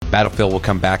Battlefield will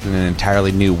come back in an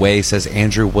entirely new way, says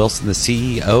Andrew Wilson, the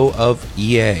CEO of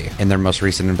EA. In their most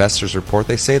recent investors report,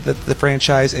 they say that the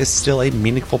franchise is still a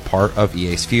meaningful part of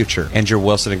EA's future. Andrew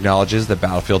Wilson acknowledges that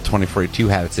Battlefield 2042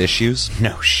 had its issues,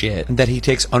 no shit, and that he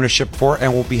takes ownership for it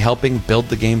and will be helping build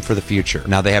the game for the future.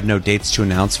 Now, they have no dates to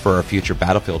announce for a future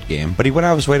Battlefield game, but he went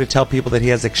out of his way to tell people that he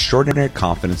has extraordinary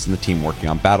confidence in the team working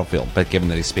on Battlefield. But given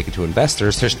that he's speaking to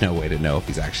investors, there's no way to know if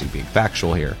he's actually being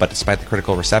factual here. But despite the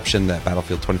critical reception that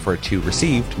Battlefield 2042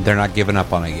 received, they're not giving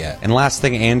up on it yet. And last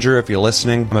thing, Andrew, if you're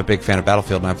listening, I'm a big fan of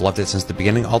Battlefield and I've loved it since the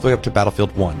beginning all the way up to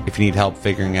Battlefield 1. If you need help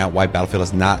figuring out why Battlefield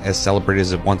is not as celebrated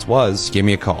as it once was, give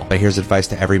me a call. But here's advice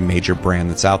to every major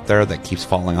brand that's out there that keeps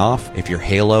falling off. If you're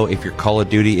Halo, if you're Call of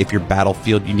Duty, if you're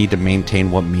Battlefield, you need to maintain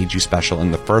what made you special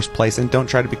in the first place and don't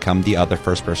try to become the other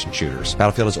first-person shooters.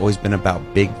 Battlefield has always been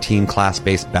about big team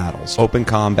class-based battles, open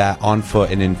combat, on foot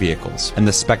and in vehicles, and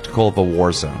the spectacle of a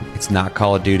war zone. It's not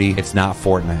Call of Duty, it's not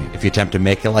Fortnite. If you attempt to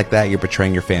make it like that, you're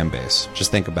betraying your fan base.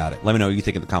 Just think about it. Let me know what you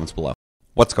think in the comments below.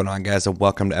 What's going on, guys, and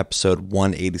welcome to episode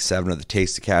 187 of the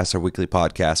Tasty Cast, our weekly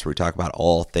podcast where we talk about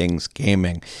all things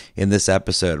gaming. In this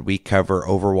episode, we cover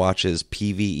Overwatch's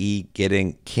PVE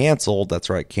getting canceled. That's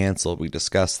right, canceled. We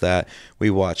discussed that. We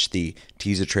watched the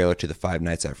teaser trailer to the Five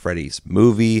Nights at Freddy's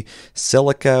movie,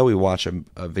 Silica. We watch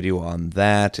a video on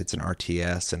that. It's an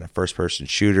RTS and a first-person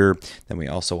shooter. Then we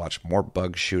also watch more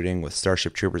bug shooting with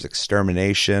Starship Troopers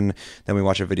Extermination. Then we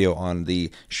watch a video on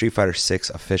the Street Fighter 6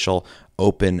 official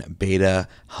open beta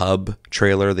hub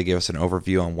trailer. They give us an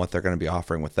overview on what they're going to be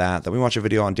offering with that. Then we watch a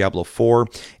video on Diablo 4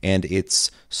 and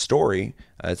its story.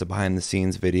 It's a behind the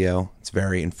scenes video. It's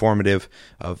very informative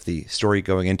of the story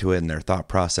going into it and their thought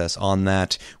process on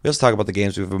that. We also talk about the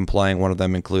games we've been playing, one of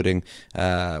them including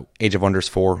Age of Wonders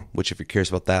 4, which if you're curious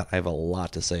about that, I have a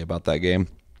lot to say about that game.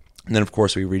 And then, of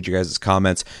course, we read you guys'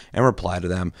 comments and reply to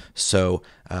them. So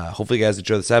hopefully you guys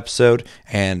enjoy this episode.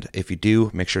 And if you do,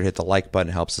 make sure to hit the like button.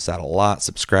 It helps us out a lot.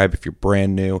 Subscribe if you're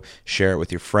brand new. Share it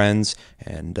with your friends.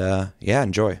 And yeah,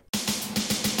 enjoy.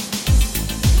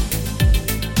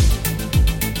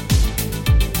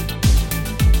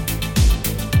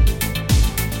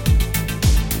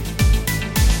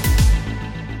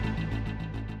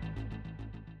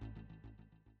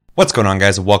 What's going on,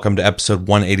 guys, and welcome to episode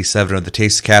 187 of the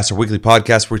Tasty Cast, our weekly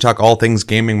podcast where we talk all things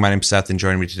gaming. My name's Seth, and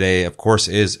joining me today, of course,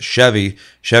 is Chevy.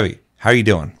 Chevy, how are you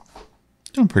doing?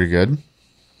 Doing pretty good.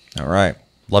 All right.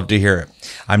 Love to hear it.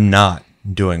 I'm not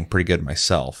doing pretty good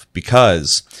myself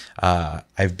because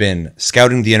I've been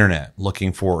scouting the internet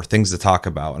looking for things to talk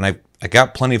about, and I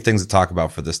got plenty of things to talk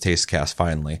about for this Tasty Cast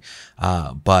finally,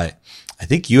 but I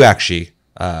think you actually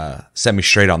set me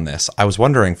straight on this. I was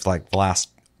wondering for like the last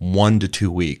 1 to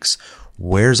 2 weeks,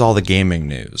 where's all the gaming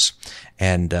news?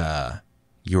 And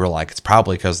you were like, it's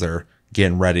probably because they're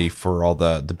getting ready for all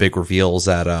the big reveals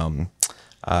at well,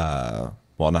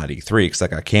 not E3 because that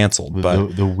got canceled,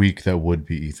 but the week that would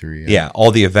be E3. Yeah,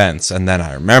 all the events. And then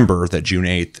I remember that June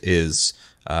 8th is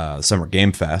Summer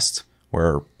Game Fest,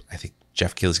 where I think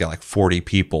Jeff Keighley's got like 40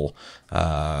 people,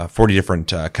 40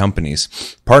 different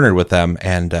companies partnered with them,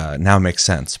 and now it makes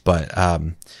sense. But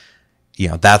you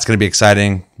know, that's going to be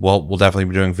exciting. We'll definitely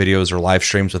be doing videos or live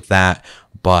streams with that.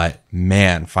 But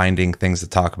man, finding things to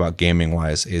talk about gaming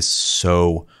wise is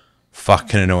so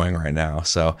fucking annoying right now.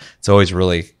 So it's always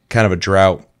really kind of a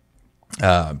drought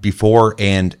before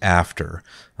and after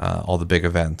all the big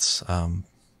events.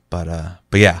 But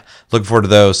yeah, looking forward to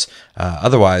those.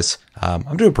 Otherwise,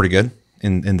 I'm doing pretty good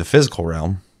in the physical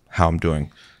realm. How I'm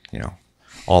doing, you know,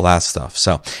 all that stuff.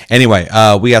 So anyway,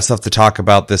 we got stuff to talk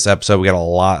about this episode. We got a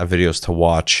lot of videos to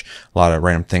watch, a lot of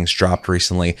random things dropped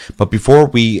recently. But before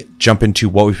we jump into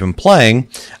what we've been playing,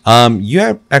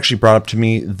 you actually brought up to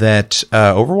me that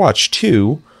Overwatch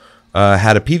 2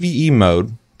 had a PVE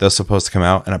mode that was supposed to come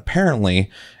out, and apparently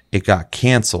it got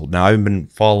canceled. Now, I've been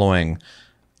following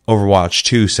Overwatch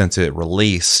 2 since it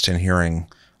released and hearing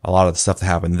a lot of the stuff that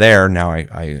happened there. Now,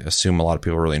 I assume a lot of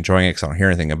people are really enjoying it because I don't hear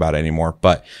anything about it anymore.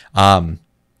 But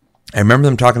I remember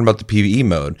them talking about the PvE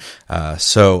mode.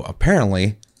 So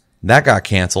apparently that got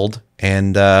canceled,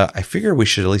 and I figure we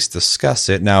should at least discuss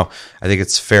it. Now, I think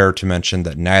it's fair to mention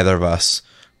that neither of us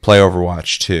play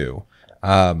Overwatch 2.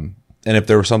 And if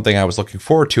there was something I was looking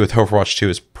forward to with Overwatch 2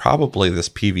 is probably this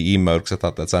PvE mode, because I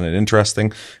thought that sounded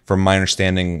interesting. From my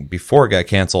understanding, before it got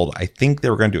canceled, I think they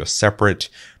were going to do a separate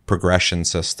progression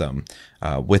system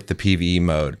with the PVE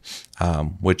mode,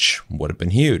 which would have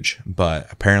been huge, but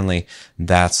apparently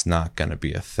that's not going to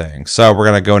be a thing. So we're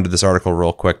going to go into this article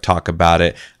real quick, talk about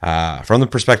it from the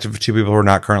perspective of two people who are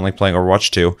not currently playing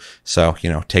Overwatch 2. So,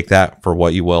 take that for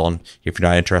what you will. And if you're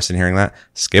not interested in hearing that,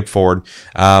 skip forward.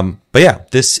 But yeah,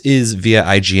 this is via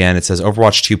IGN. It says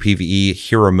Overwatch 2 PvE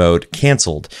hero mode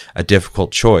canceled, a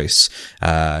difficult choice.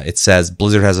 It says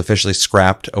Blizzard has officially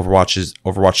scrapped Overwatch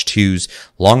 2's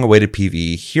long-awaited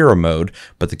PvE hero mode,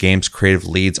 but the game's creative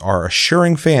leads are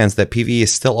assuring fans that PvE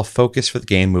is still a focus for the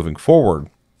game moving forward.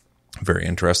 Very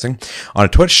interesting. On a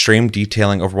Twitch stream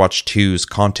detailing Overwatch 2's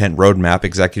content roadmap,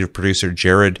 executive producer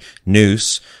Jared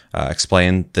Noose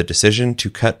explained the decision to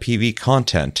cut PvE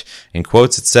content. In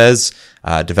quotes, it says,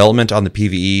 development on the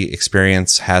PvE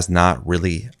experience hasn't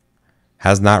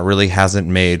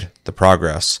made the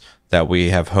progress that we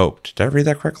have hoped. Did I read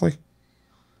that correctly?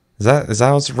 Is that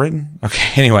how it's written?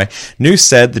 Okay, anyway. News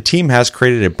said the team has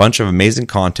created a bunch of amazing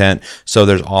content, so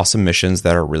there's awesome missions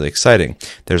that are really exciting.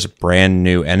 There's brand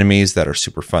new enemies that are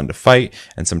super fun to fight,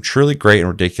 and some truly great and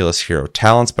ridiculous hero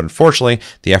talents, but unfortunately,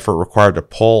 the effort required to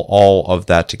pull all of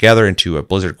that together into a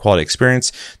Blizzard quality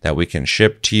experience that we can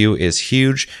ship to you is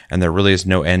huge, and there really is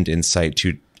no end in sight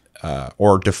to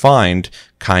or defined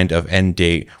kind of end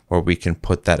date where we can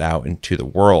put that out into the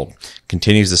world.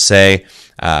 Continues to say,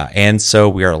 and so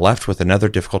we are left with another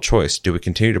difficult choice. Do we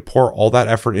continue to pour all that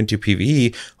effort into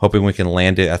PvE, hoping we can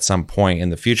land it at some point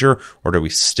in the future, or do we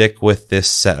stick with this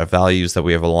set of values that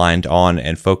we have aligned on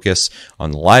and focus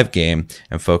on the live game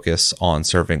and focus on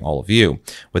serving all of you?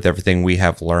 With everything we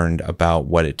have learned about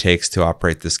what it takes to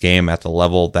operate this game at the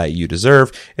level that you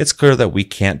deserve, it's clear that we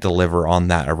can't deliver on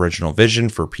that original vision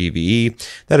for PvE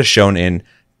that is shown in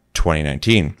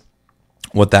 2019.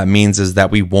 What that means is that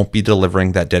we won't be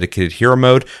delivering that dedicated hero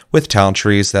mode with talent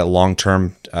trees, that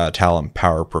long-term talent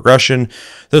power progression.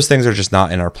 Those things are just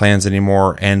not in our plans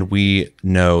anymore, and we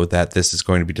know that this is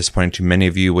going to be disappointing to many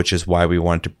of you, which is why we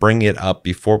wanted to bring it up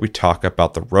before we talk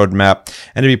about the roadmap.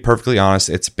 And to be perfectly honest,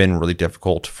 it's been really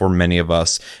difficult for many of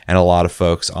us and a lot of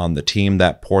folks on the team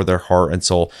that pour their heart and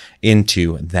soul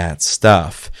into that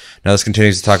stuff. Now, this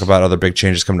continues to talk about other big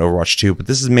changes coming to Overwatch 2, but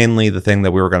this is mainly the thing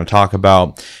that we were going to talk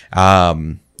about.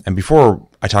 And before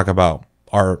I talk about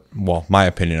my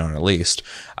opinion on it at least,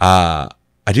 I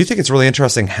do think it's really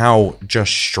interesting how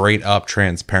just straight up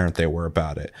transparent they were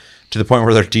about it, to the point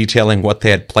where they're detailing what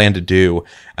they had planned to do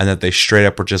and that they straight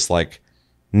up were just like,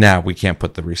 nah, we can't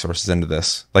put the resources into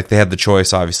this. Like, they had the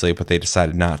choice, obviously, but they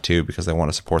decided not to because they want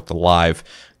to support the live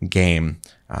game,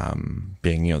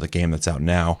 being, the game that's out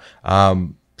now.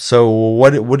 So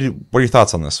what are your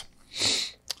thoughts on this?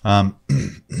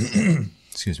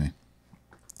 Excuse me.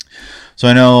 So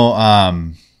I know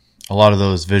a lot of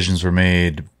those visions were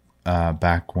made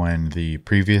back when the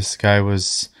previous guy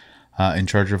was in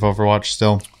charge of Overwatch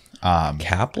still.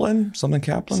 Kaplan?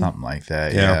 Something like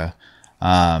that, yeah.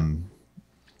 And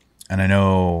I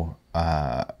know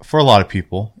for a lot of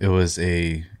people, it was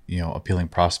a appealing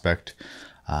prospect.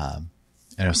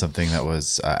 I know something that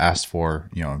was asked for,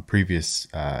 in previous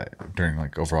during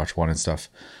like Overwatch 1 and stuff.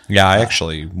 Yeah, I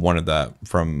actually wanted that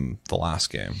from the last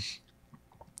game.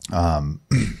 And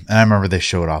I remember they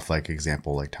showed off like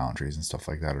example like talent trees and stuff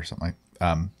like that or something.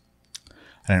 I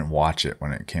didn't watch it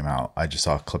when it came out. I just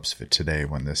saw clips of it today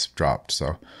when this dropped.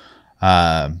 So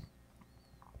I'm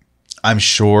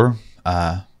sure,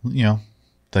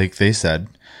 like they said,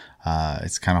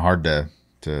 it's kind of hard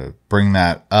to bring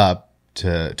that up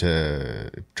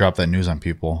to drop that news on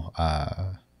people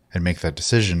and make that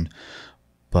decision.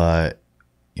 But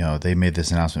they made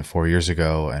this announcement 4 years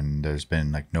ago and there's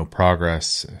been like no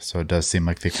progress. So it does seem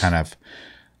like they kind of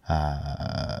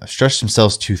stretched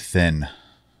themselves too thin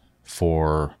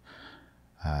for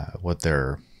what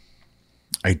their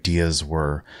ideas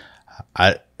were.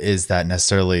 Is that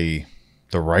necessarily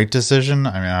the right decision?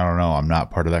 I mean, I don't know. I'm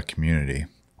not part of that community,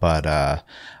 but I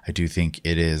do think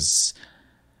it is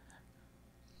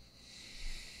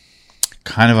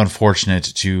kind of unfortunate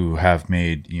to have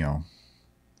made,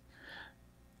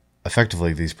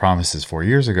 effectively these promises 4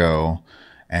 years ago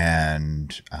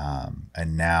and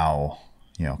now,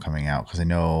 coming out, because I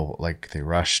know like they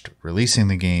rushed releasing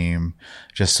the game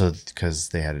just so because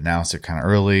they had announced it kind of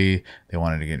early. They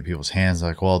wanted to get in people's hands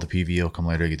like, well, the PvE will come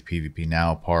later, get the PvP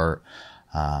now part.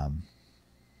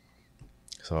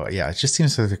 So yeah, it just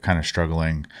seems like they're kind of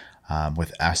struggling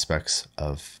with aspects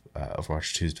of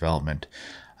Overwatch 2's development.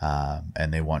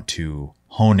 And they want to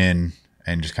hone in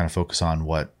and just kind of focus on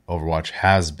what Overwatch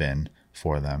has been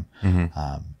for them,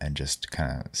 and just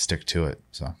kind of stick to it.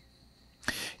 So,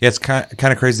 yeah, it's kind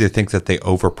of crazy to think that they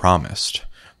overpromised.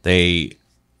 They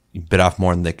bit off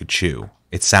more than they could chew.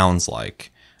 it sounds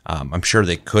like. I'm sure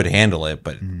they could handle it,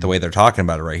 but the way they're talking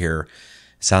about it right here,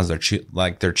 it sounds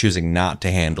like they're choosing not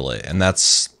to handle it, and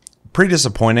that's pretty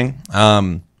disappointing.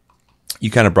 You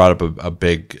kind of brought up a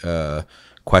big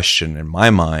question in my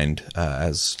mind,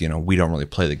 as you know, we don't really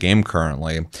play the game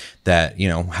currently, that, you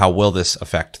know, how will this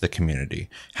affect the community?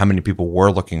 How many people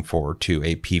were looking forward to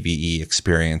a PVE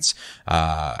experience?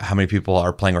 How many people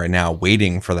are playing right now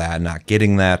waiting for that, not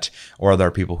getting that? Or are there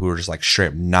people who are just like straight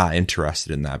up not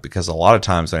interested in that? Because a lot of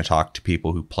times when I talk to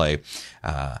people who play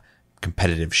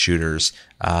competitive shooters,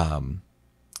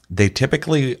 they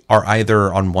typically are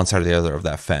either on one side or the other of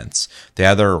that fence. They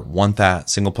either want that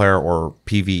single player or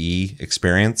PVE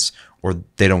experience, or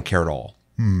they don't care at all.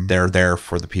 They're there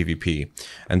for the PvP.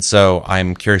 And so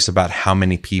I'm curious about how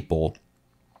many people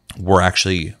were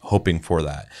actually hoping for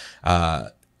that.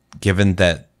 Given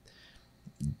that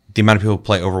the amount of people who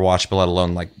play Overwatch, but let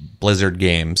alone like Blizzard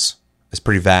games, is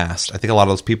pretty vast. I think a lot of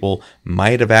those people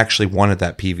might have actually wanted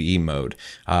that PvE mode.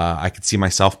 I could see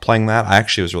myself playing that. I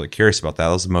actually was really curious about that.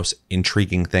 That was the most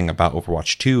intriguing thing about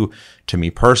Overwatch 2 to me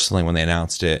personally when they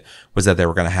announced it, was that they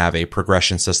were going to have a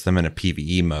progression system and a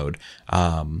PvE mode.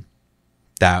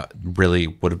 That really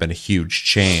would have been a huge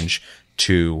change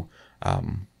to,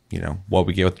 you know, what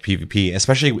we get with the PvP,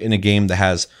 especially in a game that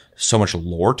has so much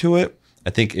lore to it. I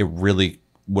think it really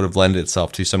would have lended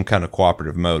itself to some kind of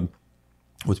cooperative mode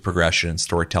with progression and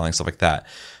storytelling, stuff like that.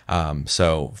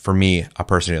 So for me, a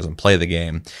person who doesn't play the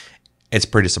game, it's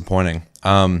pretty disappointing.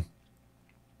 So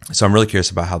I'm really curious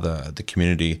about how the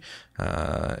community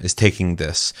is taking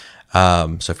this.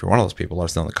 So if you're one of those people, let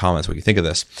us know in the comments what you think of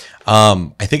this.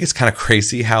 I think it's kind of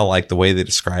crazy how like the way they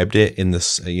described it in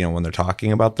this, you know, when they're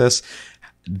talking about this,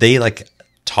 they like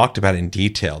talked about it in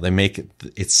detail. They make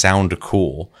it sound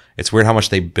cool. It's weird how much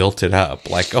they built it up.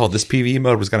 Like, oh, this PvE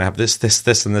mode was going to have this,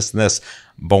 and this,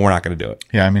 but we're not going to do it.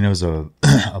 Yeah, I mean, it was a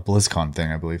BlizzCon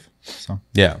thing, I believe. So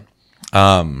yeah.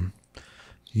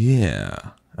 Yeah.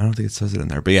 I don't think it says it in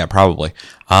there, but yeah, probably.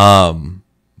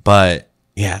 But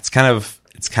yeah, it's kind of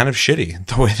shitty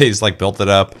the way they just like built it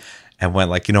up and went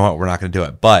like, you know what, we're not going to do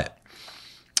it. But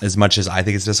as much as I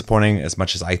think it's disappointing, as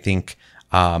much as I think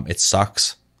it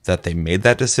sucks that they made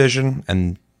that decision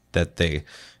and that they,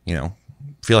 you know,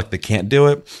 feel like they can't do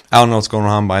it. I don't know what's going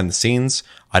on behind the scenes.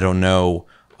 I don't know,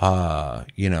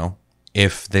 you know,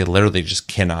 if they literally just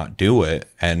cannot do it.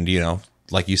 And, you know,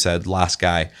 like you said, last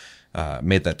guy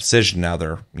made that decision. Now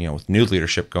they're, you know, with new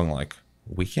leadership going like,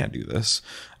 we can't do this.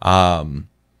 And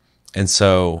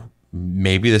so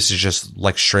maybe this is just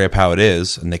like straight up how it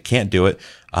is and they can't do it.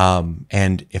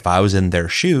 And if I was in their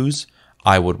shoes,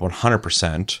 I would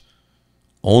 100%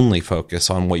 only focus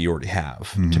on what you already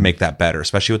have to make that better,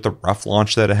 especially with the rough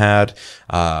launch that it had,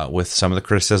 with some of the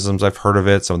criticisms I've heard of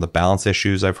it, some of the balance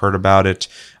issues I've heard about it.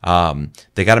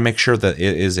 They got to make sure that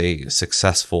it is a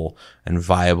successful and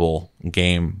viable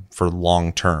game for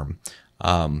long term.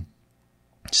 So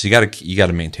you got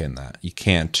to maintain that. You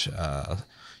can't,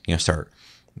 you know, start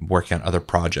working on other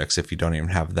projects if you don't even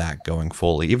have that going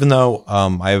fully. Even though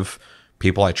I have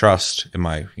people I trust in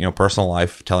my, you know, personal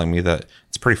life telling me that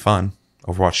it's pretty fun.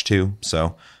 Overwatch 2,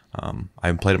 so I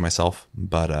haven't played it myself,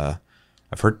 but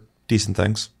I've heard decent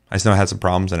things. I just know I had some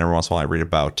problems, and every once in a while I read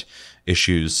about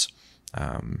issues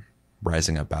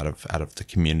rising up out of the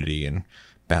community and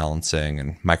balancing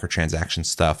and microtransaction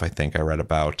stuff. I think I read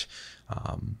about,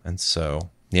 and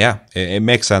so yeah, it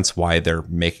makes sense why they're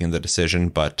making the decision,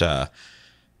 but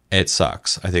it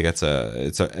sucks. I think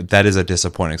that is a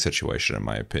disappointing situation in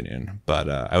my opinion. But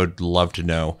I would love to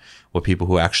know what people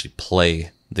who actually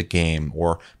play the game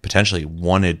or potentially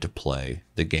wanted to play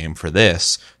the game for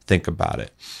this think about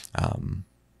it.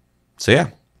 So yeah,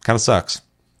 kind of sucks.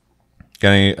 Got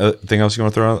anything else you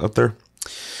want to throw up there?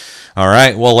 All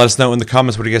right. Well, let us know in the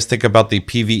comments what you guys think about the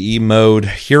PvE mode,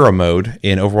 hero mode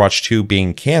in Overwatch 2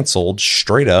 being canceled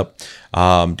straight up.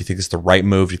 Do you think it's the right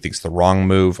move? Do you think it's the wrong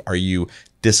move? Are you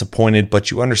disappointed,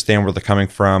 but you understand where they're coming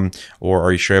from? Or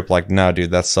are you straight up like, no,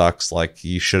 dude, that sucks. Like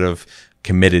you should have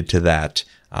committed to that.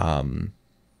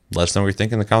 Let us know what you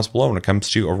think in the comments below when it comes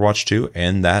to Overwatch 2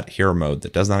 and that hero mode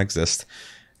that does not exist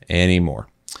anymore.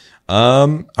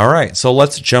 All right, so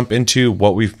let's jump into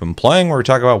what we've been playing. Where we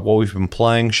talk about what we've been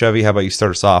playing. Chevy, how about you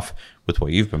start us off with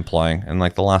what you've been playing in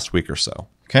like the last week or so?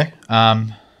 Okay, I'll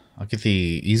get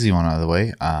the easy one out of the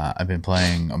way. I've been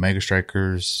playing Omega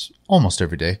Strikers almost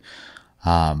every day.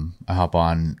 I hop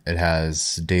on. It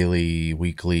has daily,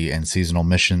 weekly, and seasonal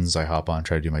missions. I hop on,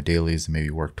 try to do my dailies, and maybe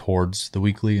work towards the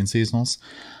weekly and seasonals.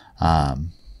 I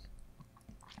mean,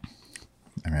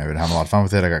 I've been having a lot of fun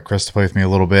with it. I got Chris to play with me a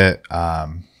little bit.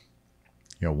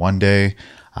 one day.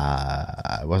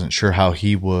 I wasn't sure how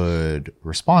he would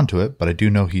respond to it, but I do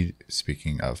know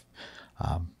speaking of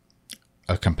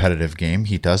a competitive game,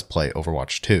 he does play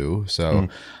Overwatch 2. So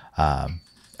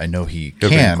I know he It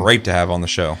would can. be great to have on the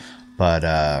show.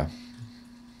 But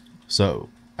so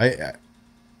I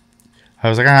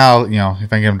was like, oh,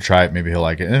 if I get him to try it, maybe he'll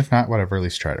like it. And if not, whatever, at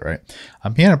least try it, right?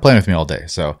 He ended up playing with me all day.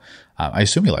 So I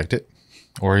assume he liked it.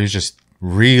 Or he's just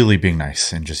really being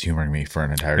nice and just humoring me for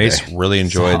an entire day. Mace really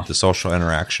enjoyed the social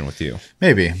interaction with you.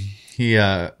 Maybe. He,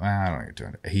 I don't know what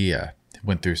doing it. He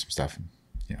went through some stuff. And,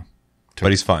 but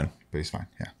he's fine.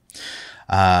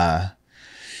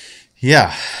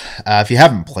 Yeah. If you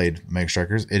haven't played Mega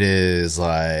Strikers, it is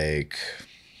like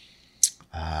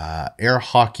air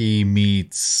hockey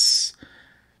meets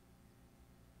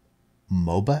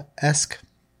MOBA-esque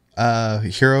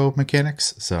hero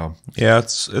mechanics. So yeah,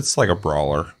 it's like a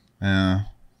brawler. Has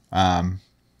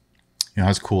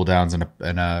cooldowns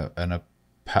and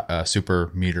a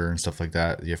super meter and stuff like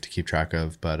that you have to keep track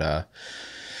of. But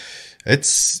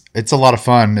it's a lot of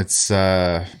fun. It's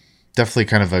definitely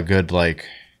kind of a good like,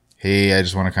 hey, I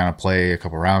just want to kind of play a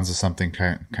couple rounds of something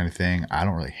kind of thing. I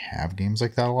don't really have games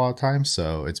like that a lot of times,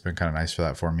 so it's been kind of nice for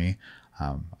that for me.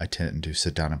 I tend to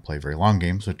sit down and play very long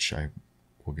games, which I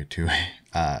will get to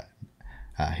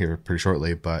here pretty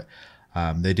shortly. But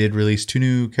they did release 2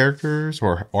 new characters,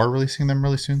 or are releasing them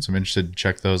really soon, so I'm interested to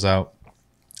check those out.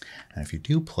 And if you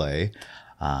do play,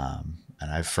 and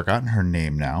I've forgotten her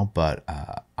name now, but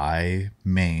I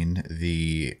main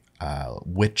the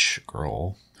witch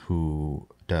girl who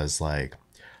does like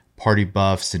party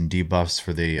buffs and debuffs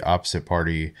for the opposite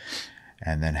party,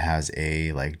 and then has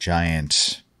a like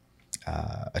giant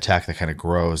attack that kind of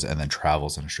grows and then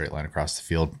travels in a straight line across the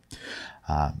field.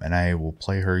 And I will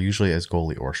play her usually as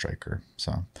goalie or striker.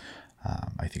 So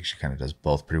I think she kind of does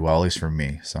both pretty well, at least for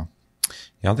me. So yeah,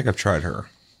 I don't think I've tried her.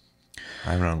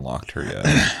 I haven't unlocked her yet.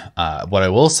 What I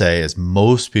will say is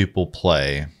most people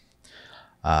play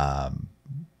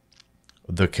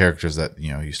the characters that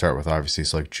you start with, obviously.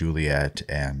 So like Juliet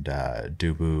and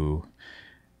Dubu,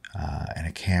 and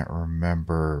I can't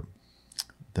remember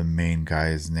the main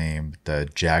guy's name. The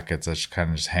jackets that's kind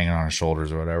of just hanging on his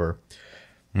shoulders or whatever.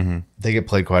 Mm-hmm. They get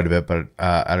played quite a bit, but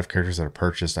out of characters that are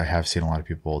purchased, I have seen a lot of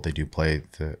people. They do play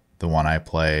the one I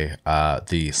play.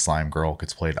 The slime girl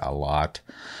gets played a lot,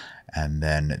 and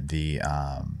then the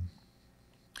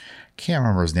can't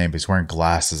remember his name, but he's wearing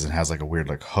glasses and has like a weird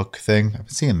like hook thing. I've been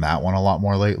seeing that one a lot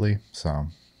more lately. So,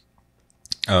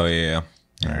 oh yeah,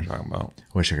 what are you talking about?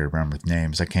 Wish I could remember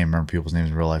names. I can't remember people's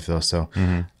names in real life though. So,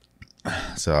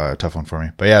 so a tough one for me.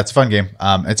 But yeah, it's a fun game.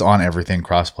 It's on everything,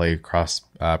 cross-play, cross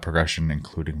progression,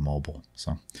 including mobile.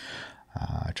 So,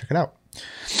 check it out.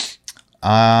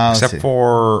 Except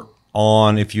for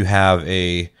on if you have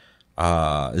a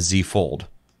Z Fold,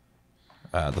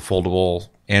 the foldable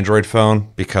Android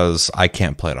phone, because I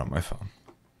can't play it on my phone.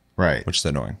 Right. Which is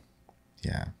annoying.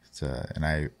 Yeah. And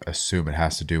I assume it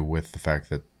has to do with the fact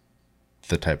that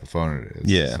the type of phone it is.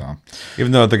 Yeah. So.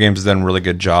 Even though the game's done a really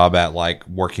good job at like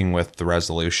working with the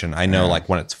resolution. I know like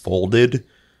when it's folded,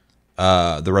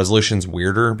 the resolution's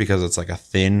weirder because it's like a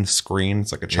thin screen.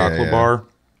 It's like a chocolate bar.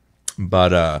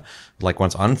 But like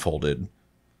once unfolded,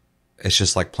 it's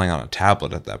just like playing on a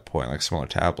tablet at that point, like smaller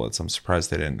tablets. I'm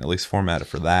surprised they didn't at least format it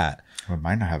for that. Well, it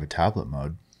might not have a tablet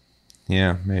mode.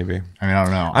 Yeah, maybe. I mean, I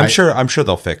don't know. I'm sure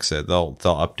they'll fix it. They'll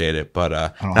update it, but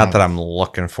not that I'm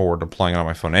looking forward to playing it on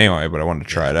my phone anyway, but I wanted to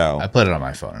try it out. I played it on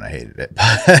my phone and I hated it.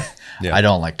 Yeah. I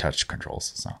don't like touch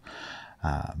controls, so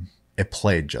it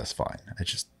played just fine. I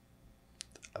just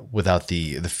without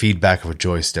the feedback of a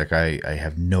joystick, I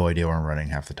have no idea where I'm running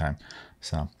half the time.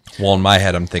 So, well, in my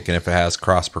head, I'm thinking if it has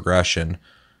cross progression,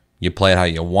 you play it how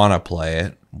you want to play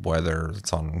it, whether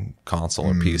it's on console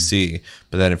or PC.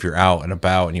 But then if you're out and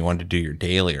about and you want to do your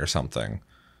daily or something,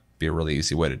 it'd be a really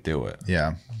easy way to do it.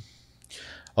 Yeah.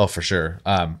 Oh, for sure.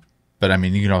 But I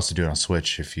mean, you can also do it on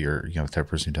Switch if you're the type of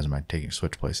person who doesn't mind taking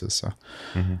Switch places. So,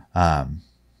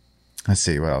 let's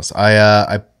see what else.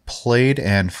 I played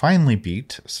and finally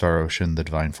beat Star Ocean: The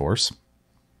Divine Force.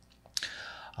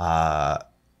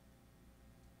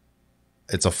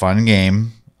 It's a fun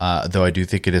game, though I do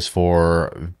think it is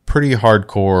for pretty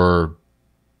hardcore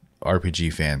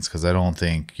RPG fans, because I don't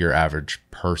think your average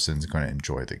person's going to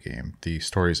enjoy the game. The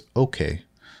story's okay.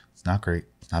 It's not great.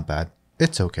 It's not bad.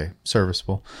 It's okay.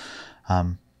 Serviceable.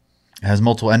 It has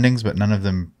multiple endings, but none of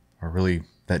them are really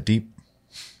that deep.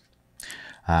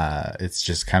 It's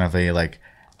just kind of a like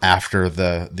after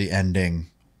the ending,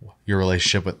 your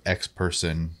relationship with X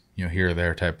person, here or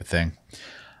there type of thing.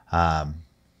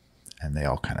 and they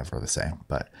all kind of are the same.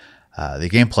 But the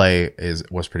gameplay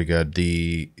was pretty good.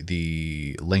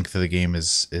 The length of the game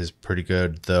is pretty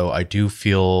good, though. I do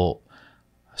feel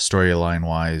storyline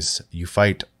wise, you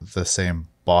fight the same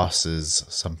bosses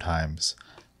sometimes,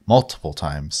 multiple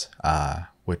times,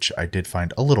 which I did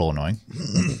find a little annoying.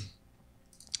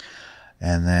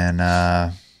 And then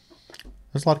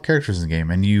there's a lot of characters in the game,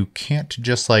 and you can't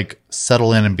just like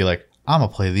settle in and be like, I'm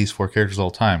gonna play these 4 characters all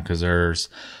the time, because there's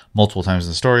multiple times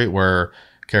in the story where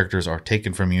characters are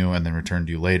taken from you and then returned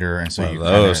to you later, and so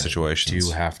those situations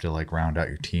do have to like round out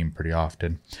your team pretty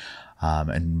often.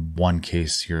 In one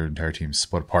case, your entire team's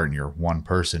split apart and you're one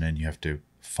person, and you have to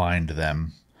find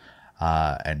them,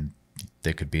 and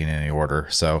they could be in any order.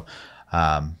 So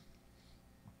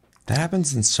that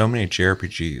happens in so many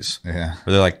JRPGs. Yeah,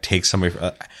 where they like take somebody.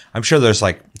 I'm sure there's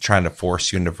like trying to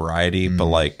force you into variety, but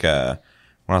like when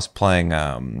I was playing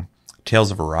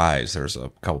Tales of Arise, there's a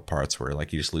couple parts where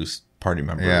like you just lose party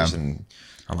members, and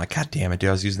I'm like, God damn it, dude,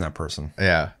 I was using that person.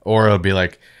 Yeah, or it'll be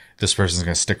like, this person's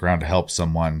going to stick around to help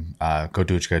someone, go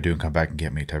do what you got to do and come back and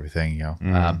get me type of thing, you know?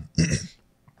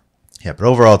 Yeah, but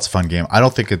overall, it's a fun game. I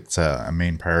don't think it's a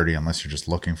main priority unless you're just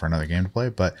looking for another game to play,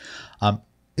 but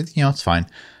it's fine.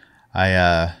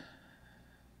 I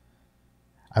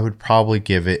would probably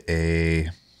give it a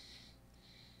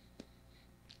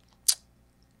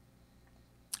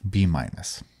B-.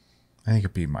 I think a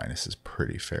B- is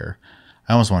pretty fair.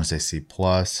 I almost want to say C+,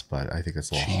 but I think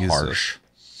it's a little harsh.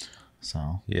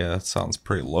 So yeah, that sounds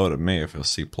pretty low to me. If it was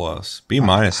C+, B-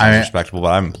 sounds respectable,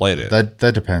 but I haven't played it.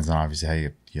 That depends on obviously how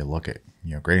you look at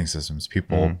grading systems.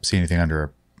 People see anything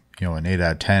under an 8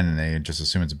 out of 10, and they just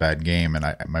assume it's a bad game. And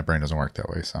my brain doesn't work that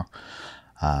way. So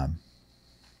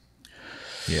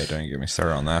yeah, don't get me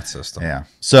started on that system. Yeah.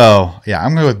 So yeah,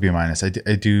 I'm gonna go with B-.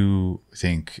 I do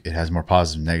think it has more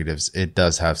positives and negatives. It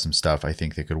does have some stuff I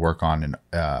think they could work on in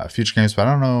future games, but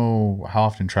I don't know how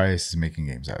often Tri-Ace is making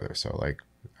games either. So like,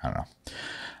 I don't know.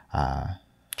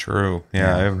 True.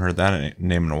 Yeah, I haven't heard that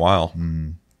name in a while.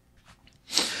 And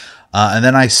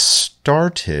then I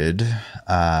started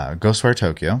Ghostwire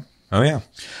Tokyo. Oh, yeah.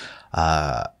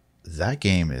 That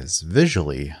game is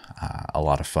visually a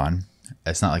lot of fun.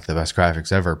 It's not like the best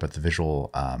graphics ever, but the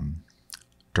visual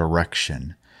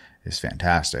direction is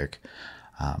fantastic.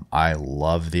 I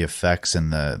love the effects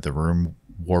and the room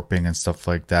warping and stuff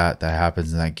like that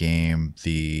happens in that game.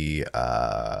 The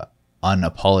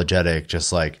unapologetic,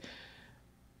 just like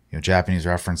Japanese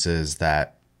references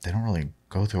that they don't really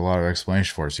go through a lot of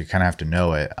explanation for, so you kind of have to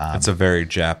know it. It's a very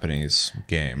Japanese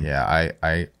game. Yeah,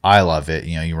 I love it.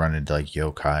 You run into like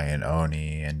yokai and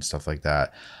oni and stuff like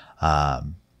that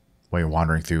while you're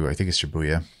wandering through, I think it's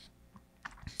Shibuya,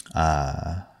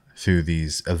 through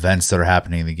these events that are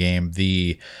happening in the game.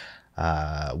 The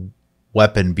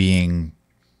weapon being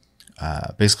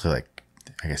basically like,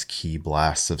 I guess, key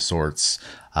blasts of sorts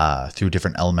through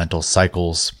different elemental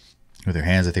cycles with your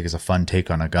hands, I think is a fun take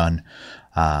on a gun.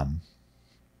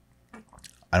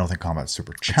 I don't think combat's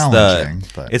super challenging,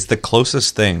 but it's the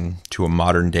closest thing to a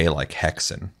modern day like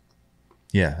Hexen.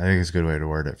 Yeah, I think it's a good way to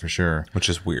word it for sure. Which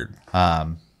is weird. I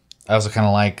also kind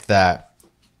of like that,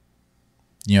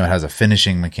 it has a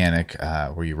finishing mechanic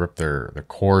where you rip their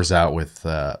cores out with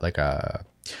like a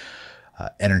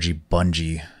energy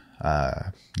bungee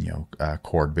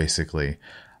cord basically.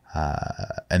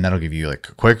 And that'll give you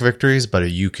like quick victories,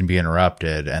 but you can be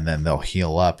interrupted and then they'll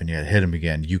heal up and you hit them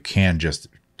again. You can just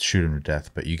shoot them to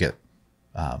death, but you get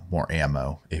more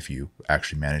ammo if you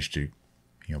actually manage to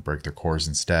break their cores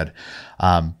instead.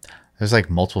 There's like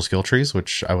multiple skill trees,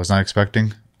 which I was not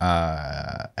expecting,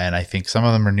 and I think some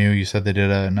of them are new. You said they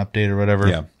did an update or whatever.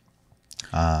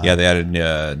 Yeah, they added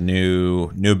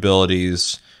new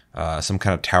abilities, some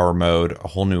kind of tower mode, a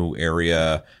whole new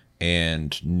area,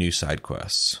 and new side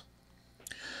quests.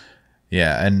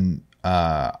 Yeah, and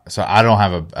so I don't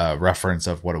have a reference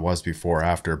of what it was before or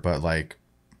after, but like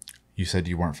you said,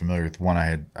 you weren't familiar with one I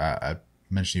had I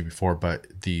mentioned to you before,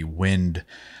 but the wind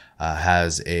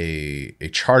has a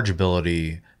charge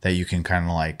ability that you can kind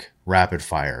of like rapid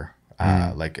fire,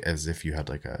 like as if you had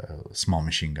like a small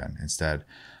machine gun instead.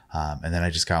 And then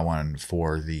I just got one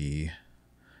for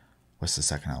what's the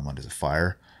second element? Is it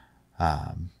fire?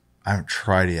 I haven't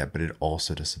tried it yet, but it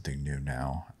also does something new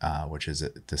now, which is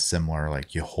the similar,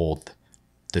 like you hold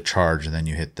the charge and then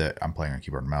you hit I'm playing on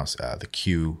keyboard and mouse, the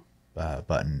Q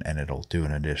button, and it'll do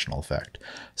an additional effect.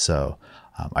 So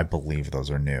I believe those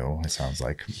are new, it sounds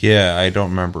like. Yeah, I don't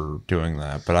remember doing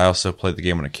that, but I also played the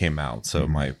game when it came out, so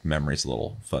my memory's a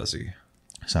little fuzzy.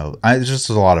 So there's just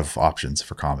a lot of options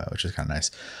for combat, which is kind of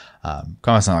nice.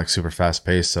 Combat's not like super fast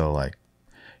paced, so like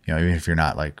even if you're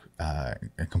not like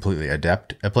completely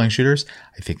adept at playing shooters,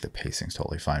 I think the pacing's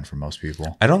totally fine for most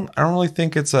people. I don't really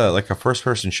think it's like a first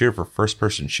person shooter for first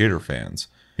person shooter fans.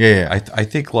 Yeah. I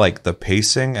think like the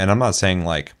pacing, and I'm not saying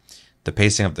like the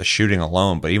pacing of the shooting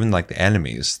alone, but even like the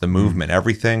enemies, the movement,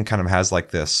 everything kind of has like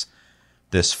this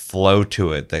flow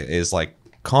to it that is like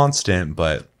constant,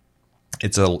 but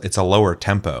it's a lower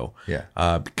tempo.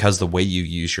 Yeah. Because the way you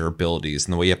use your abilities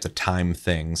and the way you have to time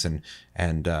things and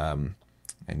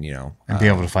you know, and be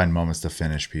able to find moments to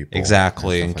finish people.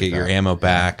 Exactly, and get your ammo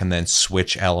back, and then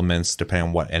switch elements depending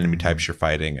on what enemy types you're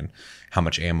fighting and how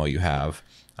much ammo you have.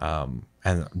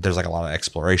 And there's like a lot of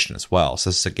exploration as well. So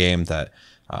this is a game that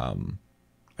I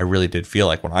really did feel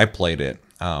like when I played it,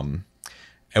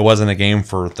 it wasn't a game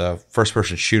for the first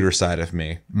person shooter side of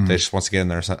me. They just wants to get in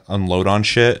there and unload on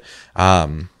shit.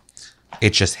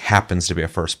 It just happens to be a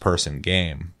first person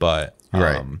game, but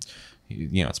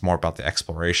it's more about the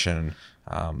exploration,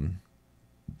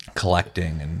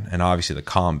 collecting, and obviously the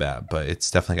combat, but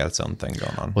it's definitely got its own thing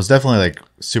going on. Well, it's definitely like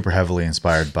super heavily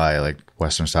inspired by like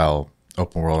Western style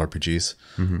open world RPGs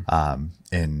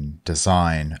in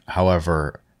design.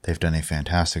 However, they've done a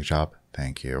fantastic job,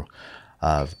 thank you,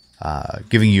 of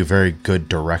giving you very good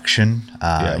direction.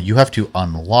 You have to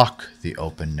unlock the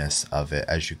openness of it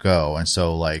as you go. And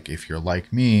so like if you're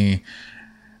like me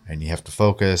and you have to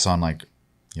focus on like,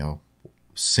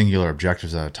 singular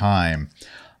objectives at a time,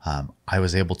 I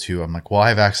was able to, I'm like, well, I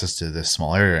have access to this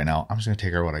small area right now. I'm just going to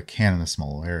take out what I can in this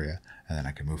small area, and then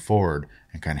I can move forward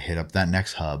and kind of hit up that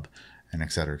next hub, and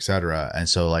et cetera, et cetera. And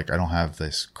so like I don't have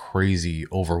this crazy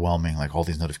overwhelming like all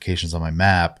these notifications on my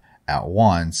map at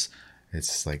once.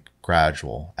 It's like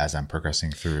gradual as I'm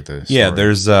progressing through the story. Yeah,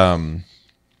 there's a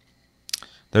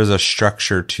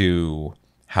structure to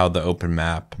how the open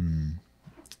map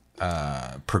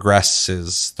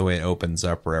progresses, the way it opens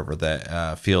up wherever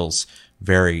that feels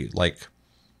very like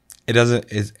it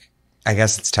doesn't. I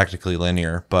guess it's technically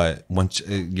linear, but once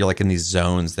you're like in these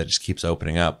zones that just keeps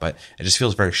opening up, but it just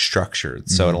feels very structured.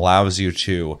 So it allows you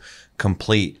to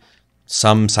complete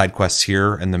some side quests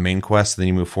here and the main quest, and then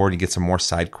you move forward, you get some more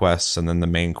side quests, and then the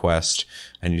main quest,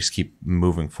 and you just keep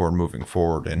moving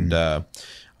forward. And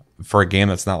for a game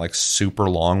that's not like super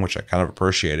long, which I kind of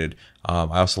appreciated,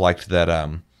 I also liked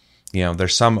that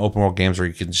there's some open world games where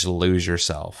you can just lose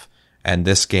yourself. And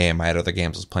this game, I had other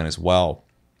games I was playing as well.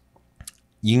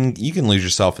 You can lose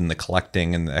yourself in the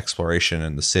collecting and the exploration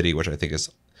in the city, which I think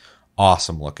is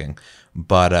awesome looking.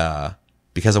 But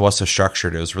because it was so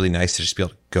structured, it was really nice to just be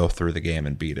able to go through the game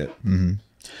and beat it.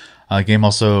 The game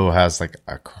also has like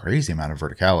a crazy amount of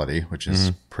verticality, which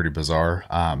is pretty bizarre.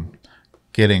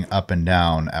 Getting up and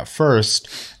down at first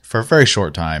for a very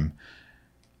short time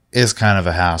is kind of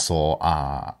a hassle.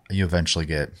 You eventually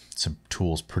get some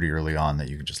tools pretty early on that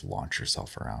you can just launch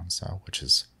yourself around, which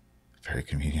is very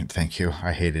convenient. Thank you.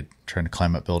 I hated trying to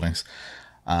climb up buildings.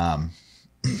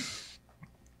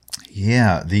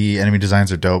 Yeah, the enemy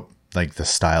designs are dope. Like the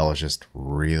style is just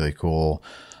really cool.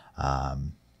 There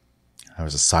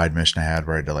was a side mission I had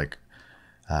where I had to like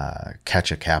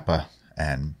catch a kappa,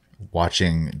 and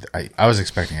watching. I was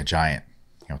expecting a giant,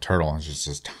 turtle, and it's just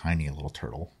this tiny little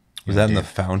turtle. Was that in the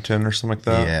fountain or something like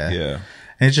that? Yeah.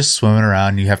 And it's just swimming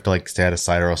around. You have to like stay out of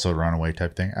sight or else it'll run away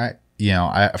type thing.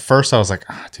 At first I was like,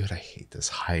 dude, I hate this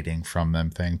hiding from them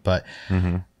thing. But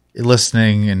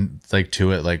listening and like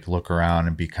to it, like look around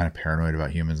and be kind of paranoid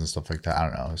about humans and stuff like that. I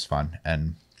don't know. It was fun.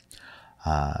 And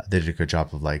they did a good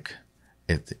job of like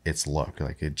its look.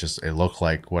 Like it looked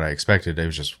like what I expected. It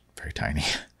was just very tiny.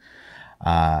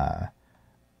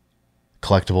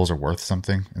 Collectibles are worth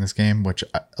something in this game, which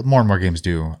more and more games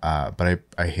do. But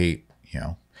I hate,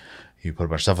 you put a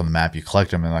bunch of stuff on the map, you collect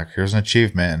them, and like, here's an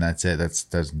achievement, and that's it. That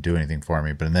doesn't do anything for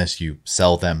me. But in this, you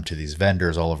sell them to these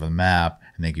vendors all over the map,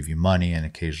 and they give you money and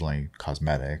occasionally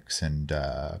cosmetics and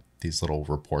these little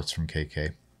reports from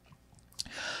KK.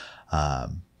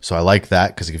 So I like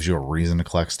that because it gives you a reason to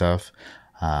collect stuff.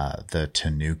 The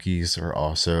tanukis are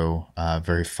also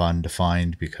very fun to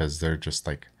find because they're just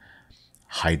like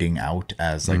hiding out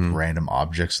as like random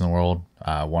objects in the world.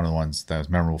 One of the ones that was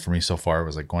memorable for me so far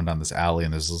was like going down this alley,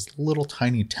 and there's this little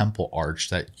tiny temple arch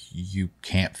that you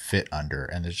can't fit under,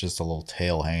 and there's just a little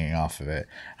tail hanging off of it.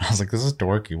 And I was like, this is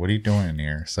dorky. What are you doing in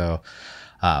here? So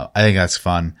I think that's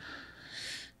fun.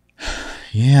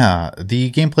 Yeah,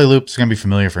 the gameplay loop is going to be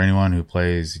familiar for anyone who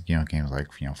plays, games like,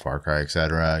 Far Cry,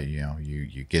 etc.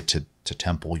 You get to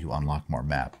temple, you unlock more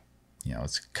map.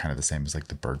 It's kind of the same as like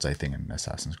the bird's eye thing in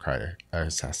Assassin's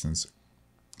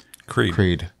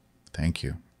Creed. Thank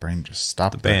you. Brain just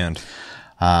stopped. The band.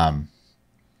 And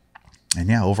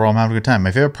yeah, overall I'm having a good time.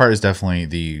 My favorite part is definitely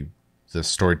the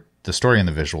story the story and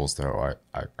the visuals though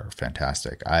are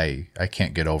fantastic. I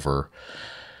can't get over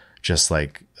just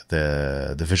like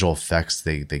the visual effects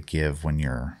they give when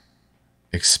you're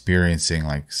experiencing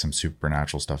like some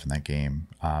supernatural stuff in that game,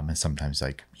 and sometimes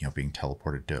like, you know, being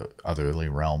teleported to otherly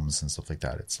realms and stuff like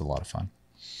that. It's a lot of fun.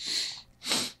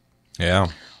 Yeah,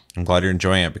 I'm glad you're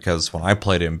enjoying it, because when I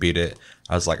played it and beat it,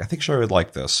 I was like, I think Sherry would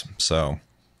like this. So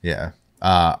yeah,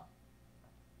 I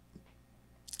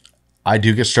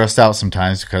do get stressed out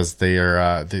sometimes because they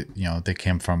are, they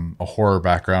came from a horror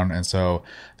background, and so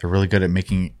they're really good at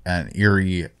making an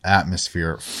eerie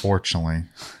atmosphere. Fortunately,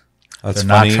 they're funny.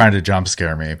 not trying to jump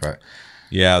scare me, but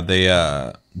yeah,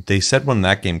 they said when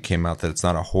that game came out that it's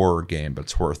not a horror game, but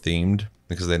it's horror themed,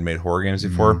 because they'd made horror games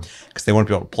before, because they want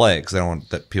people to play it, because they don't want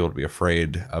that people to be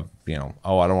afraid of, you know,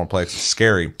 oh, I don't want to play it 'cause it's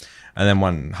scary. And then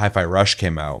when Hi-Fi Rush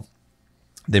came out,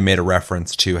 they made a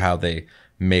reference to how they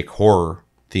make horror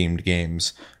themed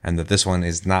games, and that this one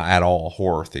is not at all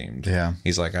horror themed. Yeah,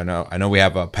 he's like, I know we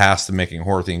have a past of making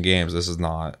horror themed games. This is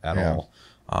not at all.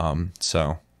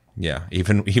 So yeah,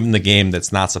 even the game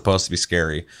that's not supposed to be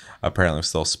scary apparently is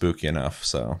still spooky enough.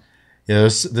 So yeah,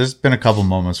 there's been a couple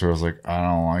moments where I was like, I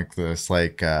don't like this.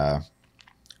 Like, how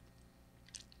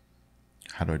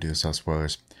do I do this without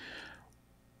spoilers?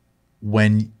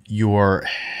 When you're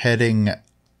heading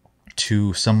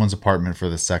to someone's apartment for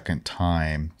the second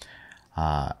time,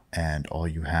 and all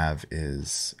you have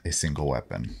is a single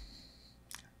weapon.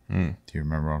 Do you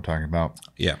remember what I'm talking about?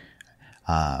 Yeah.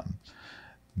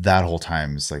 That whole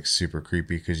time is like super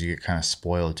creepy, because you get kind of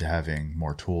spoiled to having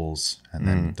more tools, and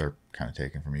then they're kind of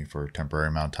taken from you for a temporary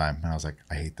amount of time. And I was like,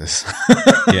 I hate this.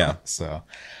 Yeah. So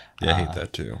yeah, I hate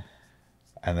that too.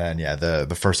 And then, yeah,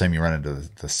 the first time you run into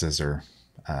the scissor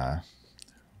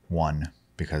one,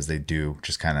 because they do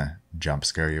just kind of jump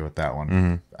scare you with that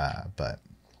one. But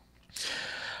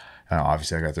I don't know,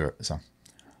 obviously I got through it. So,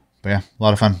 but yeah, a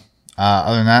lot of fun.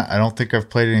 Other than that, I don't think I've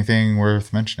played anything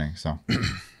worth mentioning. So,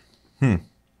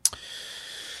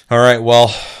 All right.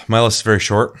 Well, my list is very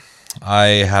short. I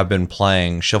have been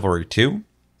playing Chivalry 2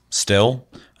 still.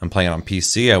 I'm playing it on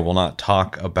PC. I will not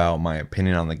talk about my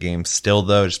opinion on the game still,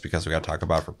 though, just because we got to talk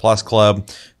about it for Plus Club.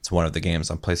 It's one of the games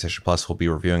on PlayStation Plus we'll be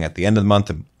reviewing at the end of the month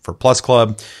for Plus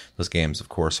Club. Those games, of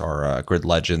course, are Grid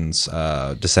Legends,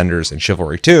 Descenders, and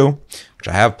Chivalry 2, which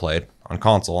I have played on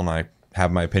console, and I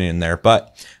have my opinion there.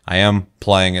 But I am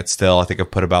playing it still. I think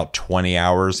I've put about 20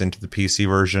 hours into the PC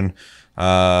version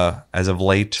as of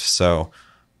late, so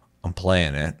I'm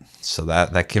playing it. So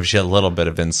that gives you a little bit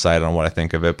of insight on what I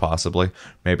think of it, possibly.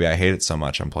 Maybe I hate it so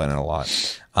much I'm playing it a lot.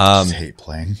 Just hate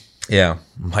playing. Yeah.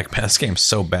 I'm like, man, this game's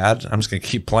so bad. I'm just going to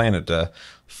keep playing it to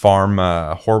farm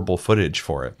horrible footage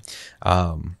for it.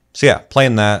 So yeah,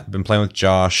 playing that. Been playing with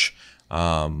Josh.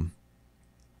 Been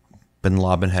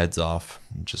lobbing heads off.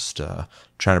 Just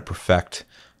trying to perfect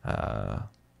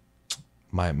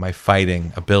my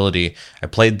fighting ability. I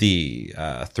played the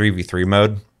 3v3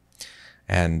 mode,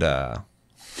 and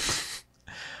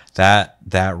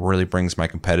that really brings my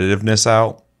competitiveness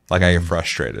out. Like, I get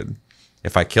frustrated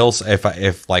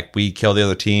if like we kill the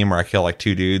other team, or I kill like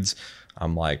two dudes,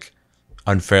 I'm like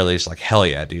unfairly just like, hell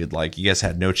yeah, dude, like you guys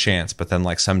had no chance. But then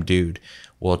like some dude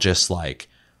will just like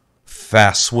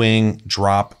fast swing,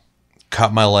 drop,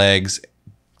 cut my legs,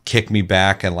 kick me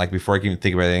back, and like before I can even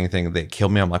think about anything, they kill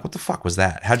me. I'm like, what the fuck was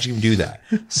that? How'd you even do that?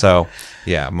 So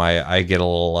yeah, I get a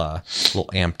little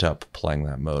amped up playing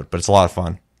that mode, but it's a lot of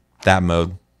fun. That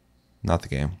mode, not the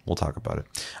game. We'll talk about it.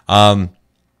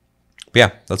 But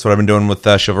yeah, that's what I've been doing with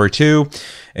Chivalry 2,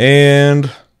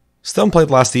 and still haven't played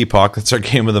Last Epoch. That's our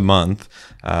game of the month.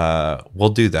 We'll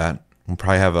do that. We'll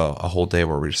probably have a whole day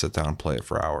where we just sit down and play it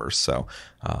for hours. So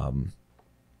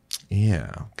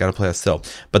yeah, got to play that still.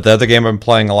 But the other game I've been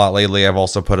playing a lot lately, I've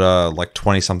also put like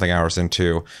 20 something hours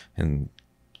into, and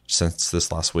since this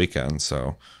last weekend.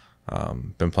 So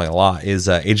been playing a lot, is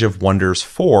Age of Wonders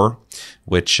 4,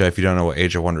 which if you don't know what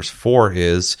Age of Wonders 4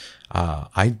 is,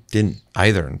 I didn't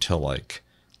either until like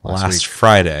last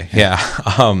Friday. Yeah.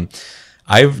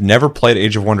 I've never played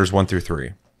Age of Wonders 1 through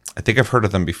 3. I think I've heard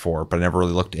of them before, but I never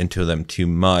really looked into them too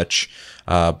much.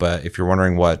 But if you're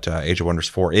wondering what Age of Wonders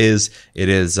 4 is, it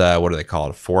is, what do they call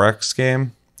it, a 4X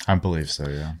game? I believe so,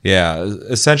 yeah. Yeah,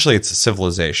 essentially it's a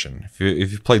Civilization.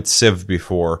 If you've played Civ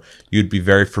before, you'd be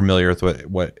very familiar with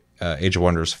what Age of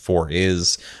Wonders 4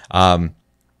 is.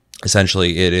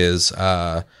 Essentially, it is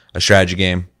a strategy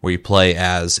game where you play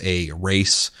as a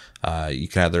race. You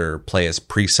can either play as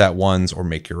preset ones or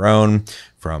make your own,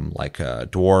 from like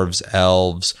dwarves,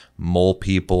 elves, mole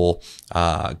people,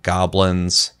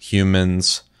 goblins,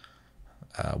 humans.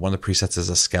 One of the presets is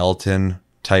a skeleton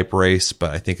type race,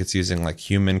 but I think it's using like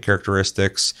human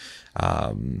characteristics.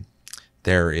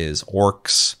 There is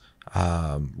orcs,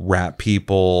 rat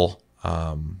people.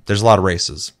 There's a lot of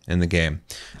races in the game.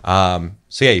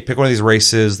 So yeah, you pick one of these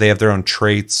races. They have their own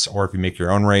traits, or if you make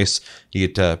your own race, you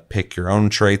get to pick your own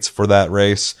traits for that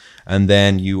race. And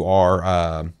then you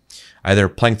are either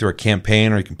playing through a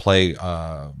campaign, or you can play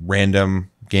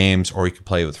random games, or you can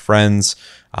play with friends.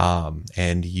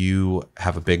 And you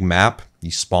have a big map.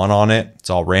 You spawn on it. It's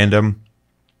all random.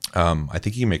 I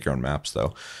think you can make your own maps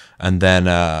though. And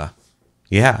then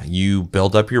you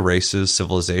build up your races,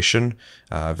 civilization,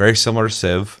 very similar to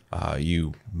Civ.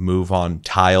 You move on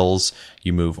tiles,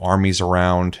 you move armies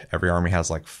around. Every army has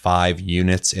like 5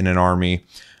 units in an army.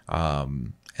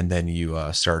 And then you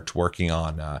start working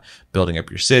on building up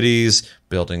your cities,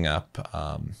 building up,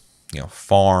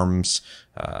 farms,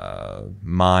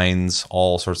 mines,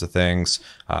 all sorts of things,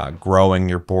 growing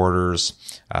your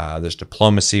borders. There's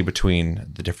diplomacy between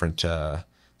the different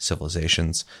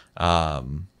civilizations.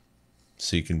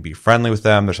 So you can be friendly with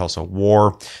them. There's also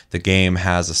war. The game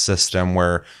has a system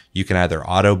where you can either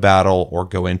auto battle or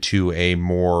go into a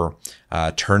more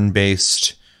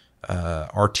turn-based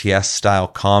RTS style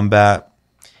combat.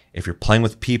 If you're playing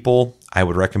with people, I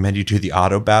would recommend you do the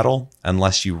auto battle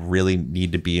unless you really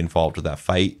need to be involved with that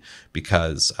fight,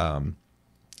 because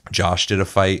Josh did a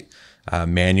fight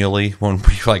manually when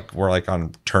we're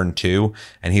on turn 2,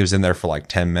 and he was in there for like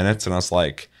 10 minutes, and I was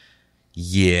like,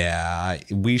 yeah,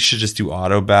 we should just do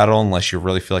auto battle unless you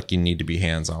really feel like you need to be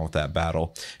hands-on with that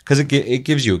battle, because it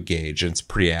gives you a gauge, and it's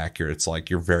pretty accurate. It's like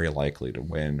you're very likely to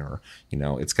win, or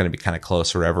it's going to be kind of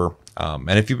close or whatever.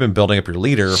 And if you've been building up your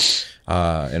leader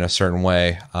in a certain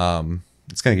way,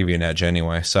 it's going to give you an edge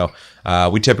anyway. So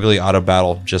we typically auto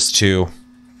battle just to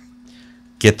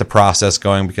get the process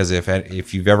going, because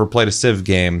if you've ever played a Civ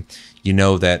game, you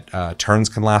know that turns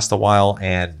can last a while,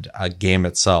 and a game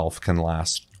itself can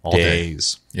last all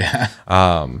days. Yeah.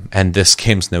 And this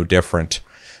game's no different.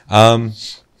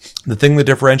 The thing that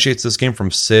differentiates this game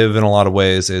from Civ in a lot of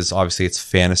ways is obviously its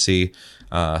fantasy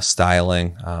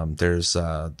styling. There's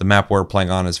the map we're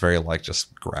playing on is very like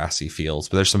just grassy fields,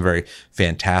 but there's some very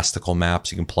fantastical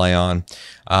maps you can play on.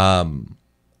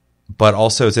 But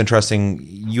also it's interesting.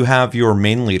 You have your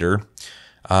main leader,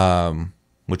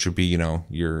 which would be,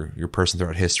 your person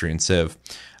throughout history in Civ.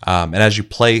 And as you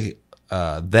play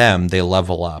them, they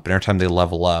level up, and every time they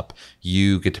level up,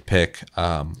 you get to pick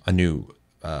a new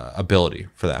ability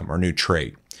for them, or a new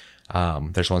trait.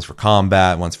 There's ones for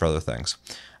combat, ones for other things,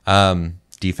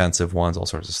 defensive ones, all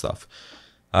sorts of stuff.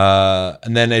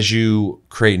 And then as you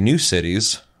create new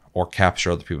cities or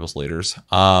capture other people's leaders,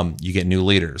 you get new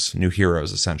leaders, new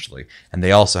heroes essentially, and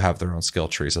they also have their own skill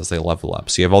trees as they level up.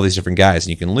 So you have all these different guys,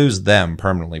 and you can lose them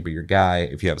permanently, but your guy,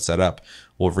 if you have it set up,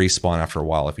 will respawn after a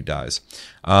while if he dies.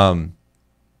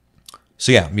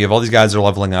 So yeah, you have all these guys that are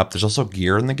leveling up. There's also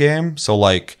gear in the game. So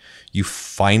like you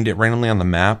find it randomly on the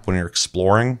map when you're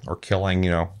exploring or killing,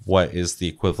 what is the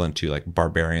equivalent to like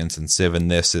barbarians in Civ. And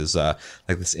this is like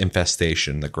this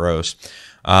infestation that grows.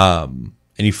 And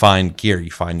you find gear,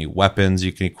 you find new weapons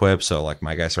you can equip. So like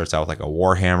my guy starts out with like a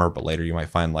warhammer, but later you might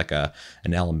find like an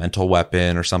elemental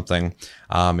weapon or something.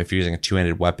 If you're using a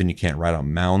 2-handed weapon, you can't ride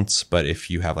on mounts. But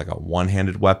if you have like a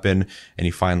 1-handed weapon and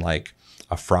you find like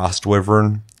a frost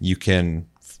wyvern, you can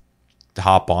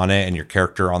hop on it, and your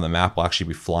character on the map will actually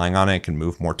be flying on it. It can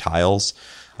move more tiles,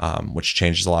 which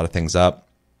changes a lot of things up.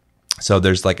 So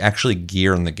there's like actually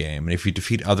gear in the game. And if you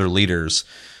defeat other leaders,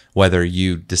 whether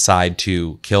you decide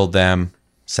to kill them,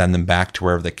 send them back to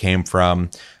wherever they came from,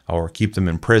 or keep them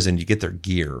imprisoned, you get their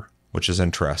gear, which is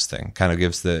interesting. Kind of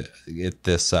gives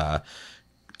this, I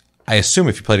assume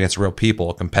if you played against real people,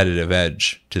 a competitive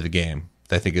edge to the game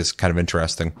that I think is kind of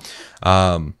interesting.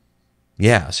 So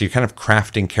you're kind of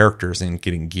crafting characters and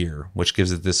getting gear, which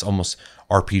gives it this almost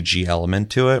RPG element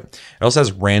to it. It also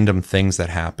has random things that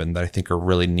happen that I think are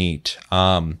really neat. You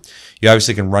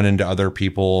obviously can run into other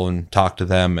people and talk to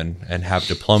them and have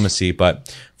diplomacy.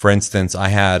 But for instance, I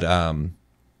had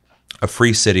a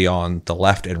free city on the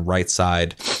left and right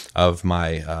side of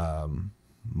my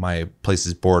my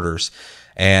place's borders,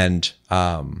 and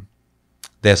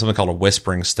they have something called a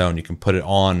whispering stone. You can put it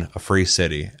on a free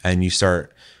city, and you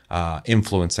start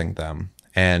influencing them.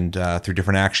 And through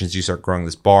different actions, you start growing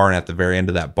this bar. And at the very end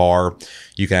of that bar,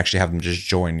 you can actually have them just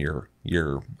join your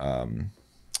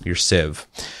civ.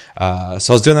 So I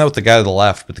was doing that with the guy to the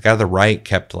left, but the guy to the right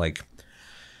kept like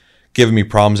giving me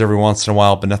problems every once in a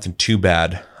while, but nothing too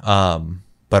bad.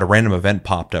 But a random event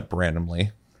popped up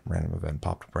randomly.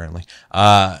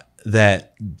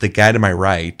 That the guy to my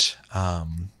right, I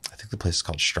think the place is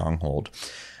called Stronghold.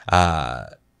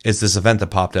 is this event that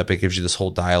popped up. It gives you this whole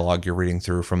dialogue you're reading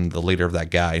through from the leader of that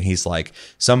guy. And he's like,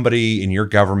 somebody in your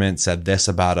government said this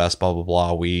about us, blah, blah,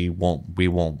 blah. We won't,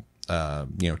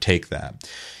 take that.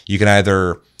 You can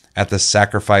either, at the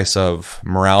sacrifice of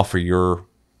morale for your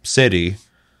city,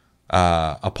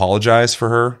 apologize for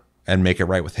her and make it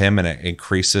right with him. And it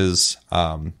increases,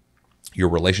 your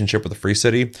relationship with the free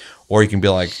city, or you can be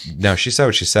like, no, she said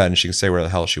what she said and she can say where the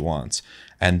hell she wants.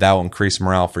 And that will increase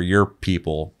morale for your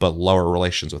people, but lower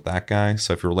relations with that guy.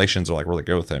 So if your relations are like really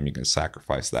good with him, you can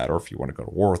sacrifice that. Or if you want to go to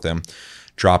war with him,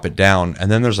 drop it down. And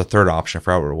then there's a third option. I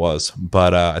forgot what it was,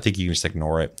 but I think you can just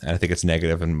ignore it. And I think it's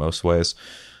negative in most ways.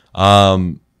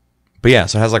 But yeah,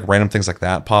 so it has like random things like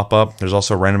that pop up. There's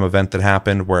also a random event that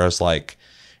happened, whereas like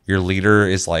your leader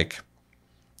is like,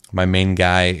 my main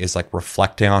guy is like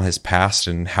reflecting on his past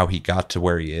and how he got to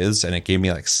where he is. And it gave me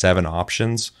like 7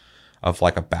 options of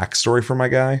like a backstory for my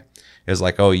guy. It was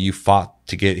like, oh, you fought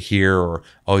to get here, or,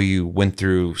 oh, you went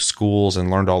through schools and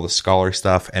learned all the scholarly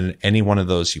stuff. And any one of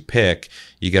those you pick,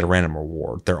 you get a random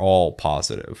reward. They're all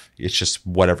positive. It's just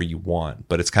whatever you want.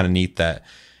 But it's kind of neat that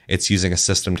it's using a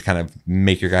system to kind of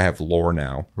make your guy have lore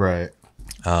now. Right.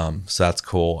 So that's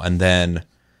cool. And then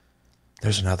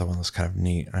there's another one that's kind of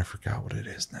neat. I forgot what it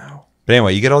is now. But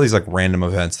anyway, you get all these like random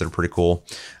events that are pretty cool.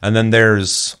 And then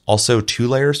there's also 2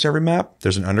 layers to every map.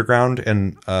 There's an underground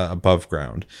and above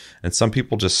ground. And some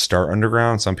people just start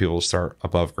underground. Some people start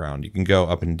above ground. You can go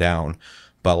up and down.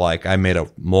 But like I made a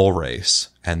mole race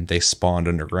and they spawned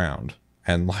underground.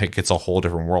 And like it's a whole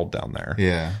different world down there.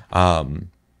 Yeah.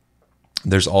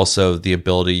 There's also the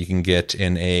ability you can get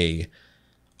in a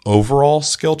overall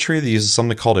skill tree that uses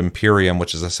something called Imperium,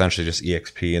 which is essentially just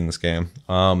EXP in this game.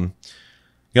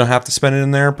 You don't have to spend it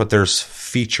in there, but there's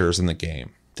features in the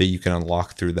game that you can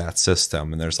unlock through that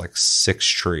system. And there's like 6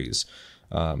 trees.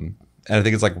 And I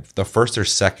think it's like the first or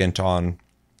second on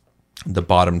the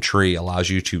bottom tree allows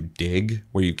you to dig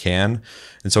where you can.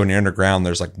 And so when you're underground,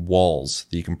 there's like walls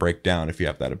that you can break down if you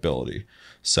have that ability.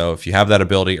 So if you have that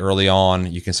ability early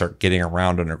on, you can start getting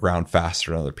around underground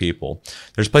faster than other people.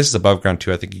 There's places above ground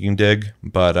too, I think you can dig,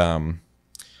 but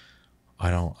I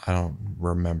don't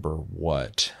remember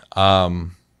what.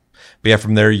 But yeah,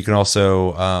 from there you can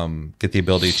also get the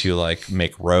ability to like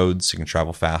make roads. So you can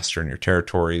travel faster in your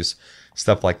territories,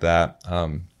 stuff like that.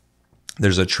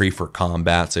 There's a tree for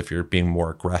combat. So if you're being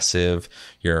more aggressive,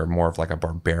 you're more of like a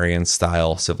barbarian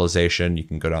style civilization, you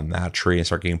can go down that tree and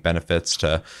start getting benefits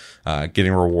to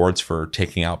getting rewards for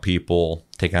taking out people,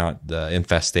 taking out the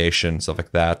infestation, stuff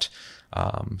like that.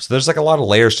 So there's like a lot of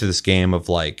layers to this game of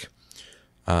like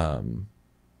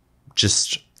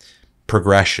just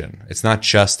progression. It's not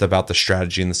just about the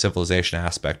strategy and the civilization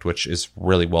aspect, which is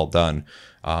really well done.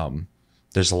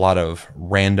 There's a lot of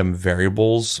random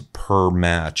variables per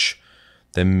match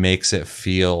that makes it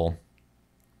feel,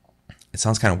 it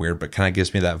sounds kind of weird, but kind of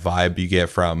gives me that vibe you get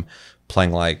from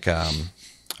playing like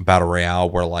Battle Royale,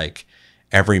 where like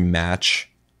every match,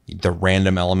 the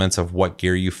random elements of what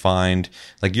gear you find,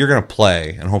 like you're going to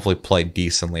play and hopefully play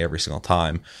decently every single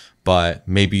time, but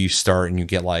maybe you start and you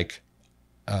get like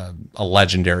a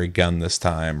legendary gun this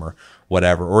time or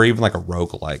whatever, or even like a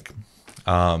roguelike.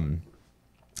 I know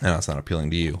it's not appealing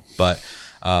to you, but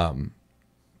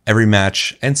every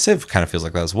match, and Civ kind of feels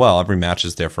like that as well. Every match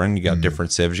is different. You got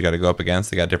different Civs you got to go up against.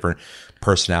 They got different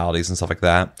personalities and stuff like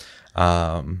that.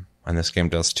 And this game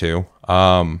does too.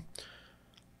 But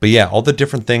yeah, all the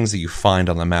different things that you find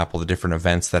on the map, all the different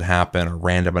events that happen are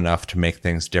random enough to make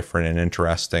things different and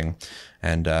interesting.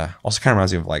 And also kind of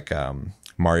reminds me of like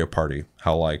Mario Party,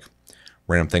 how like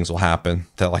random things will happen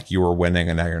that like you were winning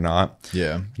and now you're not.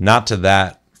 Yeah. Not to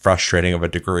that frustrating of a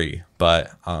degree,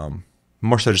 but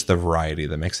more so just the variety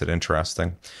that makes it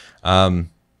interesting. Yeah,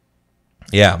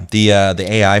 the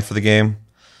AI for the game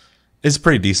is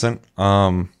pretty decent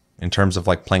in terms of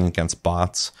like playing against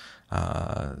bots.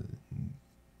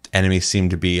 Enemies seem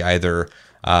to be either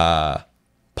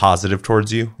positive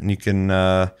towards you, and you can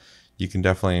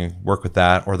definitely work with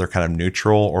that, or they're kind of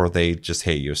neutral, or they just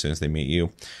hate you as soon as they meet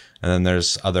you. And then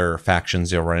there's other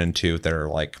factions you'll run into that are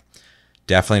like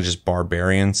definitely just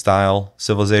barbarian style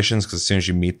civilizations, because as soon as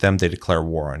you meet them, they declare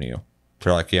war on you.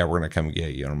 They're like, yeah, we're going to come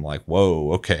get you. And I'm like,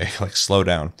 whoa, okay, like slow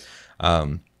down.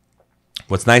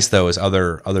 What's nice though is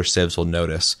other civs will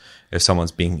notice if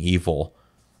someone's being evil,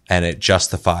 and it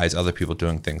justifies other people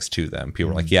doing things to them.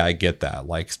 People are like, yeah, I get that.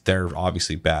 Like they're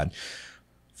obviously bad.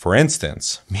 For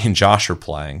instance, me and Josh were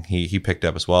playing. He picked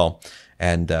up as well.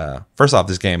 And first off,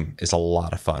 this game is a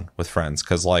lot of fun with friends,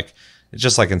 because like it's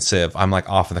just like in Civ, I'm like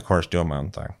off in the corner doing my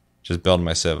own thing, just building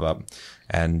my Civ up,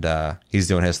 and he's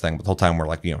doing his thing. But the whole time we're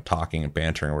like, talking and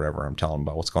bantering or whatever. I'm telling him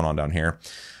about what's going on down here.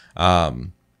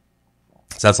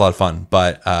 So that's a lot of fun.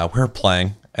 But we were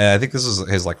playing, and I think this is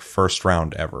his like first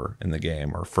round ever in the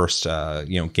game, or first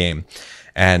game.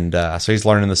 And so he's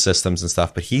learning the systems and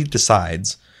stuff, but he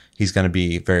decides he's going to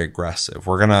be very aggressive.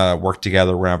 We're going to work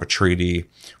together. We're going to have a treaty.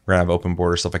 We're going to have open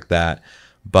border, stuff like that.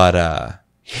 But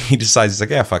he decides, he's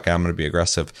like, yeah, fuck it, I'm going to be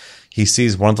aggressive. He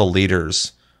sees one of the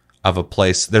leaders of a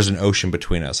place. There's an ocean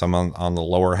between us. I'm on the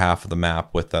lower half of the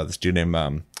map with this dude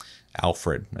named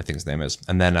Alfred, I think his name is.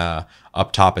 And then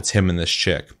up top, it's him and this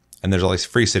chick. And there's all these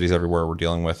free cities everywhere we're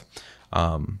dealing with.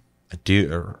 A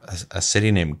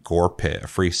city named Gorpit, a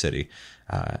free city,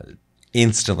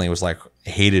 instantly was like,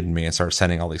 hated me and started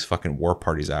sending all these fucking war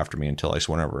parties after me until I just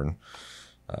went over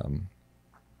and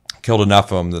killed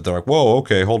enough of them that they're like, whoa,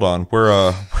 okay, hold on.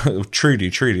 We're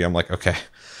treaty. I'm like, okay.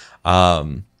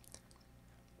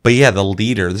 But yeah, the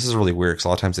leader, this is really weird because a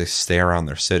lot of times they stay around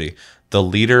their city. The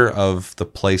leader of the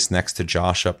place next to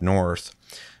Josh up north,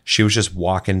 she was just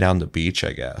walking down the beach,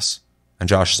 I guess. And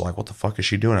Josh is like, what the fuck is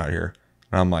she doing out here?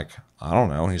 And I'm like, I don't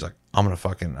know. And he's like, I'm going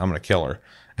to kill her.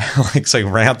 So he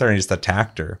ran out there and he just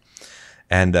attacked her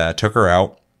and took her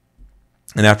out.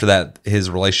 And after that, his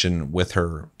relation with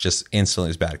her just instantly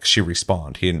was bad because she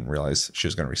respawned. He didn't realize she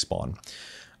was going to respawn.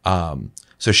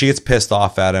 So she gets pissed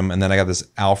off at him. And then I got this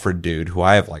Alfred dude who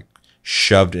I have like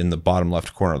shoved in the bottom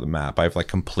left corner of the map. I've like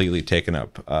completely taken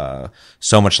up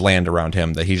so much land around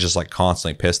him that he's just like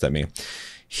constantly pissed at me.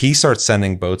 He starts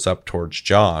sending boats up towards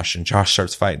Josh, and Josh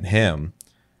starts fighting him.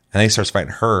 And then he starts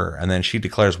fighting her. And then she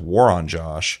declares war on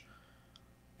Josh.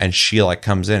 And she like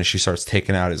comes in and she starts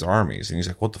taking out his armies. And he's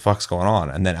like, what the fuck's going on?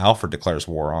 And then Alfred declares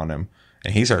war on him.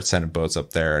 And he starts sending boats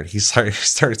up there. And he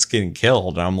starts getting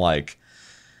killed. And I'm like,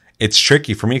 it's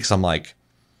tricky for me because I'm like,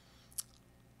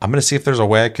 I'm going to see if there's a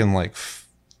way I can like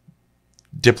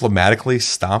diplomatically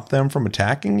stop them from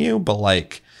attacking you. But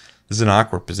like, this is an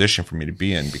awkward position for me to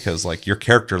be in because like your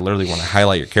character, literally when I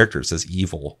highlight your character, it says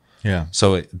evil. Yeah.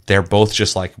 So they're both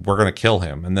just like, we're going to kill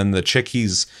him. And then the chick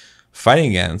he's fighting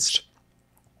against,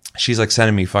 she's like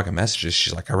sending me fucking messages.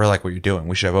 She's like, I really like what you're doing.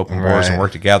 We should have open wars and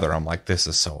work together. I'm like, this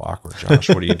is so awkward, Josh.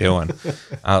 What are you doing?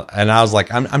 And I was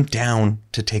like, I'm down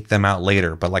to take them out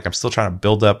later, but like, I'm still trying to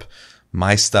build up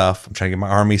my stuff. I'm trying to get my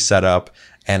army set up,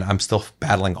 and I'm still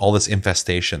battling all this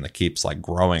infestation that keeps like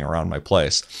growing around my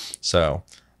place. So,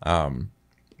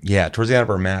 yeah, towards the end of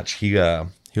our match, he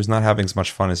was not having as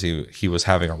much fun as he was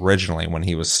having originally when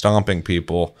he was stomping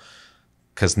people,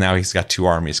 because now he's got two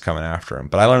armies coming after him.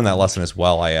 But I learned that lesson as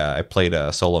well. I played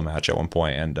a solo match at one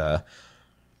point and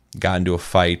got into a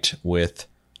fight with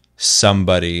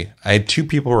somebody. I had two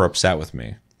people who were upset with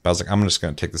me, but I was like, I'm just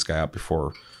going to take this guy out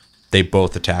before they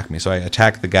both attack me. So I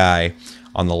attacked the guy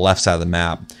on the left side of the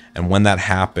map, and when that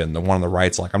happened, the one on the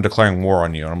right's like, I'm declaring war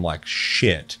on you, and I'm like,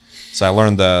 shit. So I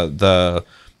learned the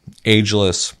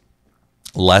ageless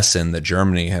lesson that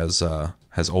Germany has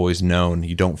always known: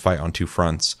 you don't fight on two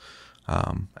fronts.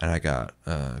 And I got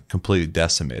completely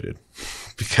decimated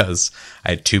because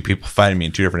I had two people fighting me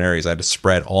in two different areas. I had to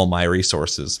spread all my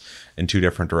resources in two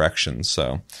different directions,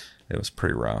 so it was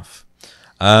pretty rough.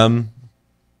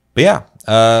 But yeah,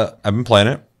 I've been playing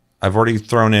it. I've already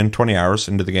thrown in 20 hours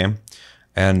into the game,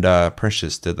 and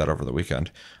Precious did that over the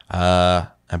weekend.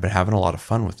 I've been having a lot of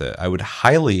fun with it. I would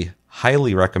highly,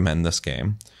 highly recommend this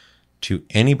game to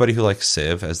anybody who likes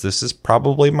Civ, as this is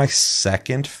probably my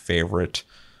second favorite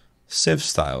Civ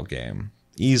style game,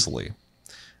 easily.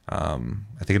 I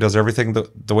think it does everything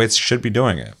the way it should be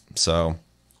doing it. So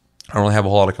I don't really have a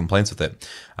whole lot of complaints with it.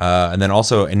 And then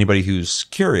also anybody who's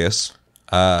curious,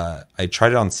 I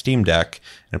tried it on Steam Deck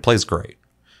and it plays great.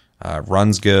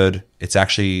 Runs good. It's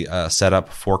actually set up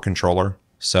for controller.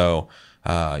 So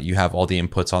you have all the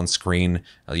inputs on screen,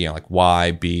 like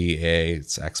Y, B, A,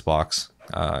 it's Xbox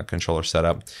controller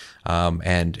setup.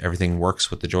 And everything works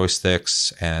with the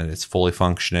joysticks, and it's fully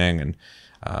functioning, and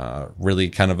really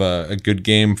kind of a good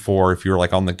game for if you're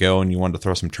like on the go and you wanted to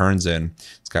throw some turns in.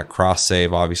 It's got cross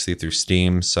save obviously through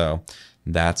Steam, so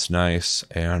that's nice.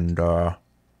 And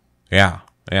yeah,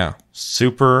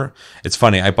 super. It's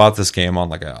funny, I bought this game on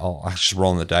like I'll just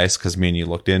rolling the dice because me and you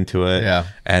looked into it,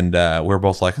 and we're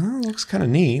both like, oh, it looks kind of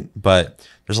neat, but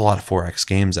there's a lot of 4X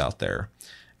games out there,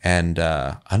 and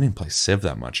I don't even play Civ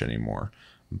that much anymore.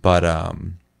 But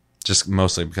just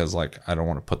mostly because like I don't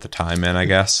want to put the time in, I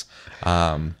guess.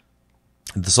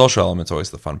 The social element's always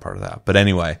the fun part of that. But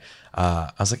anyway,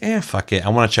 I was like, fuck it. I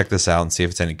want to check this out and see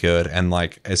if it's any good. And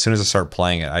like as soon as I started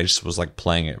playing it, I just was like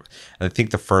playing it. And I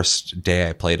think the first day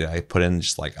I played it, I put in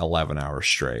just like 11 hours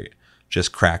straight,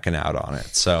 just cracking out on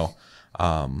it. So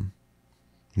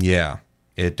yeah,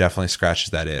 it definitely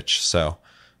scratches that itch. So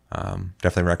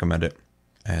definitely recommend it.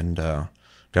 And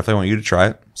definitely want you to try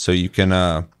it so you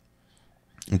can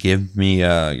give me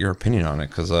your opinion on it,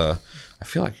 because I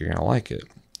feel like you're gonna like it.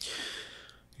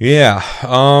 Yeah.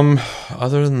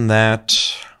 Other than that,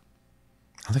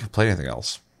 I don't think I've played anything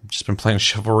else. I've just been playing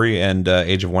Chivalry and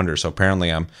Age of Wonders. So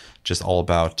apparently, I'm just all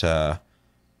about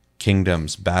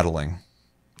kingdoms battling,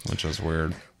 which is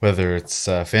weird. Whether it's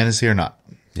fantasy or not.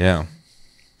 Yeah.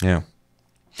 Yeah.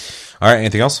 All right.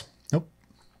 Anything else? Nope.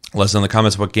 Let us know in the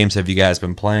comments, what games have you guys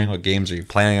been playing? What games are you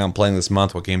planning on playing this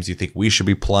month? What games do you think we should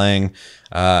be playing?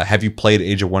 Have you played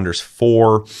Age of Wonders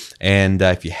 4? And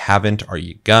if you haven't, are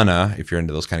you gonna, if you're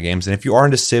into those kind of games? And if you are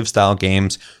into Civ-style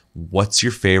games, what's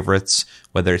your favorites?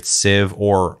 Whether it's Civ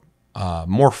or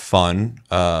more fun,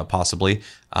 possibly,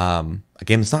 a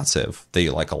game that's not Civ that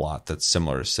you like a lot that's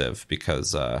similar to Civ,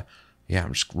 because yeah,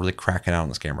 I'm just really cracking out on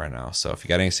this game right now. So if you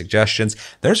got any suggestions,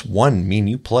 there's one me and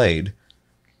you played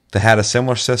that had a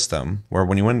similar system where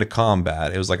when you went into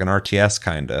combat, it was like an RTS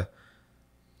kind of,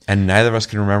 and neither of us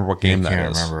can remember what game that is. I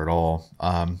can't remember at all.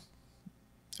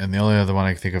 And the only other one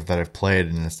I can think of that I've played,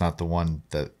 and it's not the one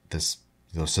that those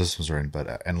systems are in,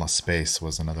 but Endless Space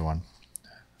was another one.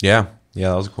 Yeah,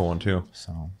 that was a cool one too.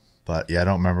 So, but yeah, I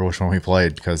don't remember which one we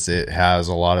played, because it has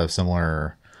a lot of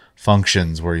similar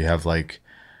functions where you have like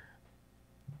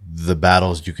the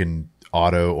battles you can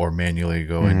auto or manually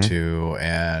go into,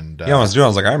 and yeah, I was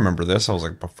like, I remember this. I was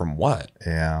like, but from what?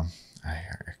 Yeah, I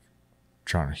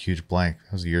drawing a huge blank.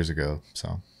 That was years ago.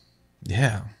 So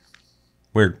yeah,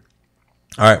 weird.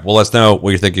 All right, well, let us know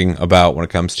what you're thinking about when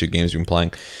it comes to games you've been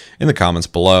playing in the comments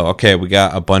below. Okay, we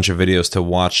got a bunch of videos to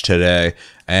watch today,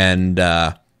 and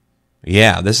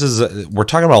yeah, we're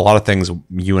talking about a lot of things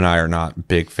you and I are not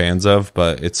big fans of,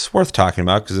 but it's worth talking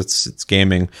about because it's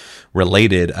gaming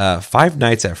related. Five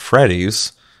Nights at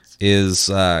Freddy's is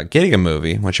getting a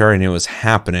movie, which I already knew was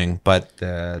happening, but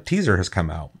the teaser has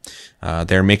come out.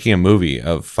 They're making a movie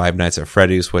of Five Nights at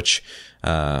Freddy's, which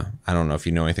I don't know if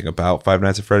you know anything about Five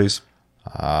Nights at Freddy's.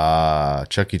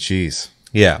 Chuck E. Cheese.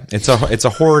 Yeah, it's a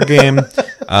horror game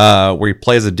where you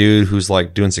play as a dude who's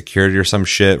like doing security or some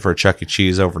shit for a Chuck E.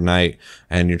 Cheese overnight,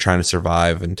 and you're trying to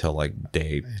survive until like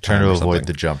day. Trying to avoid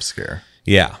the jump scare.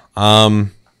 Yeah,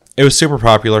 it was super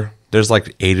popular. There's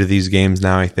like 8 of these games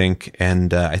now, I think,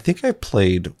 and I think I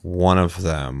played one of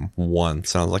them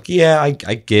once, and I was like, yeah, I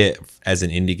get as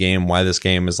an indie game why this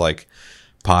game is like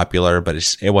popular, but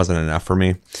it wasn't enough for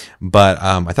me. But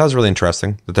I thought it was really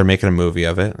interesting that they're making a movie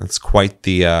of it. It's quite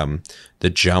the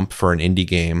jump for an indie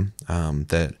game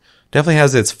that definitely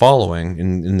has its following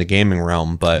in the gaming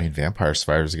realm. But I mean, Vampire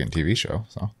Survivors is getting a TV show,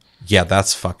 so yeah,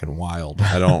 that's fucking wild.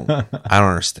 I don't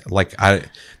understand. Like,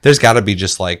 there's got to be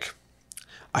just like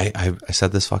I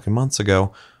said this fucking months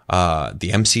ago. The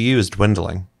MCU is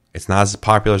dwindling. It's not as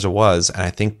popular as it was, and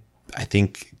I think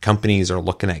companies are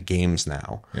looking at games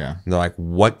now. Yeah. And they're like,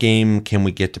 what game can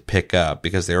we get to pick up?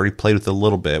 Because they already played with it a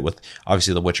little bit with,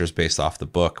 obviously The Witcher's based off the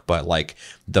book, but like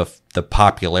the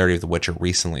popularity of The Witcher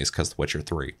recently is because The Witcher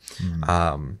 3.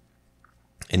 And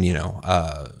you know,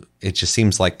 it just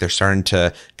seems like they're starting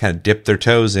to kind of dip their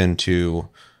toes into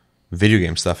video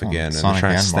game stuff again. And Sonic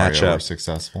they're trying to snatch Mario up. were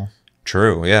successful.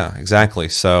 True. Yeah, exactly.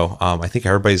 So I think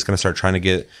everybody's going to start trying to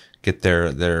get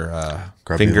their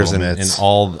fingers in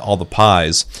all the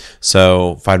pies.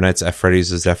 So Five Nights at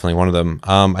Freddy's is definitely one of them.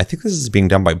 I think this is being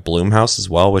done by Blumhouse as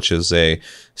well, which is a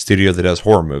studio that does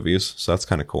horror movies. So that's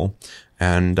kind of cool.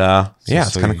 And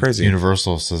it's kind of crazy.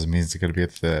 Universal says it means it's going to be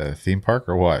at the theme park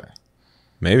or what?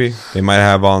 Maybe they might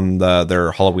have on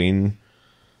their Halloween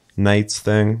nights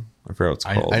thing. I forgot what it's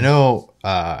called. I know,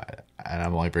 and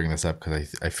I'm only bringing this up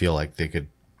because I feel like they could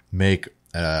make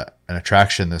an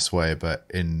attraction this way, but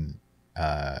in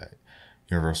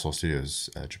Universal Studios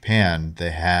Japan,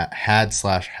 they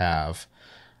have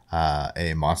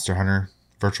a Monster Hunter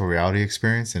virtual reality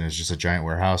experience, and it's just a giant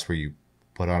warehouse where you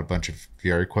put on a bunch of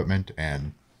VR equipment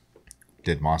and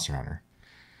did Monster Hunter.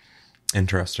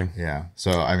 Interesting. Yeah.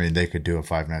 So, I mean, they could do a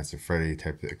Five Nights at Freddy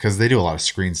type, because they do a lot of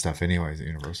screen stuff anyways at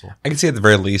Universal. I can see at the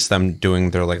very least them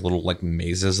doing their like little like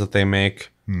mazes that they make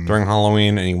during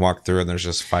Halloween, and you walk through and there's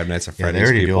just Five Nights at Freddy's. They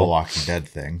already do a Walking Dead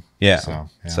thing. Yeah.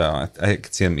 So I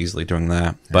could see them easily doing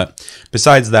that. Yeah. But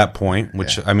besides that point,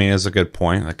 which I mean is a good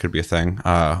point, that could be a thing.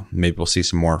 Maybe we'll see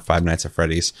some more Five Nights at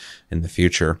Freddy's in the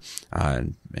future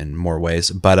in more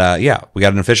ways. But yeah, we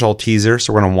got an official teaser,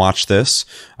 so we're gonna watch this.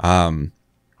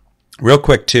 Real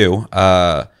quick, too,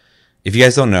 if you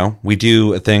guys don't know, we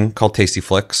do a thing called Tasty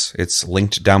Flicks. It's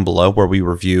linked down below where we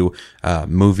review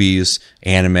movies,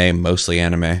 anime, mostly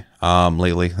anime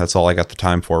lately. That's all I got the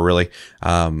time for, really.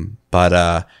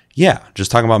 Yeah, yeah, just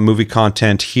talking about movie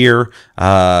content here.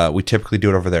 We typically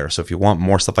do it over there. So if you want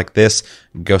more stuff like this,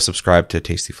 go subscribe to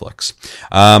Tasty Flicks.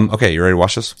 Okay, you ready to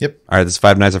watch this? Yep. All right, this is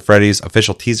Five Nights at Freddy's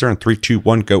official teaser in 3, 2,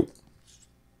 1, go.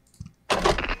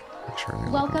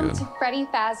 Welcome to Freddy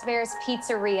Fazbear's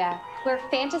Pizzeria, where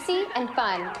fantasy and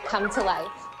fun come to life.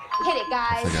 Hit it,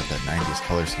 guys. They got that 90s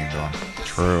color scheme going.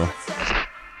 True.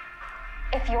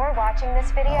 If you're watching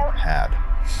this video,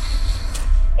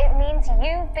 it means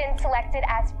you've been selected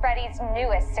as Freddy's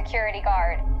newest security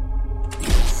guard.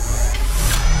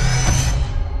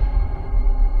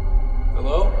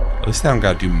 Hello? At least they don't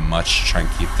got to do much to try and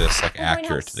keep this like We're going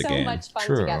accurate to have the so game. much fun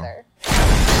True. together.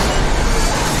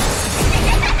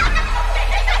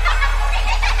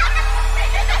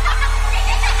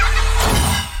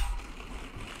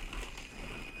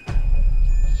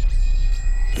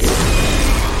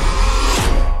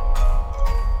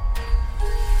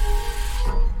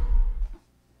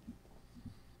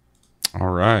 All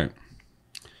right.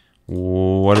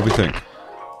 What do we think?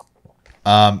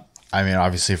 I mean,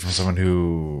 obviously, from someone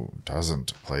who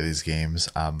doesn't play these games,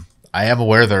 I am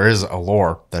aware there is a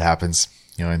lore that happens,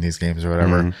 in these games or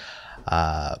whatever.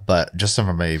 But just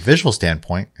from a visual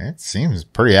standpoint, it seems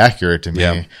pretty accurate to me.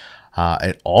 Yeah.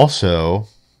 It also,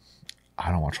 I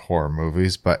don't watch horror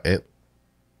movies, but it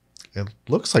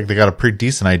looks like they got a pretty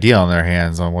decent idea on their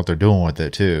hands on what they're doing with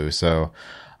it too. So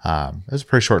it's a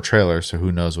pretty short trailer, so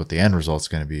who knows what the end result's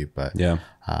going to be. But Yeah.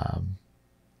 I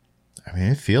mean,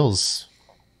 it feels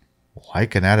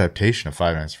like an adaptation of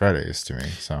Five Nights at Freddy's to me.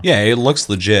 So Yeah, it looks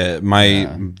legit.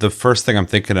 The first thing I'm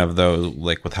thinking of though,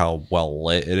 like with how well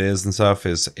lit it is and stuff,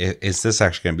 is this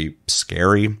actually going to be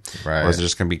scary, Right. or is it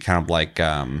just going to be kind of like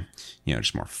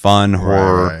just more fun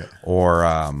horror, Right. or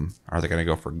are they going to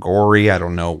go for gory? I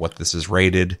don't know what this is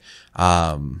rated,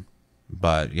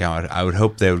 but I would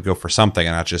hope they would go for something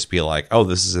and not just be like, oh,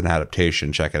 this is an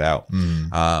adaptation, check it out.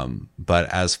 But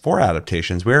as for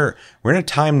adaptations, we're in a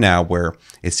time now where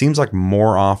it seems like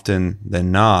more often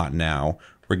than not now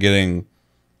we're getting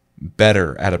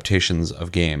better adaptations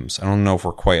of games. I don't know if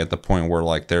we're quite at the point where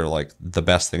like they're like the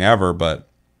best thing ever, but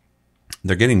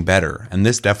they're getting better. And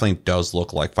this definitely does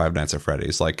look like Five Nights at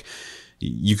Freddy's. Like,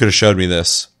 you could have showed me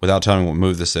this without telling me what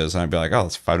move this is, and I'd be like, oh,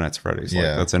 that's Five Nights at Freddy's. Like,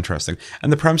 Yeah. that's interesting.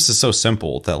 And the premise is so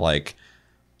simple that, like,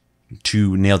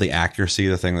 to nail the accuracy,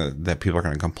 the thing that people are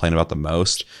going to complain about the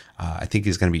most, I think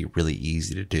is going to be really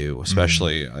easy to do,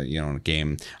 especially, in a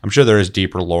game. I'm sure there is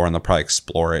deeper lore, and they'll probably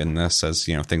explore it in this as,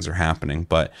 things are happening.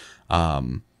 But,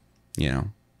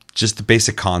 just the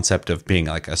basic concept of being,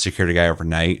 like, a security guy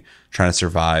overnight, trying to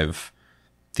survive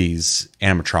these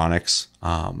animatronics,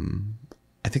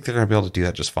 I think they're going to be able to do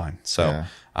that just fine. So,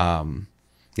 I'm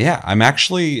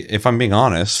actually, if I'm being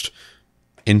honest,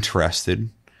 interested.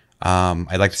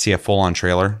 I'd like to see a full-on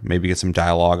trailer, maybe get some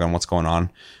dialogue on what's going on.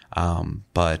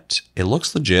 But it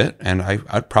looks legit, and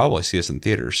I'd probably see this in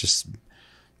theaters, just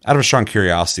out of a strong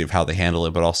curiosity of how they handle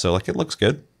it, but also, like, it looks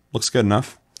good. Looks good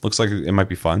enough. Looks like it might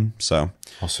be fun. So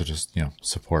also just,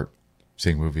 support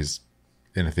seeing movies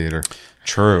in a theater.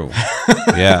 True.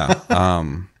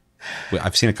 Yeah.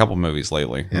 I've seen a couple movies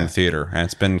lately in the theater, and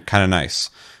it's been kind of nice.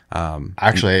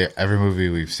 Actually, every movie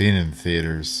we've seen in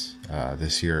theaters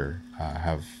this year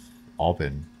have all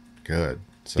been good.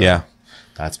 So Yeah.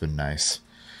 that's been nice.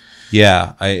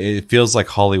 Yeah, it feels like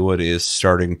Hollywood is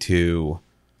starting to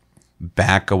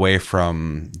back away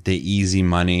from the easy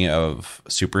money of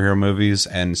superhero movies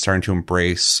and starting to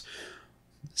embrace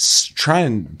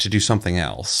trying to do something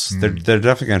else. They're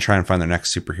definitely going to try and find their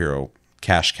next superhero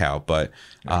cash cow, but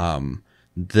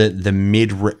the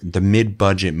mid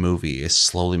budget movie is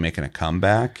slowly making a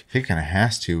comeback. I think it kind of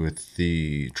has to with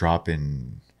the drop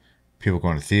in people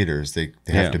going to theaters. They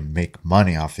have to make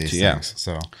money off these things.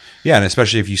 So yeah, and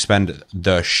especially if you spend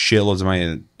the shitloads of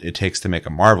money it takes to make a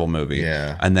Marvel movie,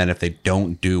 and then if they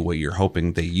don't do what you're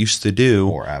hoping they used to do,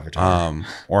 or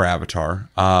Avatar,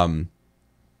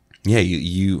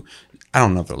 you I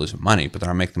don't know if they're losing money, but they're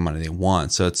not making the money they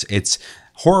want. So it's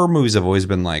horror movies have always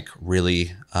been like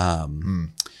really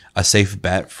a safe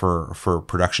bet for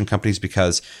production companies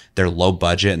because they're low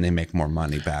budget and they make more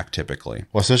money back typically.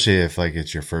 Well, especially if like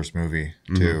it's your first movie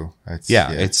too.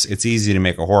 It's easy to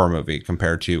make a horror movie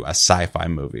compared to a sci-fi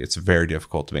movie. It's very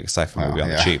difficult to make a sci-fi movie on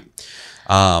the cheap,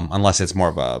 unless it's more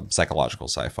of a psychological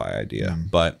sci-fi idea.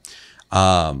 But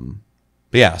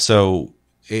yeah, so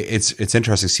it's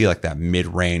interesting to see like that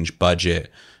mid-range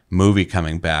budget movie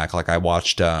coming back. Like I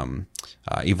watched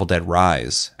Evil Dead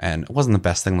Rise, and it wasn't the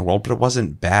best thing in the world, but it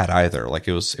wasn't bad either. Like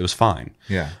it was fine.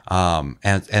 Yeah.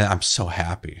 And I'm so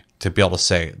happy to be able to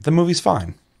say the movie's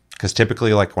fine, because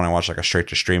typically like when I watch like a straight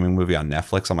to streaming movie on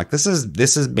Netflix, I'm like this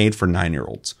is made for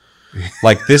 9-year-olds.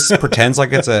 Like, this pretends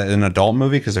like it's an adult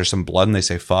movie because there's some blood and they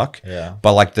say fuck. Yeah.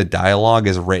 But like the dialogue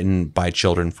is written by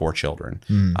children for children.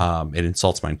 It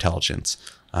insults my intelligence.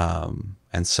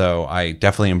 And so I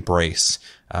definitely embrace,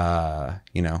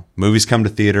 movies come to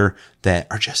theater that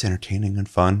are just entertaining and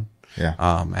fun. Yeah.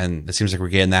 And it seems like we're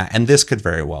getting that. And this could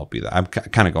very well be that. I'm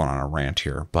kind of going on a rant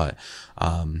here, but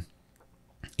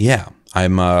yeah,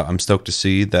 I'm stoked to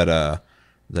see that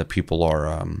that people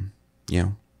are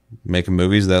making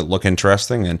movies that look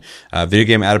interesting, and video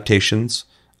game adaptations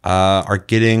we're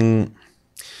getting.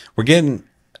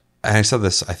 And I said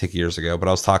this, I think, years ago, but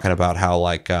I was talking about how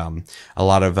like a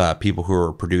lot of people who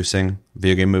are producing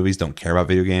video game movies don't care about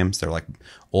video games. They're like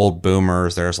old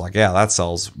boomers. They're just like, yeah, that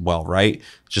sells well, right?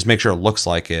 Just make sure it looks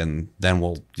like it, and then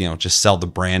we'll just sell the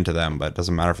brand to them. But it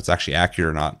doesn't matter if it's actually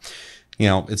accurate or not.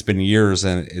 It's been years,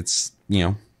 and it's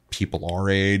people our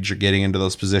age are getting into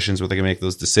those positions where they can make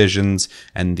those decisions,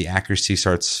 and the accuracy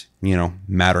starts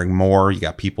mattering more. You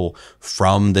got people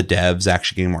from the devs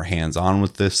actually getting more hands-on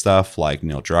with this stuff, like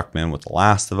Neil Druckmann with The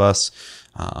Last of Us.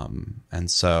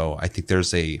 And so I think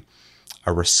there's a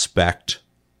respect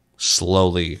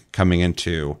slowly coming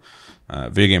into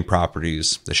video game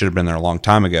properties that should have been there a long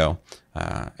time ago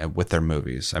with their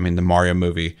movies. I mean, the Mario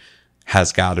movie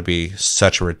has got to be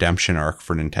such a redemption arc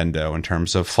for Nintendo in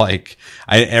terms of like,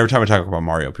 every time I talk about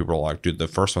Mario, people are like, dude, the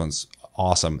first one's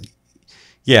awesome.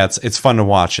 Yeah, it's fun to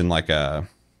watch in like a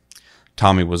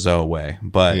Tommy Wiseau way,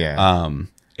 but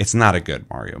it's not a good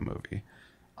Mario movie.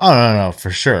 Oh, no,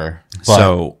 for sure. But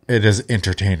so it is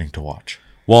entertaining to watch.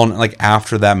 Well, like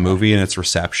after that movie and its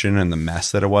reception and the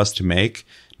mess that it was to make,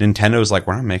 Nintendo was like,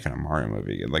 we're not making a Mario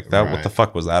movie. Like that, right. What the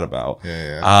fuck was that about?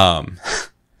 Yeah.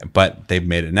 But they've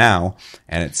made it now,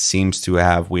 and it seems to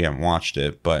have, we haven't watched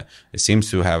it, but it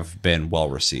seems to have been well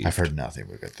received. I've heard nothing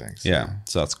but good things. Yeah,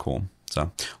 so that's cool.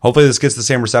 So hopefully this gets the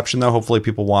same reception, though. Hopefully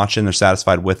people watching, they're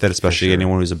satisfied with it, especially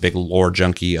anyone who's a big lore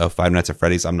junkie of Five Nights at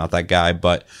Freddy's. I'm not that guy,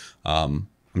 but I'm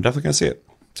definitely going to see it.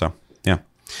 So, yeah.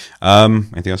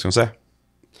 Anything else you want to say?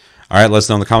 All right, let us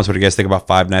know in the comments what you guys think about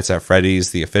Five Nights at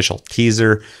Freddy's, the official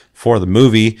teaser for the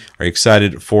movie. Are you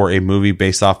excited for a movie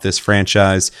based off this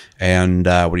franchise? And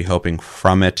what are you hoping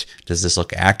from it? Does this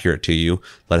look accurate to you?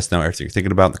 Let us know everything you're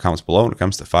thinking about in the comments below when it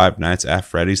comes to Five Nights at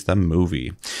Freddy's, the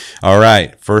movie. All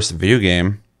right, first video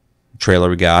game trailer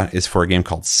we got is for a game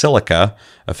called Silica,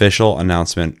 official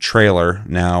announcement trailer.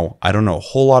 Now, I don't know a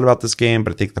whole lot about this game,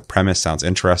 but I think the premise sounds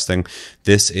interesting.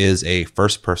 This is a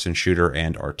first-person shooter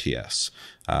and RTS.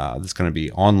 It's going to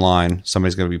be online.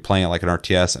 Somebody's going to be playing it like an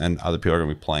RTS, and other people are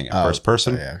going to be playing it first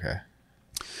person. Yeah,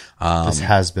 okay. This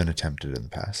has been attempted in the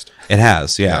past. It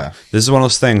has, yeah. This is one of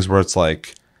those things where it's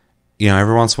like,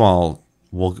 every once in a while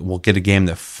we'll get a game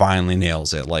that finally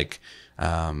nails it. Like,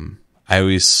 I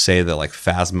always say that like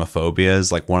Phasmophobia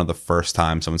is like one of the first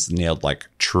times someone's nailed like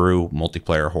true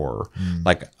multiplayer horror,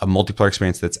 like a multiplayer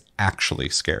experience that's actually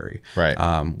scary. Right.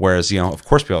 Whereas, of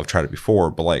course people have tried it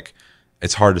before, but like,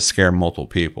 it's hard to scare multiple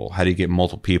people. How do you get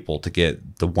multiple people to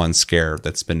get the one scare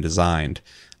that's been designed?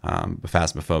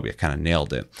 Phasmophobia kind of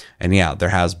nailed it. And yeah, there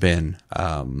has been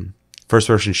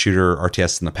first-person shooter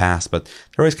RTS in the past, but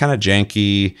they're always kind of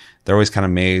janky. They're always kind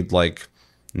of made like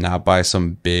not by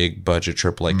some big budget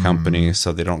AAA company,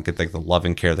 so they don't get like the love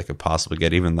and care they could possibly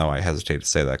get, even though I hesitate to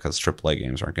say that because AAA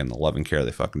games aren't getting the love and care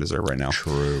they fucking deserve right now.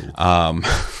 True.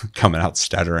 Coming out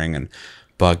stuttering and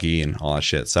buggy and all that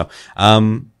shit. So,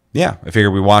 yeah, I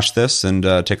figured we watch this and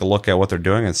take a look at what they're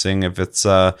doing and seeing if it's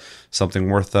something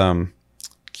worth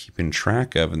keeping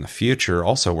track of in the future.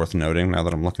 Also worth noting, now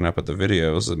that I'm looking up at the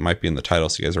videos, it might be in the title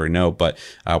so you guys already know, but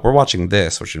we're watching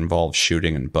this, which involves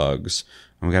shooting and bugs.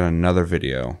 And we got another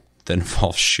video that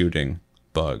involves shooting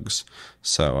bugs.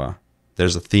 So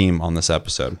there's a theme on this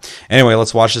episode. Anyway,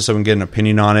 let's watch this so we can get an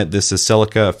opinion on it. This is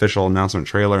Silica, official announcement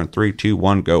trailer in 3, 2,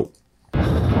 1, go.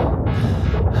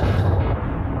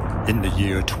 In the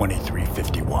year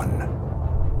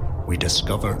 2351, we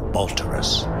discover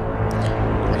Baltarus,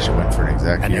 Went for an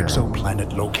exact an year.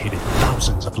 exoplanet located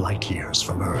thousands of light years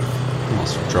from Earth.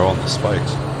 Almost draw on the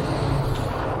spikes.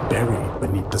 Buried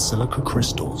beneath the silica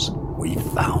crystals, we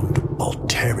found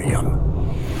Balterium,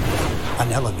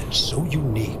 an element so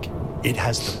unique it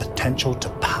has the potential to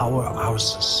power our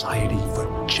society for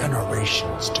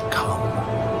generations to come.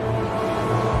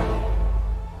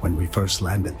 When we first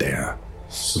landed there,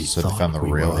 we So they thought found the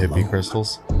we real were hippie alone.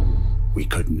 crystals? We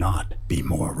could not be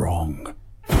more wrong.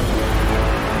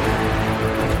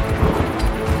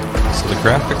 So the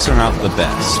graphics are not the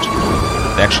best.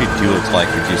 They actually do look like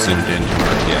if you zoomed into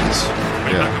RTS.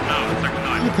 Yeah.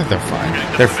 I think they're fine.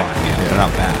 They're fine, yeah. They're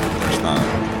not bad. There's not.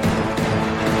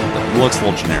 It looks a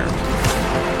little generic.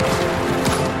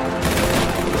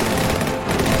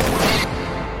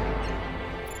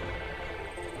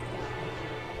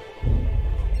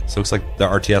 So it looks like the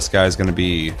RTS guy is going to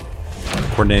be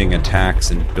coordinating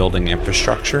attacks and building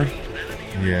infrastructure.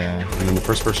 Yeah. And then the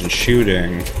first person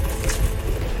shooting, I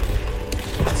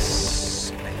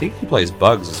think he plays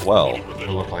bugs as well. It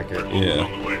look like it. Yeah.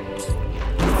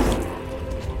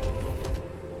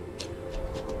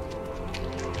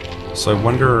 So I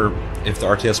wonder if the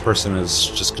RTS person is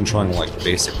just controlling like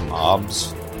basic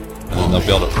mobs, and then they'll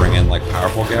be able to bring in like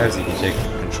powerful guys that you can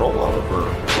take control of,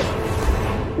 or...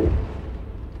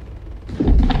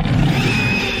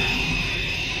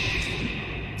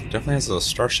 Definitely has a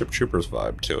Starship Troopers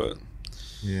vibe to it.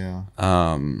 Yeah.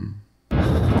 All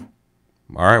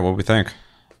right, what do we think?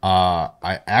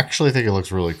 I actually think it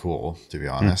looks really cool, to be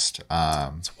honest.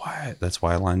 That's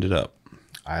why I lined it up.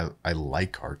 I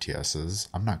like RTSs.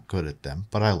 I'm not good at them,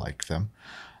 but I like them.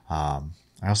 I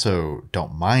also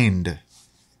don't mind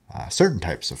certain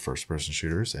types of first-person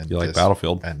shooters. And you like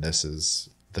Battlefield. And this is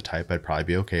the type I'd probably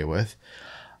be okay with.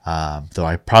 Though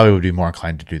I probably would be more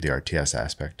inclined to do the RTS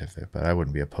aspect of it, but I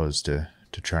wouldn't be opposed to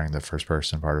trying the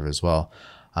first-person part of it as well.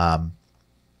 And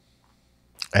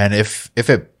if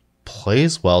it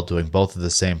plays well doing both at the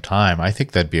same time, I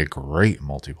think that'd be a great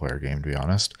multiplayer game, to be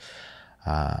honest.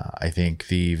 I think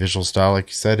the visual style, like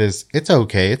you said, it's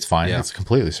okay. It's fine. Yeah. It's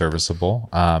completely serviceable.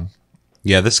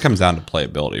 Yeah, this comes down to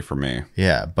playability for me.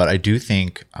 Yeah, but I do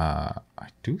think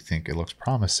it looks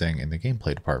promising in the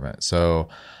gameplay department. So,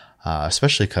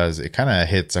 especially because it kind of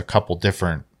hits a couple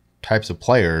different types of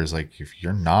players. Like if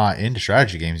you're not into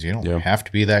strategy games, you don't have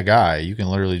to be that guy. You can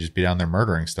literally just be down there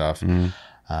murdering stuff. Mm-hmm.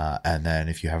 And then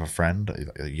if you have a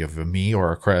friend, you have a me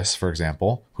or a Chris, for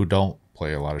example, who don't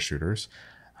play a lot of shooters,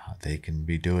 they can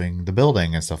be doing the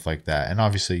building and stuff like that. And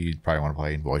obviously you'd probably want to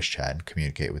play in voice chat and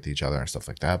communicate with each other and stuff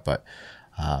like that. But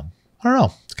I don't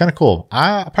know. It's kind of cool.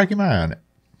 I'll probably keep my eye on it.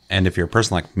 And if you're a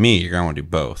person like me, you're going to want to do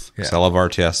both. Because I love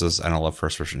RTSs and I love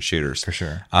first-person shooters. For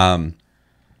sure.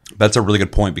 That's a really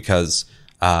good point because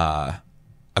a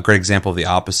great example of the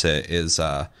opposite is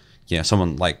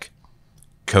someone like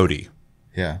Cody.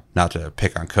 Yeah. Not to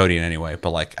pick on Cody in any way, but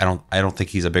like I don't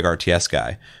think he's a big RTS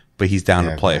guy, but he's down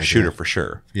to play a shooter for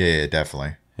sure. Yeah,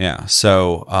 definitely. Yeah.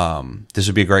 So this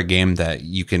would be a great game that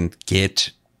you can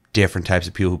get different types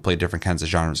of people who play different kinds of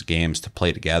genres of games to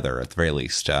play together at the very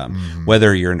least.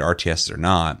 Whether you're into RTSs or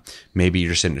not, maybe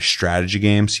you're just into strategy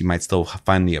games, you might still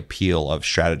find the appeal of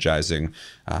strategizing,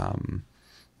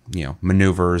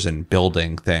 maneuvers and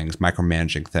building things,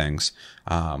 micromanaging things.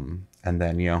 And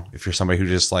then, if you're somebody who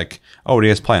just like, oh, what are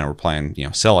you guys playing? We're playing,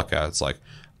 Silica. It's like,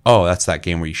 oh, that's that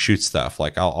game where you shoot stuff.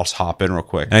 Like, I'll just hop in real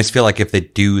quick. And I just feel like if they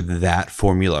do that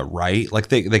formula right, like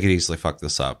they could easily fuck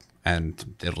this up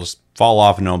and it'll just fall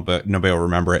off and nobody will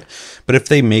remember it. But if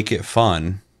they make it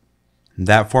fun,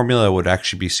 that formula would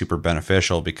actually be super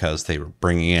beneficial because they were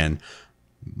bringing in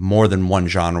more than one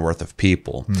genre worth of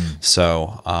people.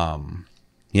 So,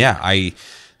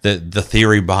 the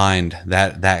theory behind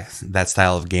that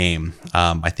style of game,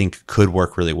 I think could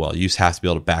work really well. You just have to be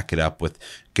able to back it up with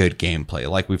good gameplay.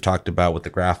 Like we've talked about with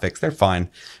the graphics, they're fine.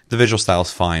 The visual style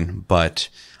is fine, but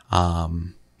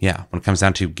when it comes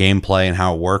down to gameplay and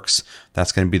how it works,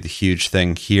 that's going to be the huge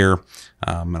thing here.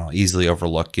 And I'll easily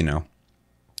overlook, the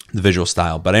visual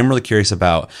style. But I'm really curious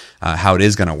about how it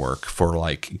is going to work for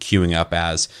like queuing up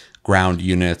as ground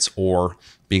units or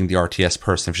being the RTS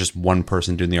person, if it's just one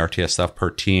person doing the RTS stuff per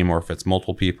team, or if it's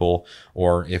multiple people,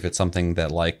 or if it's something that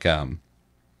like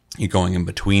you're going in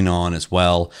between on as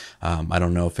well. I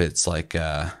don't know if it's like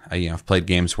I've played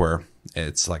games where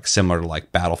it's like similar to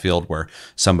like Battlefield, where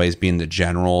somebody's being the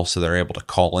general, so they're able to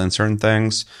call in certain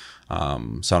things. So I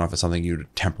don't know if it's something you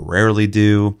would temporarily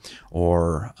do,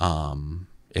 or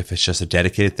if it's just a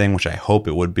dedicated thing, which I hope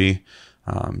it would be.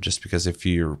 Just because if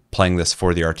you're playing this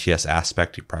for the RTS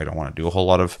aspect, you probably don't want to do a whole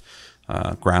lot of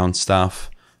ground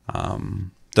stuff.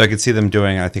 Though I could see them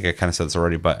doing, I think I kind of said this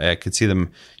already, but I could see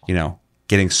them,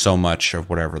 getting so much of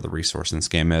whatever the resource in this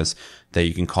game is that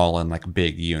you can call in like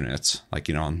big units, like,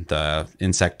 on the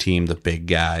insect team, the big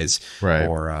guys, right.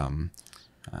 Or, on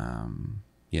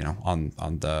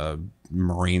the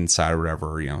marine side or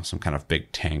whatever, some kind of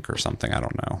big tank or something. I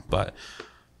don't know. But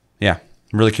yeah.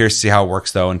 I'm really curious to see how it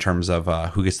works, though, in terms of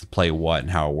who gets to play what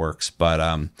and how it works.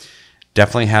 But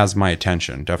definitely has my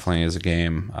attention. Definitely is a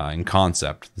game in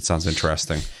concept that sounds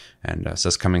interesting, and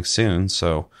says coming soon.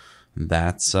 So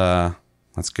that's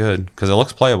good because it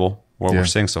looks playable. What we're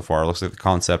seeing so far, it looks like the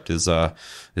concept is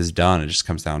done. It just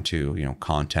comes down to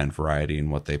content variety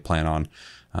and what they plan on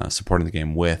supporting the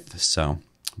game with. So,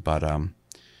 but I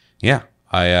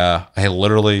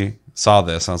literally saw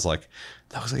this. I was like,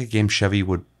 that looks like a game Chevy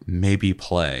would maybe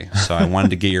play. So I wanted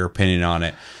to get your opinion on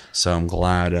it. So I'm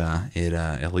glad it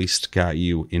at least got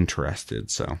you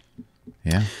interested. So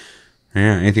yeah.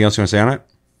 Anything else you want to say on it?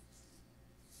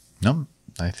 No,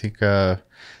 I think I'll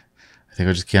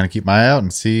just kind of keep my eye out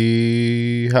and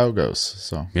see how it goes.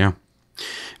 So yeah.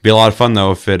 It'd be a lot of fun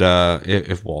though if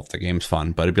the game's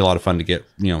fun, but it'd be a lot of fun to get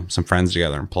some friends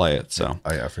together and play it. So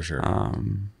yeah, for sure.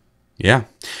 Yeah,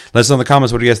 let us know in the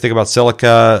comments, what do you guys think about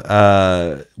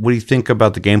Silica? What do you think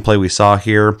about the gameplay we saw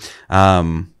here? Do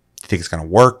you think it's going to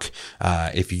work?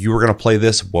 If you were going to play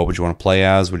this, what would you want to play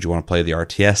as? Would you want to play the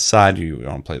RTS side? Do you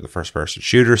want to play the first-person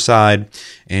shooter side?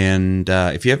 And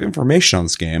if you have information on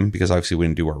this game, because obviously we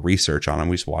didn't do our research on it,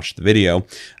 we just watched the video,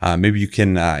 maybe you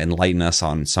can enlighten us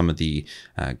on some of the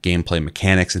gameplay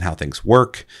mechanics and how things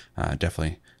work.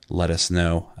 Definitely let us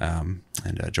know and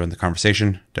join the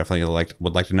conversation. Definitely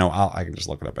would like to know. I can just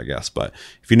look it up, I guess. But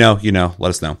if you know, let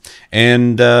us know.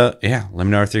 And let me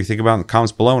know what you think about it in the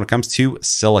comments below when it comes to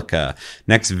Silica.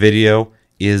 Next video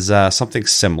is something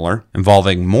similar,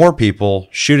 involving more people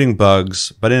shooting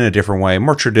bugs, but in a different way,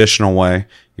 more traditional way.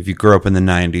 If you grew up in the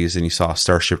 90s and you saw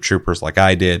Starship Troopers like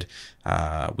I did,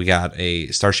 we got a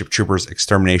Starship Troopers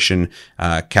Extermination,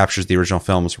 captures the original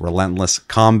film's relentless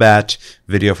combat,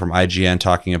 video from IGN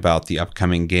talking about the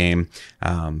upcoming game.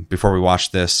 Before we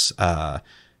watch this,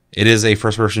 it is a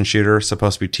first-person shooter,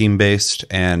 supposed to be team-based,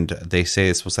 and they say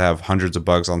it's supposed to have hundreds of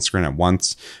bugs on screen at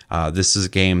once. This is a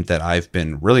game that I've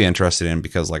been really interested in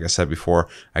because, like I said before,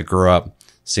 I grew up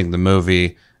seeing the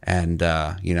movie, and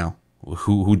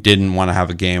who didn't want to have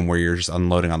a game where you're just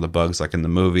unloading on the bugs like in the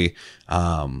movie.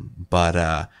 But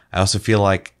I also feel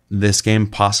like this game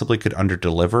possibly could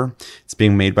underdeliver. It's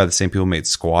being made by the same people who made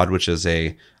Squad, which is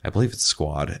I believe it's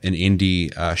Squad, an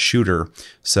indie shooter.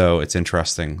 So it's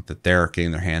interesting that they're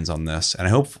getting their hands on this, and I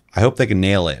hope they can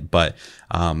nail it. But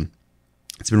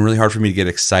it's been really hard for me to get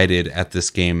excited at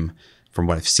this game from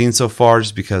what I've seen so far,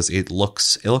 just because it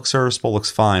looks serviceable,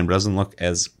 looks fine, but doesn't look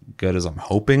as good as I'm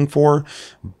hoping for.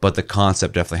 But the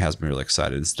concept definitely has me really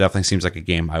excited. This definitely seems like a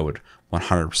game I would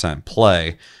 100%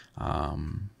 play.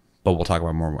 But we'll talk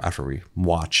about more after we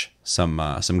watch some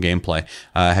gameplay.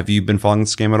 Have you been following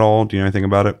this game at all? Do you know anything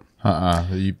about it?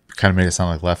 You kind of made it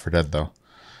sound like Left 4 Dead, though.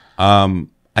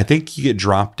 I think you get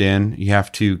dropped in. You have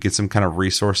to get some kind of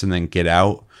resource and then get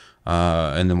out.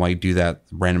 And then while you do that,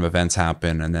 random events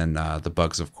happen, and then the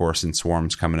bugs, of course, in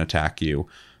swarms come and attack you.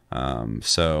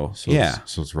 So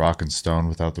it's Rock and Stone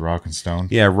without the Rock and Stone.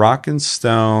 Yeah, Rock and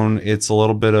Stone. It's a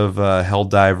little bit of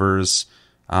Helldivers.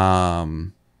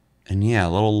 And yeah, a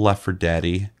little Left 4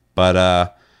 Dead-y,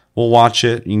 but we'll watch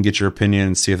it. You can get your opinion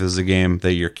and see if this is a game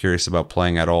that you're curious about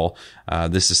playing at all.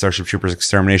 This is Starship Troopers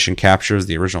Extermination, captures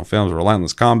the original film's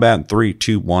relentless combat in 3,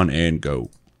 2, 1, and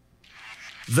go.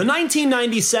 The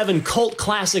 1997 cult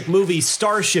classic movie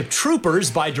Starship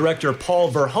Troopers by director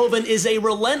Paul Verhoeven is a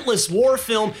relentless war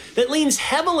film that leans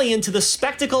heavily into the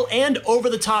spectacle and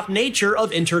over-the-top nature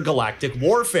of intergalactic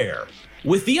warfare.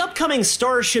 With the upcoming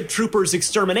Starship Troopers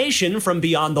Extermination from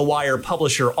Beyond the Wire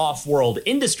publisher Off-World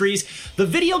Industries, the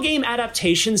video game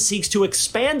adaptation seeks to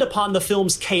expand upon the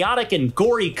film's chaotic and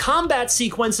gory combat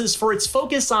sequences for its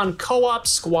focus on co-op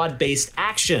squad-based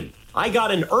action. I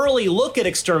got an early look at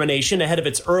Extermination ahead of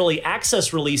its early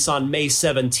access release on May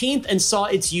 17th and saw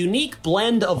its unique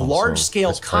blend of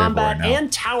large-scale combat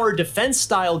and tower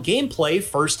defense-style gameplay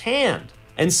firsthand.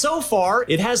 And so far,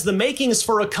 it has the makings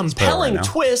for a compelling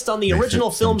twist on the original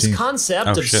film's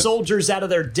concept of soldiers out of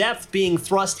their depth being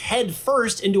thrust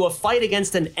headfirst into a fight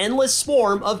against an endless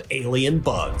swarm of alien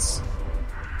bugs.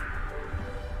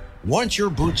 Once your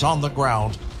boot's on the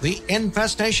ground, the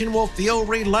infestation will feel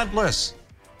relentless.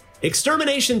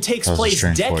 Extermination takes place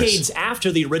decades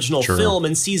after the original film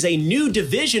and sees a new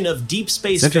division of Deep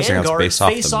Space Vanguard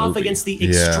face off against the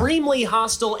extremely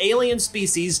hostile alien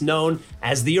species known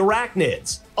as the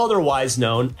Arachnids, otherwise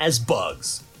known as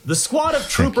bugs. The squad of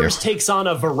troopers takes on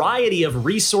a variety of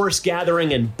resource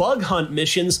gathering and bug hunt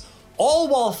missions, all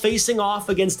while facing off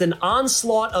against an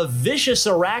onslaught of vicious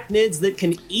arachnids that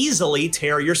can easily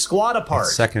tear your squad apart.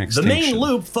 The main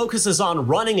loop focuses on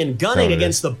running and gunning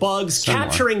against the bugs,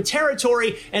 capturing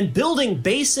territory, and building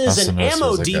bases and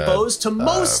ammo depots to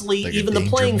mostly even the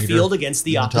playing field against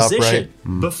the opposition.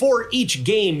 Before each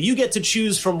game, you get to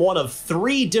choose from one of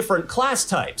 3 different class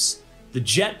types. The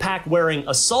jetpack-wearing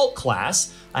Assault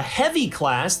class, a heavy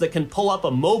class that can pull up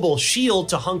a mobile shield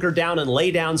to hunker down and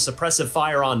lay down suppressive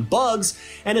fire on bugs,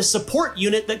 and a support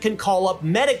unit that can call up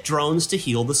medic drones to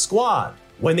heal the squad.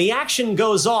 When the action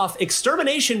goes off,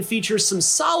 Extermination features some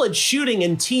solid shooting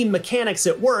and team mechanics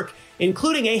at work,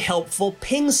 including a helpful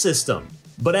ping system.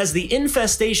 But as the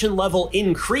infestation level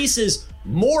increases,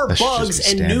 More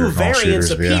bugs and new variants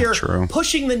appear,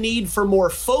 pushing the need for more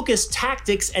focused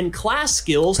tactics and class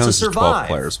skills to survive.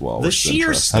 The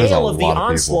sheer scale of the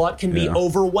onslaught can be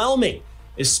overwhelming,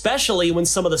 especially when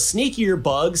some of the sneakier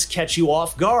bugs catch you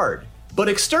off guard. But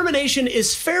Extermination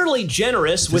is fairly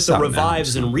generous with the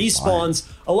revives and respawns,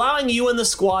 allowing you and the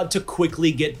squad to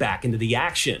quickly get back into the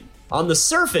action. On the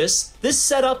surface, this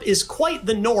setup is quite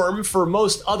the norm for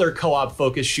most other co-op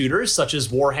focused shooters such as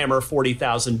Warhammer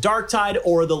 40,000 Darktide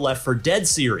or the Left 4 Dead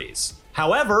series.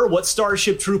 However, what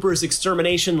Starship Troopers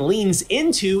Extermination leans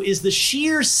into is the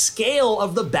sheer scale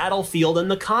of the battlefield and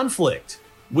the conflict.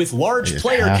 With large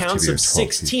player counts of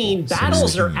 16,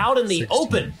 battles are out in the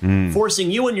open,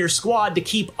 forcing you and your squad to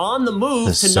keep on the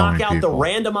move to knock out the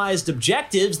randomized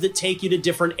objectives that take you to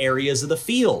different areas of the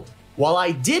field. While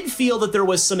I did feel that there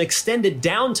was some extended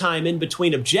downtime in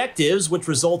between objectives, which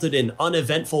resulted in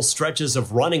uneventful stretches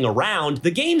of running around,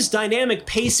 the game's dynamic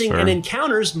pacing and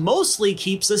encounters mostly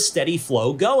keeps a steady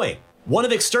flow going. One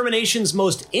of Extermination's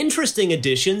most interesting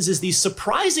additions is the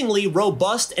surprisingly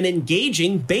robust and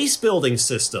engaging base building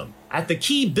system. At the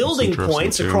key building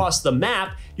points across the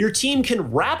map, your team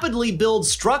can rapidly build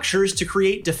structures to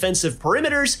create defensive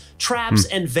perimeters, traps,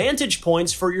 and vantage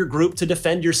points for your group to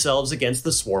defend yourselves against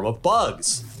the swarm of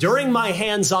bugs. During my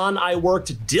hands-on, I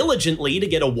worked diligently to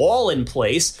get a wall in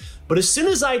place, but as soon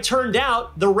as I turned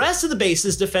out, the rest of the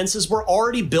base's defenses were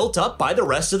already built up by the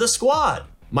rest of the squad.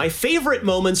 My favorite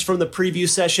moments from the preview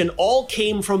session all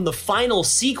came from the final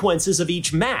sequences of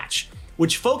each match,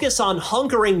 which focus on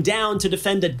hunkering down to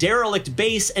defend a derelict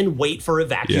base and wait for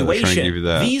evacuation.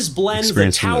 These blend the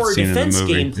tower defense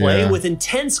gameplay with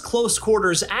intense close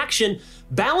quarters action,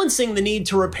 balancing the need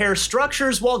to repair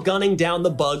structures while gunning down the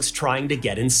bugs trying to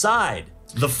get inside.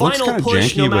 The final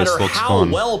push, no matter how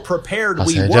well prepared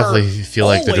we were, definitely feel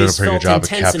like they're doing a pretty good job of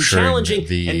intense and challenging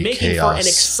the and making for an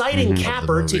exciting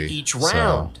capper to each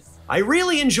round. I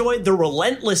really enjoyed the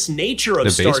relentless nature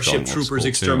of Starship Troopers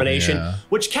Extermination,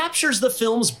 which captures the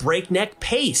film's breakneck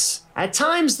pace. At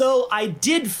times, though, I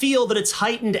did feel that its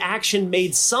heightened action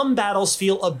made some battles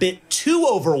feel a bit too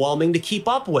overwhelming to keep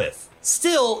up with.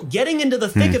 Still, getting into the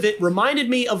thick of it reminded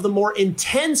me of the more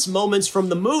intense moments from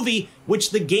the movie, which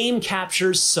the game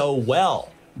captures so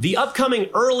well. The upcoming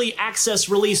early access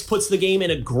release puts the game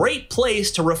in a great place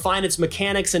to refine its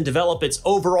mechanics and develop its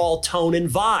overall tone and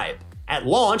vibe. At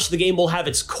launch, the game will have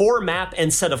its core map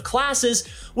and set of classes,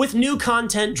 with new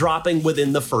content dropping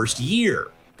within the first year.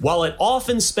 While it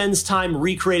often spends time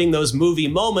recreating those movie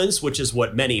moments, which is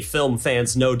what many film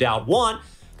fans no doubt want,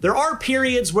 there are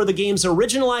periods where the game's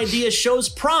original idea shows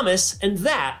promise, and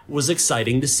that was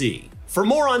exciting to see. For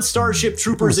more on Starship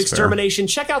Troopers Extermination,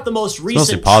 check out the most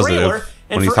recent trailer,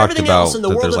 and for everything else in the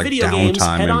world of video games,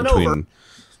 head on over.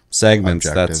 Segments,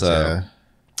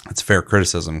 that's fair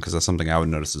criticism, because that's something I would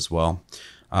notice as well.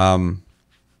 What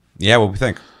do we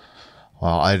think?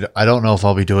 Well, I don't know if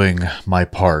I'll be doing my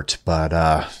part, but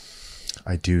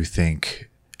I do think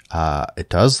it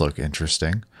does look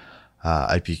interesting.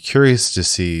 I'd be curious to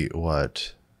see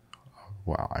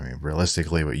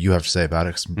realistically, what you have to say about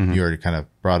it. 'Cause you already kind of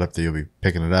brought up that you'll be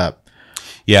picking it up.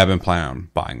 Yeah, I've been planning on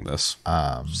buying this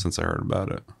since I heard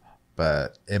about it.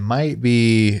 But it might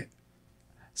be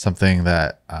something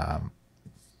that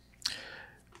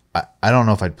I don't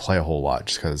know if I'd play a whole lot,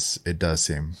 just because it does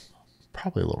seem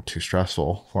probably a little too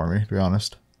stressful for me, to be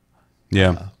honest.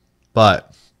 Yeah,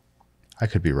 but I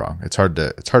could be wrong. It's hard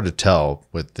to tell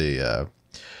with the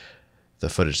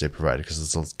footage they provided,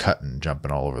 because it's cutting and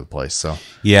jumping all over the place. So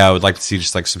yeah, I would like to see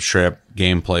just like some straight up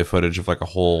gameplay footage of like a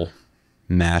whole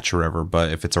match or whatever.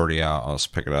 But if it's already out, I'll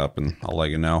just pick it up and I'll let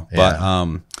you know.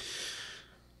 Yeah.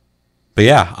 But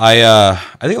yeah, I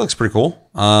think it looks pretty cool.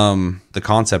 The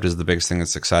concept is the biggest thing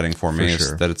that's exciting for me,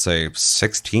 is that it's a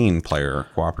 16-player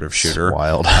cooperative shooter. It's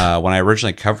wild. When I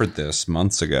originally covered this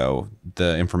months ago,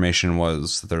 the information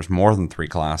was that there's more than 3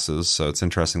 classes, so it's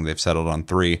interesting they've settled on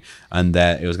 3, and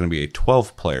that it was going to be a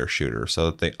 12-player shooter, so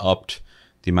that they upped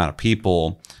the amount of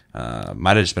people.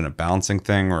 Might have just been a balancing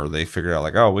thing, or they figured out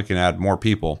like, oh, we can add more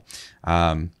people.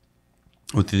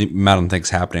 With the amount of things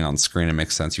happening on screen, it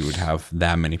makes sense you would have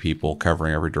that many people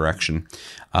covering every direction.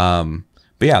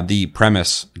 But yeah, the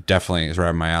premise definitely is right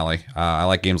up my alley. I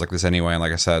like games like this anyway, and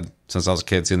like I said, since I was a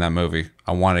kid seeing that movie,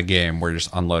 I want a game where you're just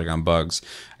unloading on bugs.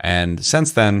 And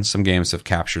since then, some games have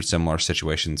captured similar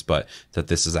situations, but that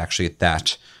this is actually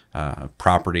that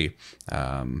property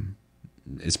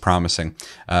is promising.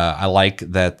 I like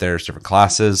that there's different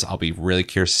classes. I'll be really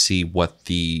curious to see what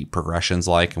the progression's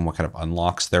like and what kind of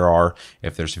unlocks there are.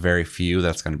 If there's very few,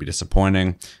 that's going to be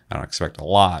disappointing. I don't expect a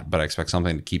lot, but I expect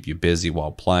something to keep you busy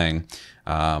while playing.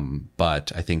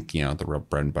 But I think, the real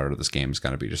bread and butter of this game is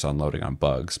going to be just unloading on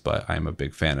bugs. But I am a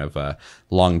big fan of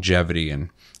longevity, and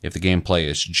if the gameplay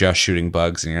is just shooting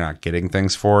bugs and you're not getting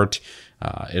things for it,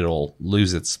 it'll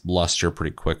lose its luster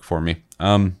pretty quick for me.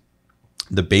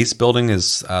 The base building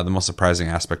is the most surprising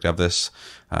aspect of this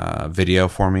video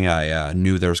for me. I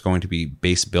knew there was going to be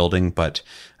base building, but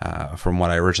from what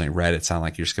I originally read, it sounded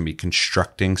like you're just going to be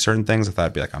constructing certain things. I thought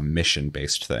it'd be like a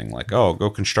mission-based thing, like, oh, go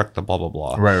construct the blah, blah,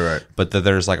 blah. Right. But that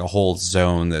there's like a whole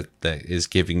zone that is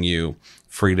giving you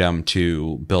freedom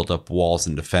to build up walls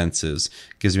and defenses.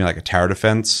 Gives me like a tower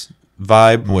defense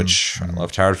vibe, which I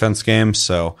love tower defense games.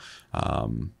 So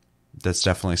that's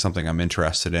definitely something I'm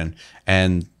interested in.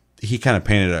 And he kind of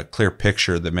painted a clear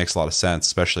picture that makes a lot of sense,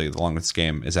 especially the longer this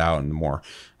game is out and the more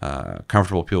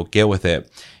comfortable people get with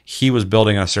it. He was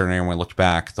building on a certain area, and when we looked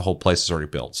back, the whole place is already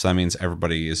built. So that means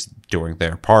everybody is doing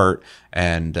their part,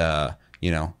 and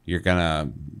you're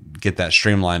gonna get that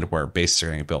streamlined where bases are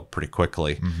going to get built pretty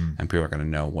quickly, and people are going to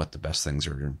know what the best things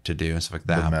are to do and stuff like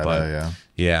that.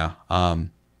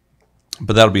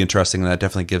 But that'll be interesting, and that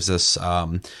definitely gives us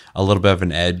a little bit of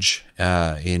an edge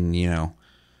in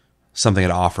something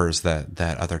it offers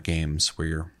that other games where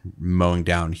you're mowing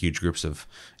down huge groups of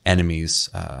enemies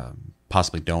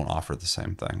possibly don't offer the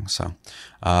same thing. So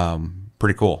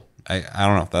pretty cool. I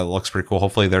don't know, that looks pretty cool.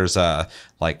 Hopefully there's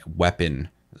like weapon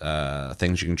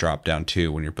things you can drop down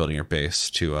too when you're building your base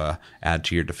to add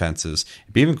to your defenses.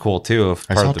 It'd be even cool too if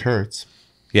I saw turrets.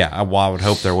 Yeah, well, I would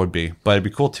hope there would be, but it'd be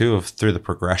cool too if through the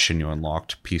progression you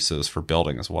unlocked pieces for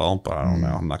building as well. But I don't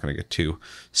know. I'm not going to get too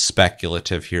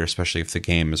speculative here, especially if the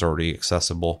game is already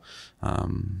accessible.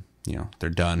 They're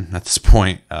done at this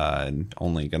point, and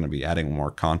only going to be adding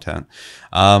more content.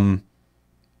 But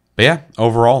yeah,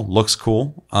 overall looks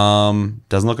cool.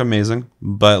 Doesn't look amazing,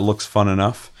 but it looks fun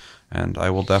enough, and I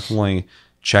will definitely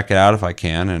check it out if I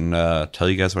can and tell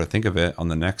you guys what I think of it on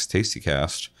the next Tasty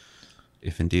Cast.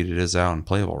 If indeed it is out and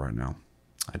playable right now.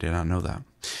 I did not know that.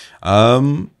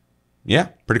 Yeah,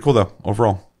 pretty cool though,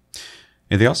 overall.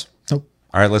 Anything else? Nope.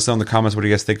 All right, let's know in the comments, what do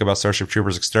you guys think about Starship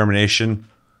Troopers Extermination?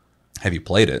 Have you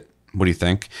played it? What do you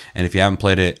think? And if you haven't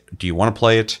played it, do you want to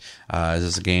play it? Is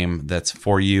this a game that's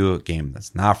for you? A game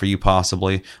that's not for you,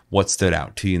 possibly? What stood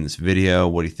out to you in this video?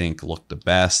 What do you think looked the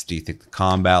best? Do you think the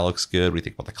combat looks good? What do you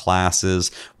think about the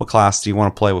classes? What class do you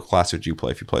want to play? What class would you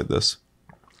play if you played this?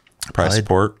 Probably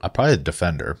support. Probably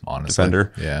Defender, honestly.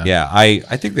 Defender? Yeah. I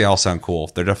think they all sound cool.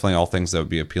 They're definitely all things that would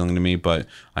be appealing to me, but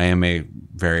I am a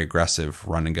very aggressive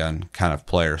run and gun kind of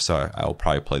player, so I will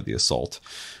probably play the Assault.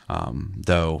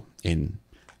 Though in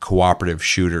cooperative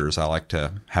shooters, I like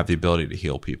to have the ability to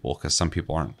heal people because some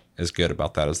people aren't as good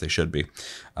about that as they should be.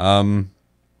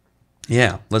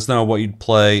 Yeah, let's know what you'd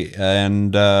play,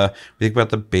 and we think about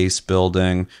the base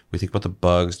building, we think about the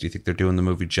bugs, do you think they're doing the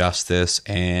movie justice,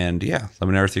 and yeah, let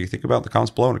me know everything you think about in the comments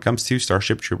below when it comes to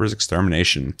Starship Troopers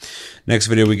Extermination. Next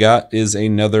video we got is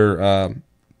another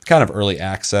kind of early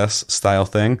access style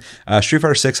thing. Street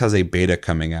Fighter 6 has a beta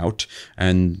coming out,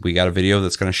 and we got a video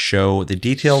that's going to show the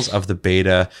details of the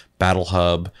beta Battle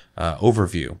Hub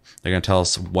overview. They're going to tell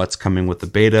us what's coming with the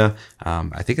beta.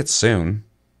 I think it's soon.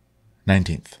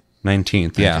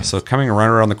 19th, yeah. So coming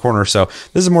around the corner. So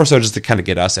this is more so just to kind of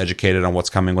get us educated on what's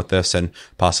coming with this, and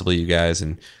possibly you guys,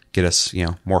 and get us,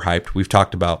 more hyped. We've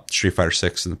talked about Street Fighter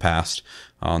 6 in the past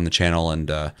on the channel,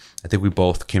 and I think we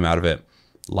both came out of it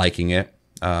liking it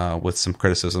with some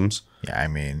criticisms. Yeah, I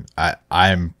mean,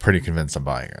 I'm pretty convinced I'm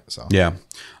buying it. So yeah,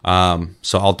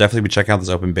 so I'll definitely be checking out this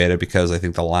open beta because I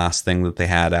think the last thing that they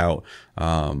had out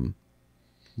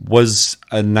was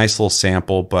a nice little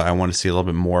sample, but I want to see a little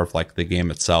bit more of like the game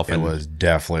itself. It was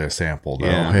definitely a sample, though.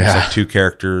 Yeah, it's like 2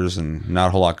 characters and not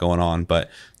a whole lot going on,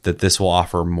 but that this will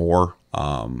offer more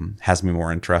has me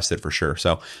more interested for sure.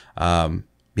 So,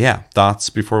 yeah,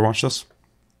 thoughts before we watch this?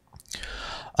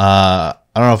 I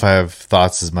don't know if I have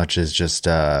thoughts as much as just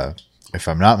if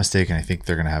I'm not mistaken, I think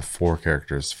they're going to have 4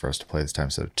 characters for us to play this time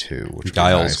instead of 2. Which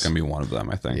Guile's going to be one of them,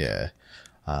 I think. Yeah,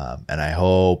 and I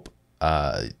hope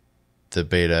the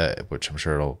beta, which I'm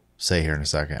sure it'll say here in a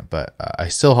second, but I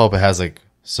still hope it has like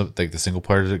the single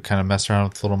player to kind of mess around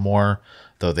with a little more,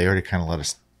 though they already kind of let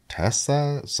us test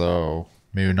that, so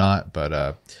maybe not.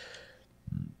 But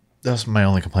that's my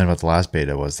only complaint about the last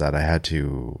beta, was that I had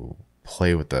to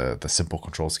play with the simple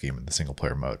control scheme in the single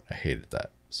player mode. I hated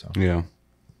that. So yeah,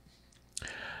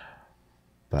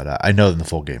 but I know in the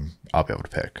full game I'll be able to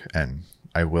pick, and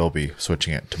I will be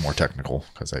switching it to more technical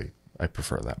because I I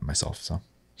prefer that myself. So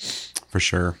for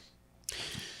sure.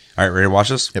 All right, ready to watch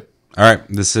this? Yep. All right,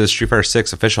 this is Street Fighter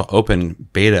 6 official open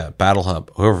beta Battle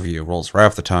Hub overview. Rolls right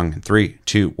off the tongue in 3,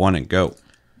 2, 1, and go.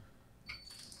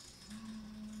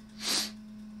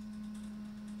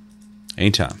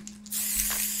 Anytime.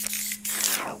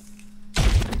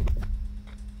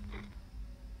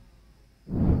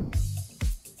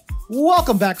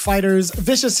 Welcome back, fighters.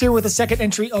 Vicious here with the second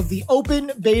entry of the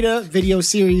open beta video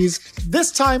series,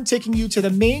 this time taking you to the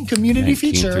main community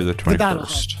feature, the Battle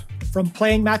Hub. From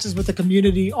playing matches with the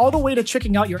community all the way to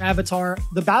tricking out your avatar,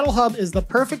 the Battle Hub is the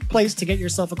perfect place to get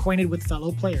yourself acquainted with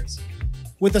fellow players.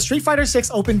 With the Street Fighter 6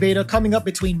 open beta coming up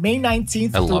between May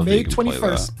 19th through May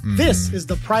 21st, this is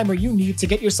the primer you need to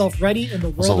get yourself ready in the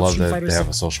world of Street Fighter 6. They have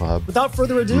a social hub. Without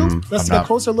further ado, let's take a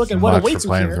closer look at what awaits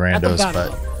you here at the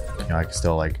Battle Hub. I can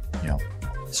still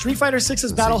Street Fighter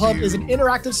 6's Battle Hub is an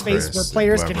interactive space where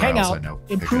players can hang out,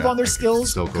 improve on their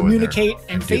skills, communicate,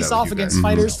 and face off against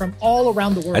fighters from all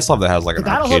around the world. I just love that it has like the an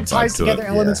Battle arcade Hub ties vibe to together it.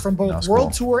 elements from both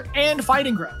World Tour and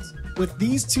Fighting Grounds. With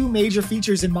these two major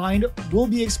features in mind, we'll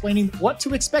be explaining what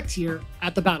to expect here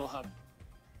at the Battle Hub.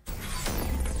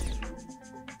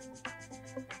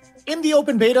 In the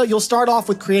open beta, you'll start off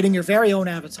with creating your very own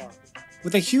avatar.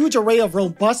 With a huge array of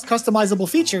robust customizable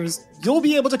features, you'll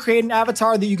be able to create an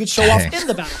avatar that you could show off in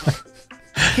the Battle Hub.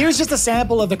 Here's just a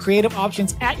sample of the creative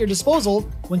options at your disposal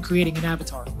when creating an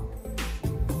avatar.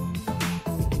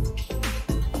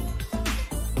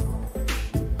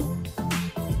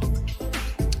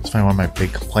 It's funny, one of my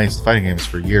big complaints with fighting games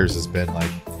for years has been like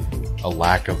a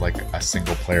lack of like a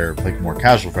single player, like more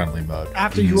casual friendly mode.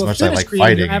 After you have finished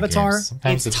creating your avatar, it's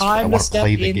time to step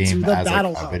into the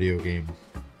Battle Hub. Video game.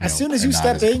 As soon as you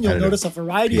step in, you'll notice a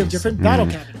variety of different battle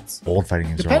cabinets. Old fighting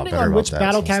games Depending on which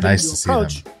battle cabinet you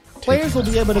approach, players will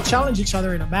be able to challenge each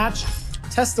other in a match,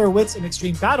 test their wits in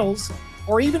extreme battles,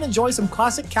 or even enjoy some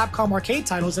classic Capcom arcade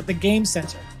titles at the Game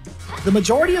Center. The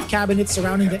majority of cabinets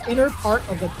surrounding the inner part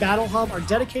of the Battle Hub are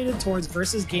dedicated towards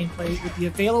versus gameplay with the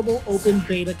available open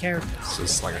beta characters.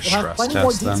 It's like a we'll have plenty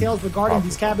more details regarding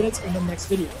these cabinets in the next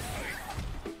video.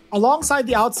 Alongside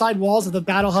the outside walls of the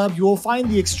Battle Hub, you will find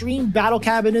the Extreme Battle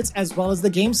cabinets as well as the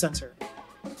Game Center.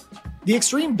 The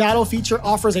Extreme Battle feature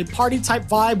offers a party-type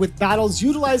vibe with battles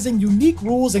utilizing unique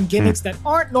rules and gimmicks that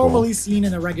aren't normally seen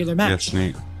in a regular match. Yes,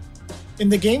 neat. In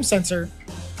the Game Center,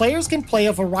 players can play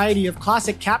a variety of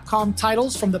classic Capcom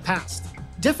titles from the past.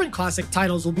 Different classic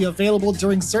titles will be available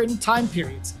during certain time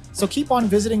periods, so keep on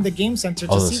visiting the Game Center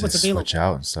to see what's available. Switch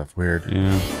out and stuff. Weird.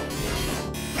 Yeah.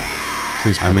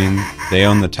 I mean, they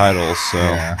own the titles, so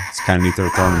it's kind of neat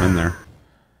they're throwing them in there.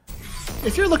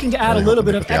 If you're looking to add a little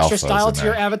bit of extra style to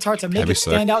your avatar to make it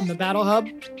stand out in the Battle Hub,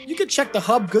 you can check the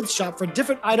Hub Goods Shop for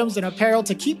different items and apparel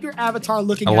to keep your avatar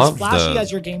looking as flashy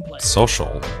as your gameplay.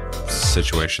 Social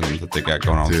situation that they got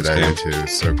going on with this game. Dude, I do too.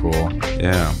 It's so cool.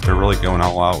 Yeah, they're really going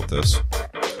all out with this.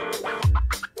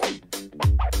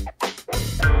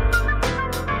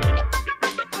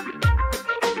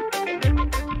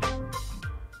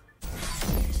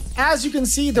 As you can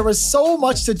see, there is so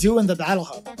much to do in the Battle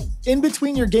Hub. In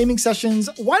between your gaming sessions,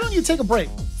 why don't you take a break?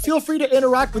 Feel free to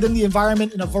interact within the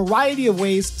environment in a variety of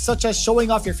ways, such as showing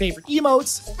off your favorite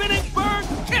emotes, spinning bird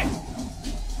kick,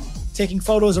 taking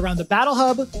photos around the Battle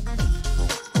Hub,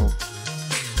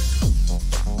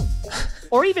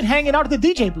 or even hanging out at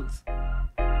the DJ booth.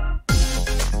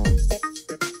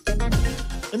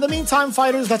 In the meantime,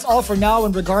 fighters, that's all for now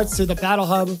in regards to the Battle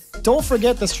Hub. Don't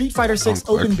forget the Street Fighter 6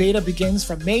 open beta begins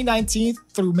from May 19th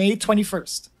through May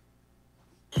 21st.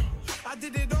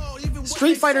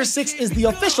 Street Fighter 6 is the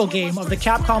official game of the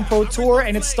Capcom Pro Tour,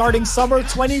 and it's starting summer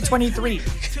 2023.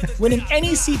 Winning any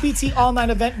CPT online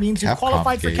event means you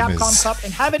qualified for Capcom Cup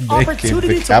and have an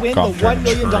opportunity to win the $1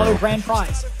 million grand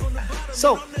prize.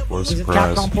 So, visit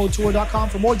CapcomProTour.com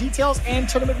for more details and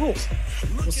tournament rules.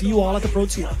 We'll see you all at the Pro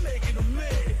Tour.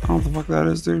 I don't know what the fuck that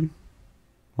is, dude.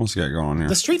 What's he got going on here?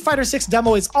 The Street Fighter 6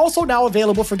 demo is also now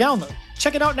available for download.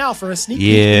 Check it out now for a sneak peek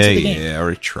into the game. Yeah, I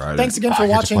already tried Thanks again for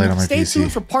watching. Stay PC.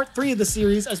 tuned for part 3 of the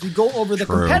series as we go over the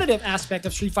competitive aspect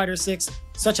of Street Fighter 6,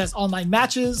 such as online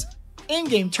matches,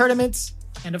 in-game tournaments,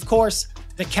 and of course,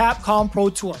 the Capcom Pro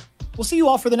Tour. We'll see you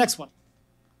all for the next one.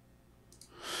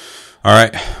 All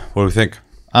right, what do we think?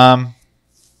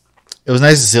 It was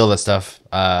nice to see all that stuff.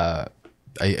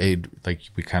 I like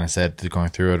we kind of said, going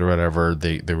through it or whatever,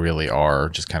 they really are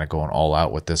just kind of going all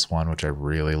out with this one, which I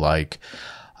really like.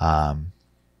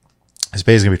 It's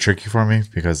basically gonna be tricky for me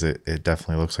because it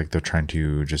definitely looks like they're trying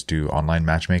to just do online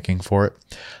matchmaking for it,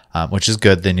 which is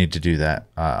good. They need to do that.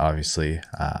 Obviously,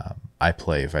 I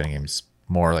play fighting games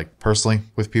more like personally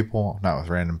with people, not with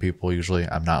random people. Usually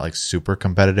I'm not like super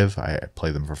competitive. I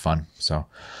play them for fun. So,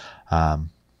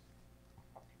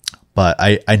 but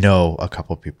I know a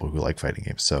couple of people who like fighting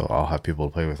games, so I'll have people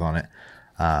to play with on it.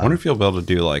 I wonder if you'll be able to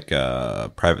do like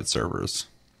private servers.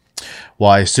 Well,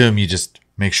 I assume you just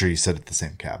make sure you sit at the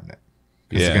same cabinet.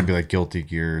 Because it's going to be like Guilty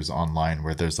Gears Online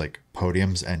where there's like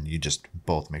podiums and you just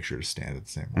both make sure to stand at the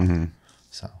same one. Mm-hmm.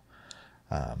 So,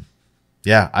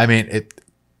 yeah, I mean,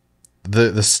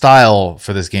 the style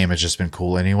for this game has just been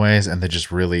cool anyways. And they're just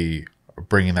really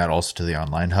bringing that also to the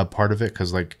online hub part of it.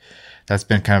 Because like that's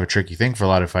been kind of a tricky thing for a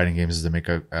lot of fighting games is to make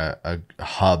a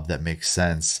hub that makes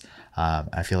sense.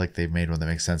 I feel like they've made one that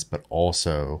makes sense, but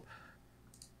also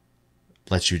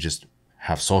lets you just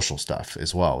have social stuff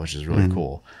as well, which is really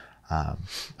cool.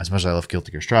 As much as I love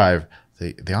Guilty Gear Strive,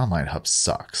 the online hub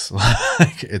sucks.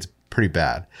 Like, it's pretty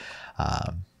bad.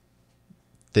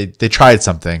 They tried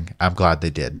something. I'm glad they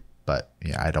did, but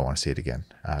yeah, I don't want to see it again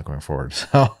going forward.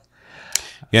 So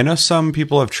yeah, I know some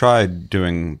people have tried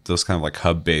doing those kind of like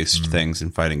hub-based things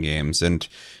in fighting games, and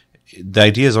the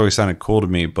idea has always sounded cool to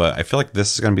me, but I feel like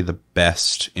this is going to be the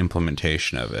best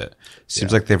implementation of it.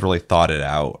 Seems like they've really thought it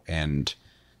out and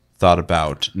thought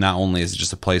about not only is it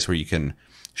just a place where you can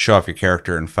show off your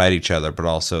character and fight each other, but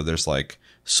also there's like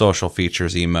social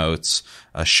features, emotes,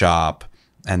 a shop,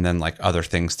 and then like other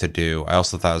things to do. I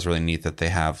also thought it was really neat that they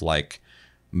have like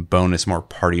bonus, more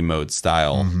party mode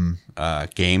style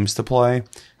games to play,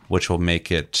 which will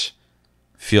make it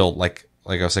feel like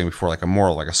I was saying before, like a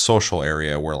more like a social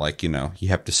area where like, you know, you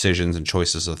have decisions and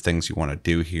choices of things you want to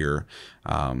do here.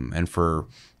 And for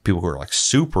people who are like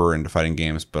super into fighting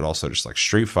games, but also just like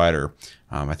Street Fighter,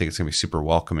 I think it's going to be super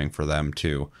welcoming for them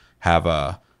to have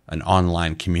an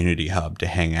online community hub to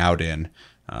hang out in,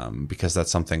 because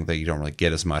that's something that you don't really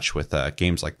get as much with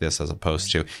games like this, as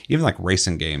opposed to even like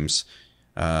racing games.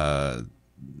 You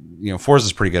know, Forza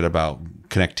is pretty good about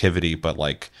connectivity, but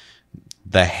like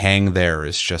the hang there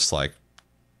is just like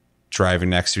driving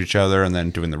next to each other and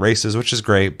then doing the races, which is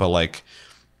great, but like,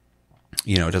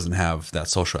 you know, it doesn't have that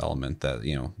social element that,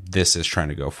 you know, this is trying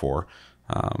to go for.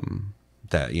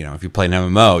 That, you know, if you play an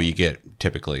MMO, you get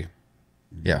typically,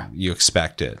 you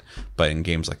expect it, but in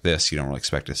games like this, you don't really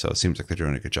expect it. So it seems like they're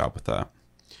doing a good job with that.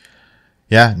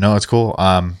 Yeah, no, it's cool.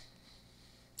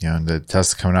 You know, the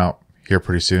test is coming out here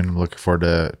pretty soon. I'm looking forward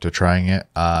to trying it,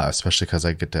 especially because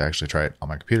I get to actually try it on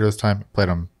my computer this time. I played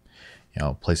on, you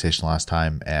know, PlayStation last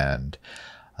time, and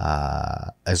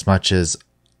as much as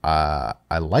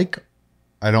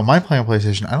I don't mind playing on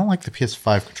PlayStation, I don't like the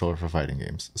PS5 controller for fighting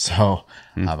games. So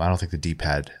I don't think the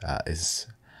D-pad is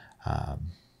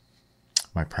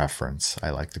my preference. I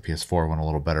like the PS4 one a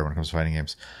little better when it comes to fighting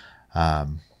games.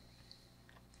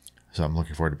 So I'm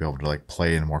looking forward to be able to like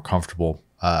play in a more comfortable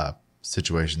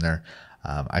situation there.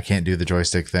 I can't do the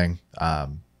joystick thing. I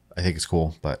think it's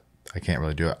cool, but I can't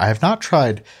really do it. I have not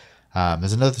tried.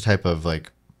 There's another type of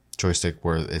like joystick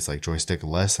where it's like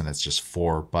joystick-less and it's just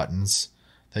 4 buttons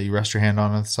that you rest your hand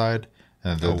on the side,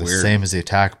 and they're the same as the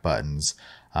attack buttons,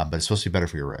 but it's supposed to be better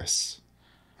for your wrists.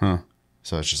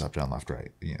 So it's just up, down, left,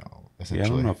 right. You know, essentially.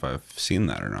 Yeah, I don't know if I've seen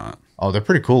that or not. Oh, they're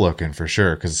pretty cool looking for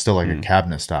sure, because it's still like a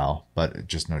cabinet style, but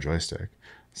just no joystick.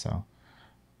 So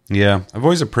yeah, I've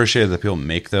always appreciated that people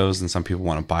make those, and some people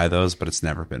want to buy those, but it's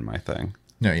never been my thing.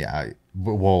 No, yeah,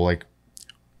 well, like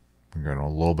we're going to a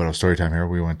little bit of story time here.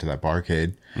 We went to that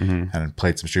barcade and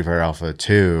played some Street Fighter Alpha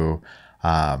 2.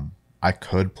 I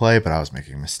could play, but I was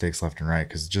making mistakes left and right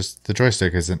because just the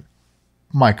joystick isn't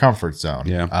my comfort zone.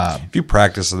 Yeah. If you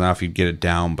practice enough, you'd get it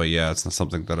down. But yeah, it's not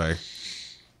something that I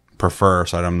prefer.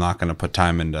 So I'm not going to put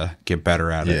time in to get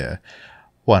better at it. Yeah.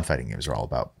 Well, and fighting games are all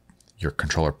about your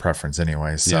controller preference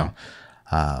anyway. So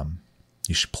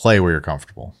you should play where you're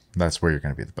comfortable. That's where you're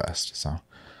going to be the best. So.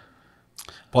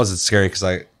 Plus, it's scary because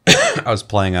I was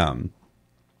playing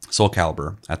Soul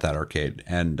Calibur at that arcade,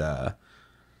 and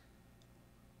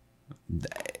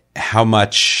how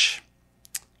much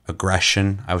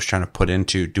aggression I was trying to put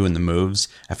into doing the moves.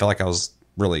 I felt like I was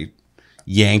really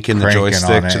yanking the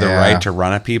joystick to the right to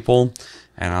run at people,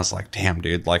 and I was like, "Damn,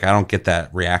 dude! Like, I don't get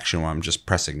that reaction when I'm just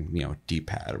pressing, you know,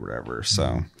 D-pad or whatever."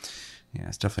 So, yeah,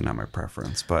 it's definitely not my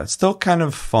preference, but it's still kind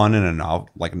of fun in a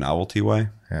novelty way.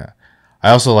 Yeah,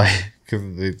 I also like.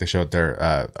 They showed there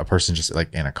a person just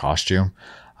like in a costume.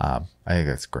 I think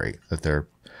that's great that they're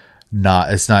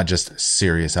not. It's not just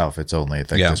serious outfits only. It's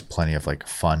like there's plenty of like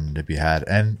fun to be had,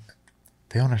 and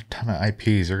they own a ton of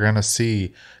IPs. You're gonna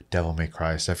see Devil May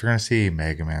Cry stuff. You're gonna see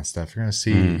Mega Man stuff. You're gonna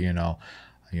see you know,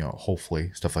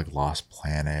 hopefully stuff like Lost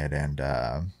Planet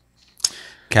and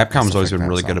Capcom's always been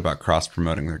really good about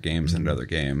cross-promoting their games into other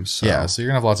games. So. Yeah, so you're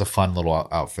going to have lots of fun little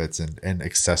outfits and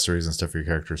accessories and stuff for your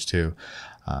characters, too.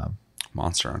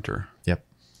 Monster Hunter. Yep.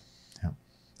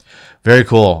 Very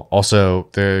cool. Also,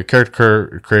 the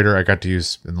character creator I got to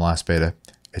use in the last beta,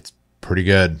 it's pretty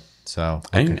good. So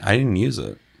I didn't use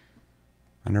it.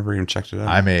 I never even checked it out.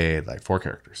 I made like 4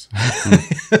 characters.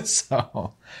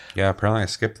 So yeah, apparently I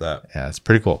skipped that. Yeah, it's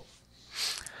pretty cool.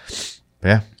 But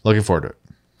yeah, looking forward to it.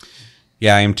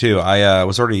 Yeah, I am too. I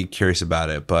was already curious about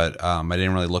it, but I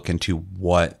didn't really look into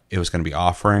what it was going to be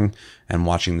offering. And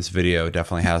watching this video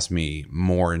definitely has me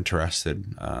more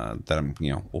interested. That I'm,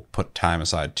 we'll put time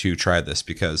aside to try this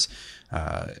because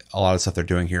a lot of stuff they're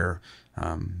doing here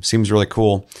seems really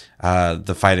cool.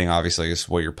 The fighting obviously is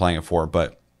what you're playing it for,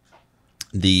 but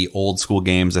the old school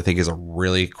games, I think, is a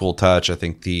really cool touch. I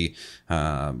think the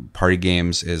party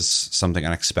games is something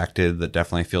unexpected that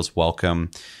definitely feels welcome.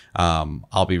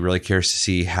 I'll be really curious to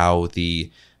see how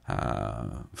the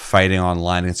fighting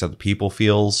online against other people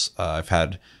feels. I've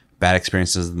had bad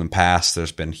experiences in the past.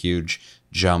 There's been huge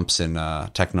jumps in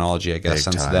technology, I guess,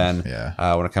 since then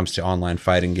when it comes to online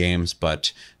fighting games.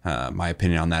 But my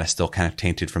opinion on that is still kind of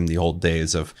tainted from the old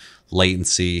days of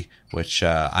latency, which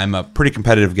I'm a pretty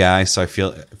competitive guy, so I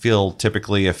feel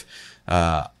typically if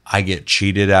I get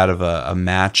cheated out of a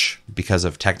match because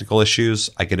of technical issues,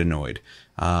 I get annoyed.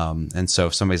 And so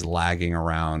if somebody's lagging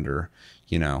around or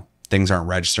things aren't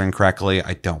registering correctly,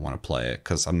 I don't want to play it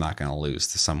because I'm not going to lose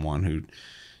to someone who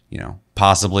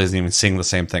possibly isn't even seeing the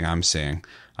same thing I'm seeing.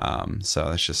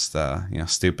 So it's just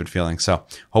stupid feeling. So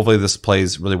hopefully this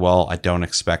plays really well. I don't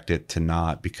expect it to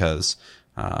not because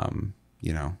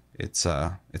it's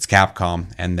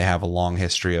Capcom and they have a long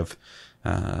history of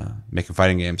making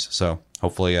fighting games. So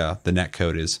hopefully the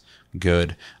netcode is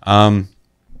good.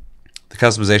 The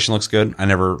customization looks good. I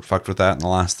never fucked with that in the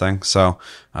last thing, so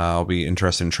I'll be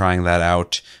interested in trying that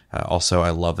out. Also,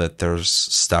 I love that there's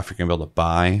stuff you're going to be able to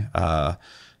buy.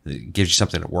 It gives you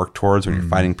something to work towards when you're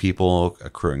fighting people,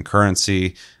 accruing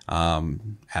currency.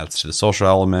 Adds to the social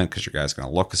element because your guy's going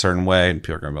to look a certain way and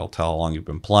people are going to be able to tell how long you've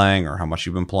been playing or how much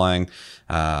you've been playing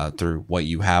through what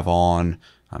you have on.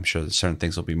 I'm sure that certain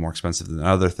things will be more expensive than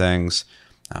other things.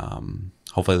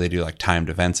 Hopefully they do like timed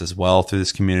events as well through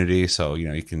this community. So,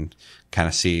 you can kind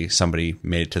of see somebody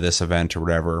made it to this event or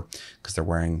whatever because they're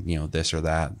wearing, this or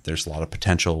that. There's a lot of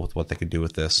potential with what they could do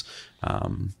with this.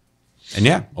 And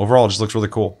yeah, overall, it just looks really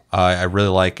cool. I really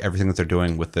like everything that they're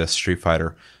doing with this Street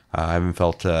Fighter. I haven't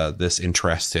felt this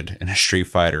interested in a Street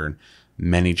Fighter in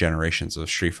many generations of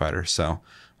Street Fighter. So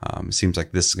it seems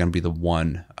like this is going to be the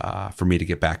one for me to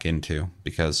get back into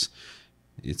because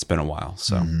it's been a while.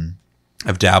 So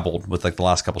I've dabbled with like the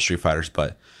last couple Street Fighters,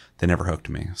 but they never hooked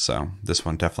me. So this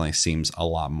one definitely seems a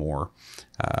lot more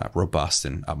robust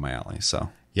and up my alley. So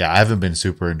yeah, I haven't been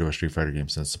super into a Street Fighter game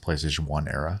since the PlayStation 1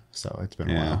 era. So it's been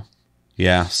a while.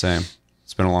 Yeah, same.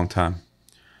 It's been a long time.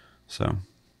 So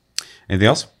anything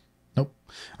else? Nope.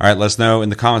 All right, let us know in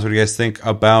the comments what do you guys think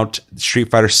about Street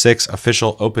Fighter 6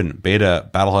 official open beta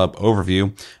Battle Hub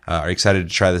overview. Are you excited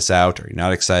to try this out? Are you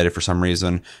not excited for some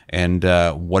reason? And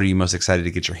what are you most excited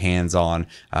to get your hands on?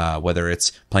 Whether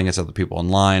it's playing against other people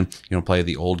online, you want to play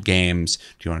the old games,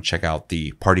 do you want to check out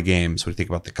the party games? What do you think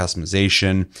about the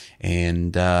customization?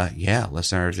 And yeah, let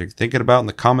us know what you're thinking about in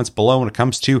the comments below when it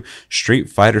comes to Street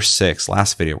Fighter 6.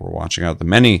 Last video we're watching out of the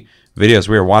many videos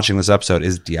we are watching this episode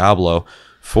is Diablo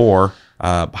 4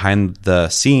 behind the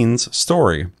scenes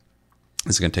story.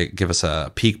 This is going to give us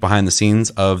a peek behind the scenes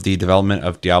of the development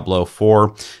of Diablo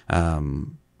 4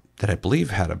 that I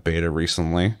believe had a beta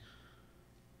recently.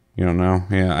 You don't know?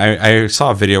 Yeah, I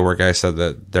saw a video where a guy said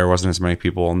that there wasn't as many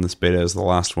people in this beta as the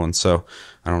last one, so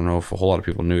I don't know if a whole lot of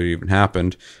people knew it even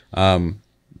happened.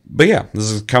 But yeah,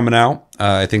 this is coming out,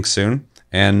 I think, soon.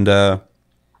 And I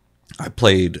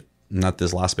played, not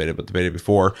this last beta, but the beta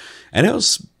before, and it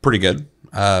was pretty good.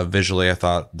 Visually, I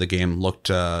thought the game looked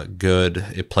good.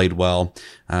 It played well.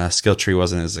 Skill tree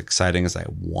wasn't as exciting as I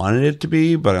wanted it to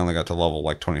be, but I only got to level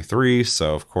like 23.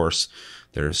 So, of course,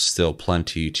 there's still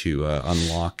plenty to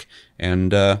unlock.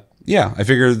 And yeah, I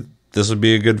figured this would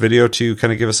be a good video to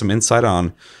kind of give us some insight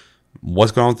on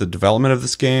what's going on with the development of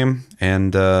this game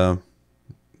and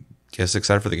get us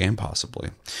excited for the game, possibly.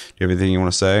 Do you have anything you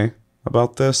want to say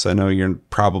about this? I know you're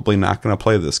probably not going to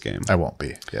play this game. I won't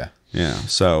be, yeah. Yeah,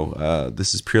 so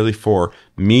this is purely for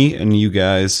me and you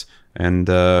guys, and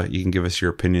you can give us your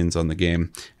opinions on the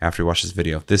game after you watch this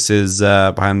video. This is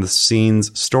behind the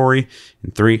scenes story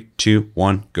in 3, 2,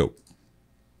 1, go.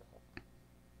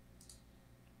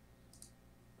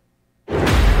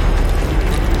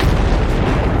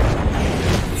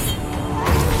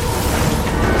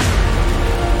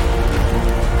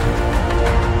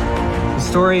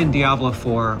 story in Diablo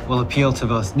 4 will appeal to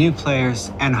both new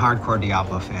players and hardcore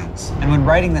Diablo fans. And when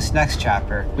writing this next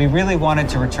chapter, we really wanted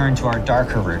to return to our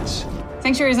darker roots.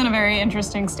 Sanctuary is in a very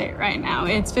interesting state right now.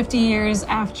 It's 50 years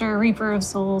after Reaper of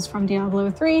Souls from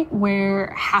Diablo 3,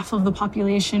 where half of the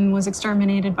population was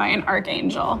exterminated by an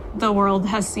archangel. The world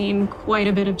has seen quite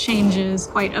a bit of changes,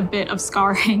 quite a bit of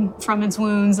scarring from its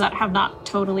wounds that have not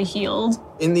totally healed.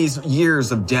 In these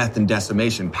years of death and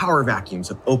decimation, power vacuums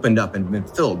have opened up and been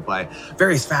filled by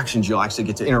various factions you'll actually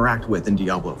get to interact with in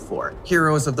Diablo 4.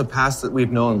 Heroes of the past that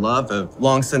we've known and loved have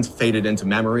long since faded into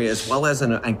memory, as well as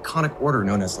an iconic order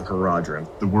known as the Haradrim.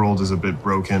 The world is a bit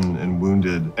broken and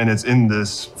wounded, and it's in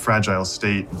this fragile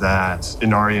state that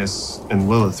Inarius and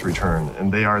Lilith return,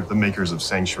 and they are the makers of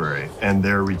Sanctuary, and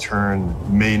their return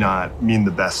may not mean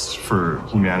the best for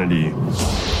humanity.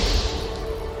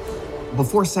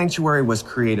 Before Sanctuary was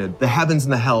created, the heavens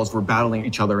and the hells were battling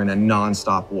each other in a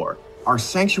non-stop war. Our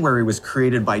Sanctuary was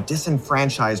created by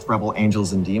disenfranchised rebel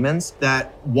angels and demons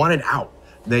that wanted out.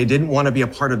 They didn't want to be a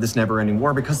part of this never-ending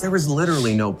war because there was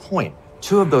literally no point.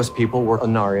 Two of those people were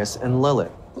Inarius and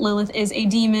Lilith. Lilith is a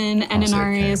demon and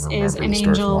Inarius is an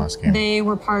angel. They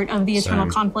were part of the eternal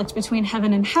conflict between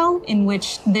heaven and hell, in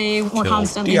which they were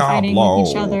constantly fighting with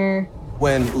each other.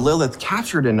 When Lilith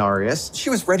captured Inarius, she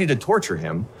was ready to torture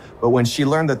him, but when she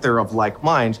learned that they're of like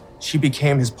mind, she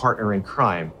became his partner in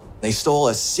crime. They stole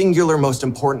a singular, most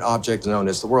important object known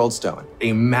as the World Stone,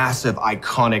 a massive,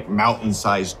 iconic,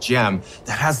 mountain-sized gem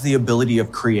that has the ability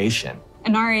of creation.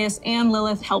 Inarius and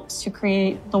Lilith helped to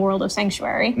create the world of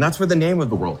Sanctuary. And that's where the name of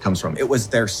the world comes from. It was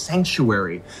their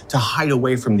sanctuary to hide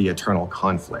away from the eternal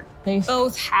conflict. They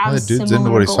both have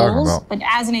similar goals, but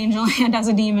as an angel and as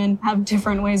a demon, have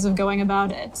different ways of going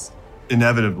about it.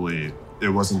 Inevitably, it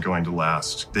wasn't going to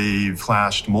last. They've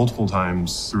clashed multiple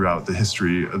times throughout the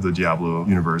history of the Diablo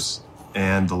universe.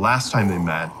 And the last time they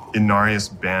met, Inarius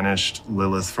banished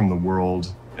Lilith from the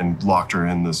world and locked her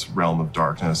in this realm of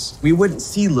darkness. We wouldn't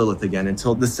see Lilith again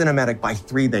until the cinematic By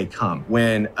 3 They Come,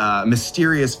 when a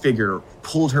mysterious figure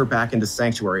pulled her back into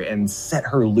Sanctuary and set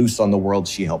her loose on the world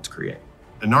she helped create.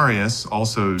 Inarius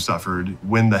also suffered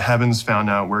when the heavens found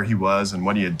out where he was and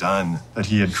what he had done, that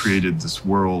he had created this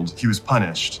world. He was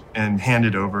punished and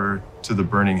handed over to the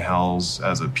burning hells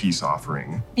as a peace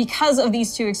offering. Because of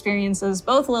these two experiences,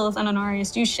 both Lilith and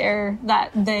Inarius do share that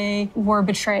they were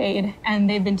betrayed and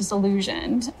they've been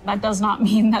disillusioned. That does not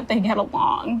mean that they get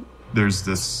along. There's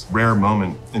this rare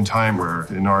moment in time where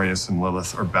Inarius and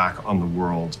Lilith are back on the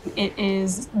world. It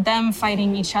is them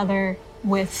fighting each other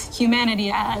with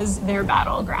humanity as their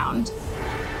battleground.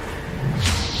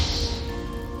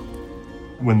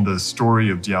 When the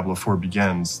story of Diablo 4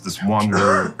 begins, this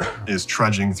wanderer is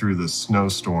trudging through the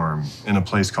snowstorm in a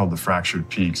place called the Fractured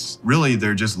Peaks. Really,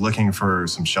 they're just looking for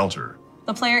some shelter.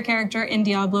 The player character in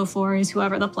Diablo 4 is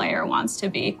whoever the player wants to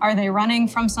be. Are they running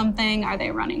from something? Are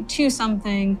they running to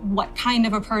something? What kind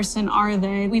of a person are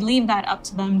they? We leave that up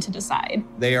to them to decide.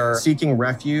 They are seeking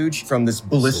refuge from this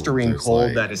blistering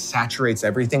cold that saturates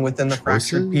everything within the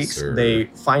Fractured Peaks. They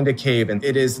find a cave, and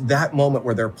it is that moment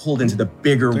where they're pulled into the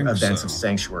bigger events of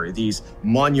Sanctuary, these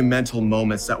monumental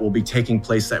moments that will be taking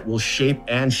place that will shape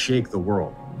and shake the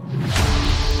world.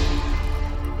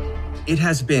 It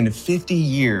has been 50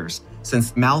 years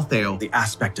since Malthael, the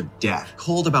aspect of death,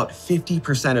 culled about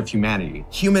 50% of humanity.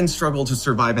 Humans struggle to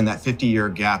survive in that 50-year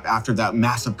gap after that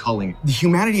massive culling. The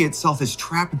humanity itself is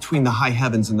trapped between the high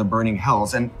heavens and the burning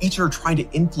hells, and each are trying to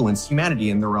influence humanity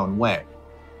in their own way.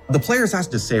 The players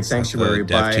asked to save Sanctuary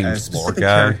by a specific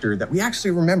character that we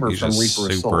actually remember from Reaper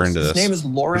of Souls. His name is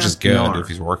Lorath. Which is good if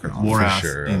he's working on it.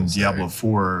 Lorath in Diablo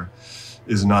 4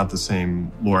 is not the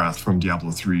same Lorath from Diablo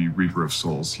 3 Reaper of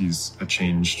Souls. He's a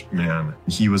changed man.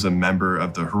 He was a member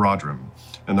of the Haradrim.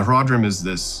 And the Haradrim is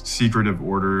this secretive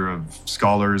order of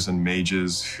scholars and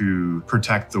mages who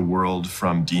protect the world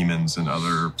from demons and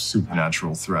other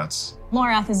supernatural threats.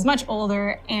 Lorath is much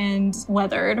older and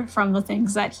weathered from the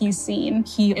things that he's seen.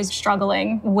 He is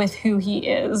struggling with who he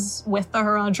is with the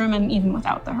Haradrim and even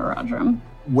without the Haradrim.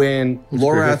 When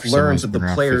Lorath learns of the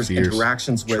player's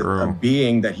interactions with a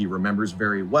being that he remembers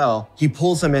very well, he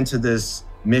pulls him into this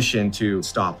mission to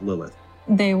stop Lilith.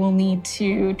 They will need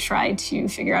to try to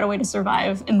figure out a way to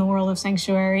survive in the world of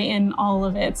Sanctuary in all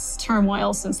of its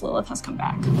turmoil since Lilith has come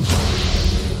back.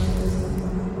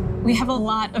 We have a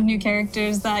lot of new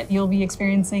characters that you'll be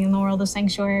experiencing in the world of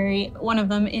Sanctuary. One of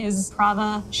them is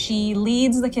Prava. She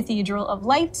leads the Cathedral of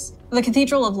Light. The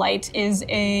Cathedral of Light is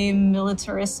a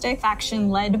militaristic faction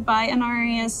led by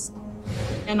Inarius.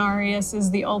 Inarius is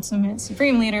the ultimate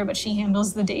supreme leader, but she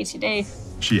handles the day-to-day.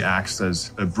 She acts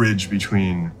as a bridge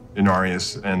between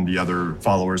Inarius and the other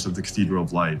followers of the Cathedral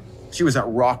of Light. She was at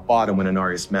rock bottom when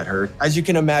Inarius met her. As you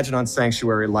can imagine, on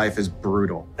Sanctuary, life is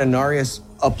brutal. Inarius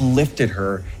uplifted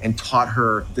her and taught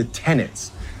her the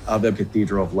tenets of the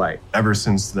Cathedral of Light. Ever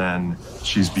since then,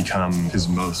 she's become his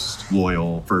most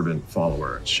loyal, fervent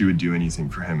follower. She would do anything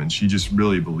for him, and she just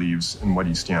really believes in what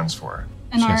he stands for.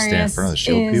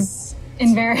 Inarius is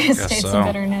in various states of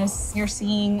bitterness. You're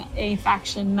seeing a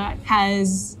faction that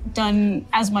has done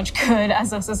as much good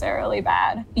as necessarily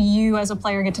bad. You as a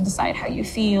player get to decide how you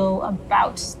feel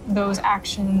about those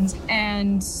actions,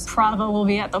 and Prava will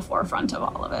be at the forefront of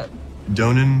all of it.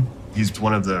 Donan, he's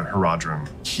one of the Herodrim.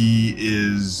 He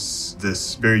is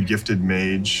this very gifted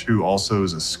mage who also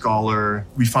is a scholar.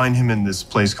 We find him in this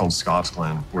place called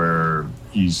Scotsglen, where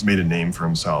he's made a name for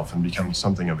himself and become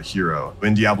something of a hero.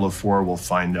 In Diablo 4, we'll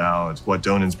find out what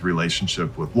Donan's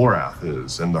relationship with Lorath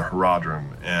is and the Herodrim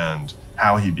and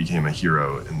how he became a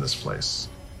hero in this place.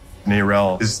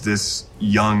 Neyrelle is this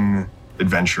young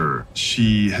adventurer.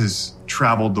 She has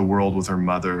traveled the world with her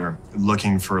mother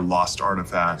looking for lost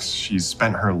artifacts. She's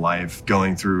spent her life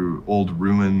going through old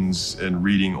ruins and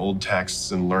reading old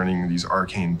texts and learning these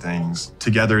arcane things.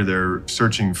 Together, they're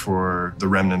searching for the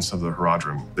remnants of the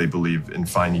Herodrim. They believe in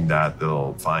finding that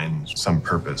they'll find some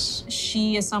purpose.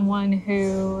 She is someone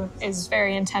who is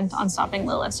very intent on stopping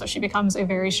Lilith, so she becomes a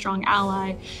very strong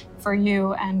ally for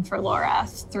you and for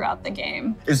Lorath throughout the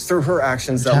game. It's through her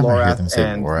actions that Lorath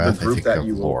and the group that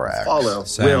you will follow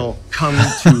will come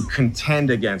to contend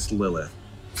against Lilith.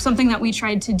 Something that we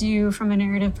tried to do from a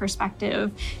narrative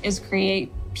perspective is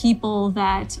create people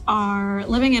that are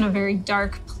living in a very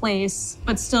dark place,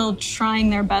 but still trying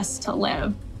their best to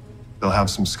live. They'll have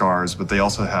some scars, but they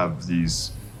also have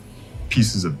these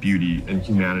pieces of beauty and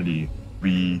humanity.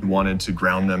 We wanted to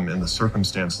ground them in the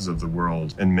circumstances of the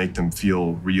world and make them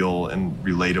feel real and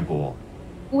relatable.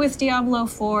 With Diablo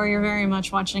 4, you're very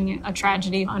much watching a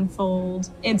tragedy unfold.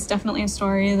 It's definitely a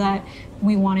story that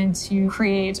we wanted to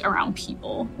create around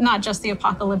people, not just the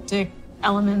apocalyptic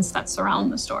elements that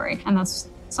surround the story. And that's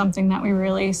something that we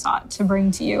really sought to bring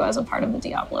to you as a part of the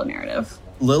Diablo narrative.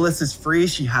 Lilith is free,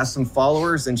 she has some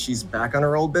followers, and she's back on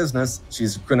her old business.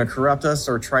 She's gonna corrupt us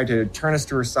or try to turn us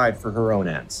to her side for her own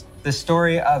ends. The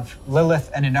story of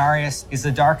Lilith and Inarius is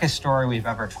the darkest story we've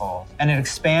ever told, and it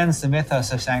expands the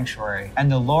mythos of Sanctuary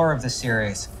and the lore of the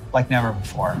series like never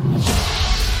before.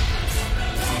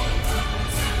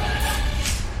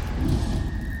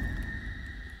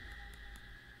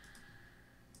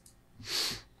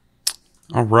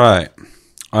 All right.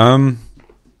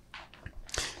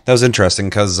 That was interesting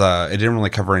because it didn't really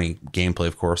cover any gameplay,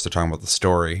 of course. They're talking about the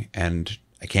story, and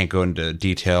I can't go into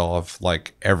detail of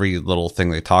like every little thing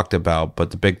they talked about,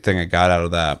 but the big thing I got out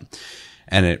of that,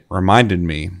 and it reminded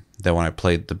me that when I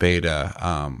played the beta,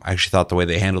 I actually thought the way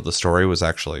they handled the story was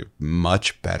actually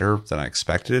much better than I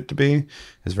expected it to be. It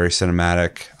was very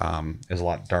cinematic. It was a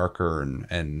lot darker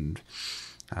and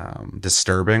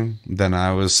disturbing than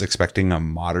I was expecting a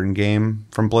modern game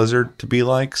from Blizzard to be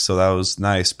like. So that was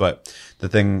nice. But the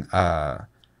thing that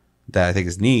I think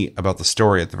is neat about the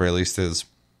story, at the very least, is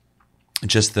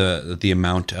just the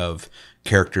amount of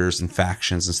characters and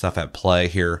factions and stuff at play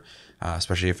here,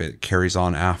 especially if it carries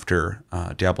on after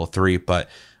Diablo 3. But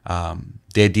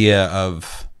the idea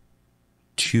of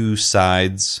two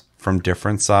sides from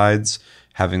different sides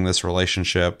having this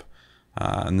relationship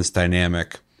and this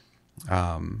dynamic,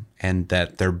 and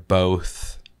that they're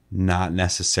both not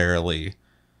necessarily,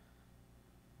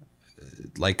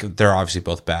 like, they're obviously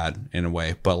both bad in a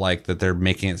way, but like that they're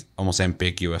making it almost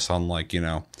ambiguous on, like, you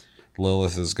know,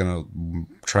 Lilith is going to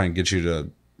try and get you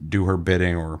to do her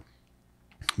bidding or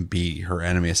be her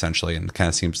enemy, essentially. And it kind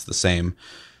of seems the same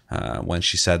when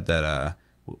she said that,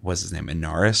 what's his name?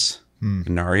 Inarius?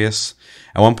 Inarius.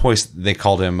 At one point, they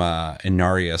called him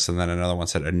Inarius, and then another one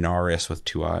said Inarius with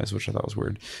two eyes, which I thought was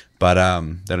weird. But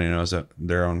they don't even know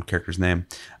their own character's name.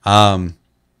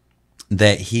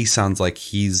 That he sounds like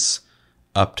he's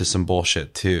up to some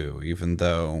bullshit, too, even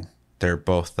though they're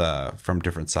both from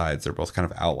different sides. They're both kind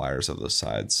of outliers of those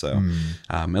sides. So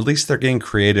at least they're getting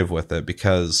creative with it,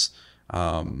 because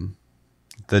the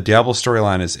Diablo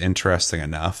storyline is interesting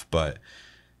enough, but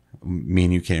me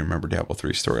and you can't remember Diablo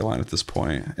 3 storyline at this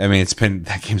point. I mean,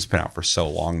 that game's been out for so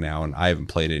long now, and I haven't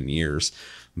played it in years.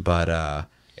 But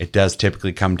it does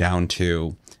typically come down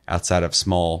to, outside of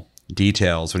small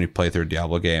details when you play through a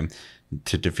Diablo game,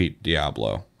 to defeat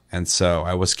Diablo. And so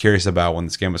I was curious about, when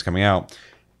this game was coming out,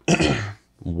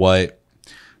 what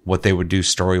they would do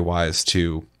story-wise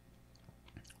to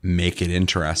make it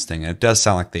interesting. And it does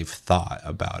sound like they've thought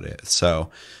about it. So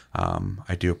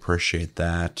I do appreciate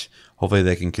that. Hopefully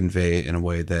they can convey it in a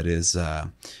way that is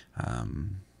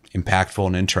impactful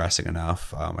and interesting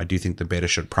enough. I do think the beta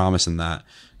showed promise in that.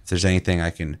 If there's anything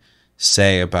I can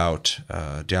say about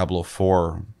Diablo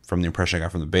 4 from the impression I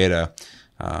got from the beta,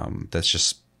 that's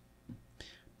just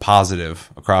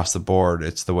positive across the board.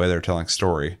 It's the way they're telling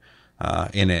story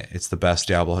in it. It's the best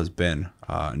Diablo has been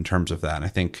in terms of that. And I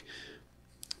think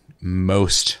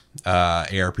most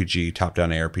ARPG, top-down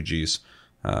ARPGs,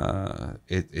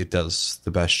 it does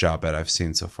the best job that I've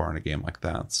seen so far in a game like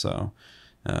that. So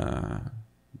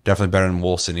definitely better than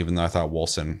Wolcen, even though I thought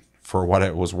Wolcen, for what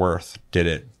it was worth, did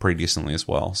it pretty decently as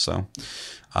well. So,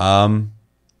 but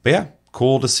yeah,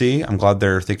 cool to see. I'm glad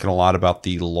they're thinking a lot about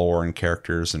the lore and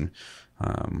characters, and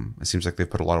it seems like they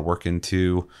put a lot of work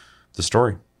into the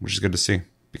story, which is good to see.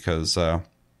 Because if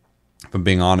I'm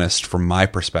being honest, from my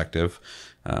perspective,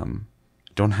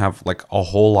 don't have like a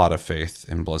whole lot of faith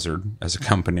in Blizzard as a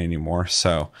company anymore.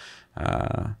 So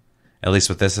at least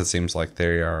with this, it seems like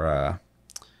they're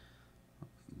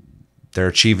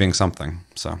achieving something.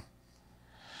 So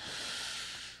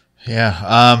yeah,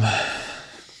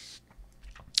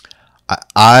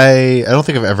 I don't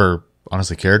think I've ever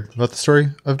honestly cared about the story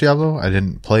of Diablo. I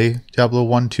didn't play Diablo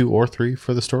 1, 2, or 3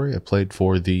 for the story. I played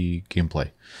for the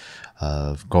gameplay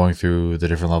of going through the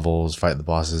different levels, fighting the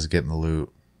bosses, getting the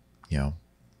loot,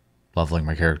 leveling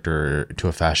my character to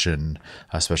a fashion,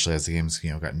 especially as the games,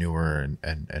 got newer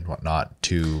and whatnot,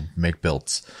 to make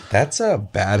builds. That's a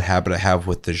bad habit I have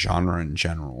with the genre in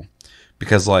general.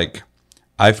 Because, like,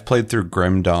 I've played through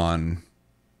Grim Dawn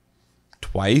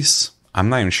twice. I'm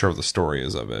not even sure what the story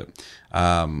is of it.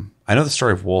 I know the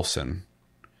story of Wolcen,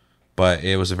 but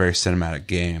it was a very cinematic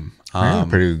game. I have a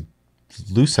pretty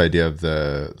loose idea of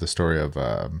the story of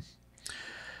when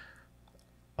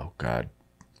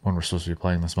we're supposed to be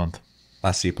playing this month.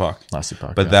 Last Epoch.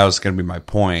 But yeah. That was going to be my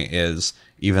point, is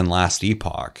even Last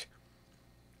Epoch,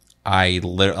 I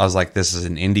was like, this is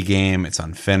an indie game. It's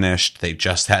unfinished. They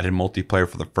just added multiplayer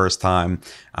for the first time.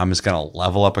 I'm just going to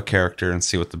level up a character and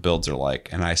see what the builds are like.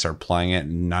 And I started playing it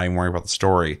and not even worrying about the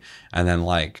story. And then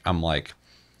I'm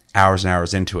hours and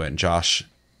hours into it. And Josh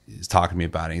is talking to me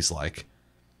about it. He's like,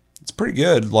 it's pretty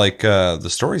good. Like, the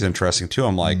story's interesting too.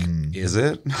 I'm like, is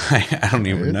it? I don't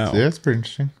even know. Yeah, it's pretty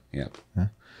interesting. Yeah.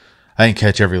 I didn't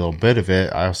catch every little bit of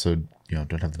it. I also,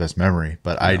 don't have the best memory,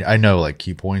 but yeah. I know like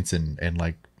key points and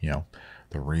like,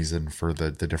 the reason for the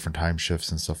different time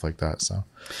shifts and stuff like that. So,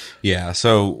 yeah.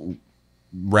 So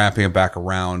wrapping it back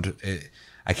around,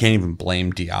 I can't even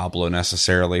blame Diablo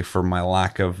necessarily for my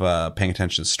lack of paying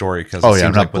attention to the story. Because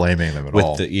I'm not blaming them at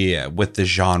all. With the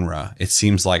genre, it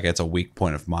seems like it's a weak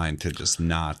point of mine to just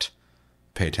not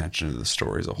pay attention to the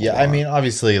story as a whole. Yeah, I mean,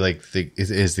 obviously, like it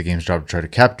is the game's job to try to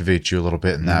captivate you a little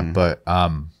bit in that, but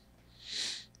at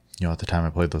the time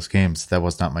I played those games, that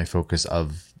was not my focus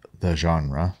of the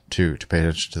genre to pay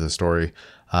attention to the story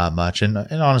much. And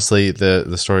honestly,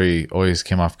 the story always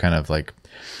came off kind of like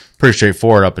pretty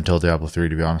straightforward up until Diablo 3,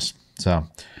 to be honest. So,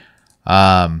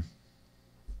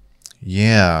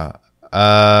 yeah.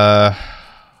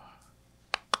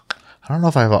 I don't know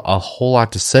if I have a whole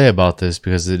lot to say about this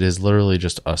because it is literally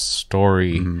just a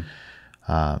story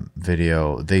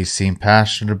video. They seem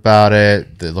passionate about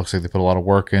it. It looks like they put a lot of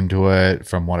work into it.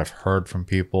 From what I've heard from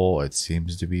people, it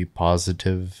seems to be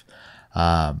positive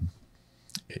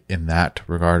in that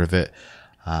regard of it.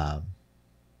 And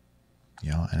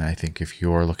I think if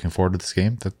you're looking forward to this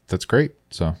game, that's great.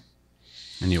 So,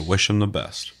 and you wish them the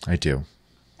best. I do.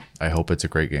 I hope it's a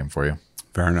great game for you.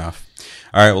 Fair enough.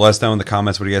 All right, well, let us know in the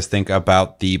comments what do you guys think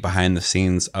about the behind the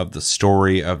scenes of the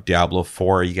story of Diablo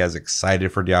 4. Are you guys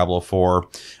excited for Diablo 4?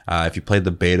 If you played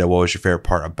the beta, what was your favorite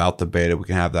part about the beta? We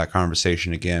can have that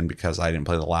conversation again because I didn't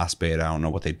play the last beta. I don't know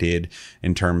what they did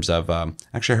in terms of...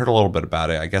 actually, I heard a little bit about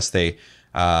it. I guess they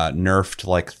nerfed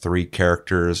like 3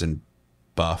 characters and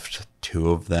buffed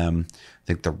 2 of them. I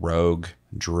think the rogue,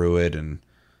 druid, and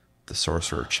the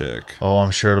sorcerer chick. Oh,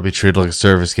 I'm sure it'll be treated like a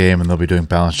service game, and they'll be doing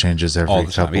balance changes every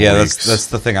couple of weeks. That's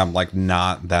the thing I'm like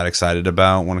not that excited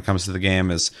about when it comes to the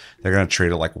game, is they're gonna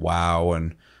treat it like WoW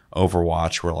and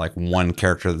Overwatch, where like one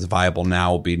character that's viable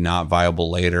now will be not viable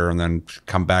later, and then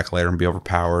come back later and be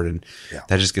overpowered, and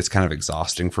that just gets kind of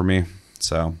exhausting for me.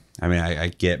 So, I mean, I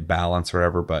get balance or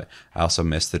whatever, but I also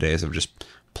miss the days of just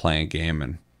playing a game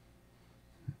and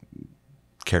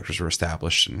characters were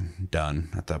established and done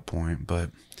at that point.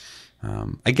 But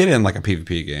I get in like a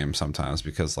PvP game sometimes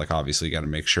because like obviously you got to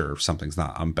make sure something's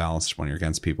not unbalanced when you're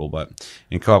against people. But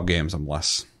in co-op games, I'm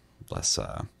less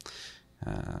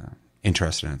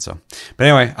interested in it. So, but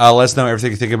anyway, let us know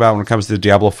everything you think about when it comes to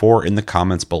Diablo 4 in the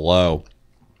comments below.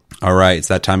 All right, it's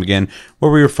that time again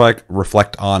where we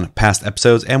reflect on past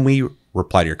episodes and we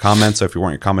reply to your comments. So if you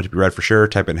want your comment to be read for sure,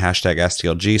 type in hashtag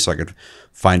STLG so I could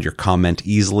find your comment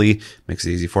easily. Makes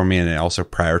it easy for me, and it also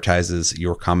prioritizes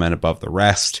your comment above the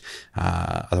rest.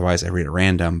 Otherwise, I read at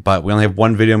random. But we only have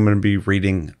one video I'm going to be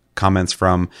reading comments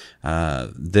from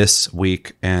this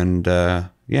week, and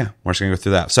yeah, we're just going to go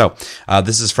through that. So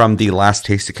this is from the last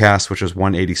Tasty Cast, which was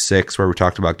 186, where we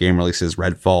talked about game releases,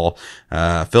 Redfall,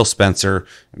 Phil Spencer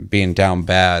being down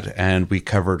bad, and we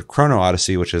covered Chrono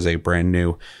Odyssey, which is a brand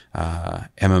new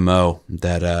MMO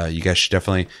that you guys should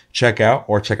definitely check out,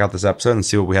 or check out this episode and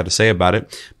see what we had to say about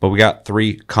it. But we got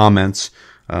 3 comments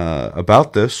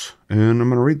about this, and I'm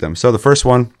going to read them. So the first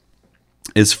one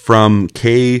is from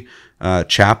K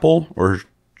Chapel,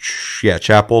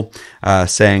 Chapel,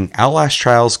 saying Outlast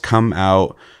Trials come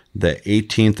out the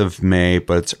 18th of May,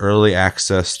 but it's early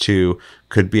access to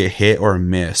could be a hit or a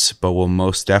miss, but will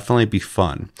most definitely be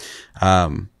fun.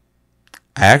 I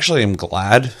actually am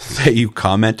glad that you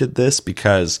commented this,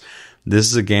 because this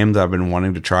is a game that I've been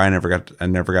wanting to try. I never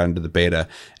got into the beta,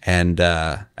 and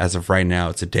as of right now,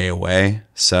 it's a day away.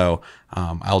 So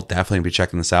I'll definitely be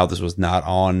checking this out. This was not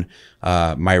on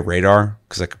my radar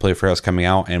because I completely forgot it was coming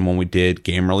out. And when we did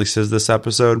game releases this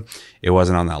episode, it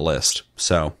wasn't on that list.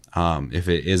 So if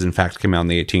it is in fact coming out on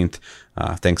the 18th,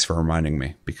 thanks for reminding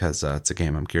me, because it's a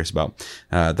game I'm curious about.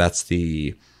 That's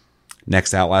the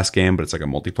next Outlast game, but it's like a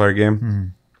multiplayer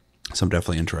game. So I'm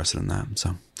definitely interested in that.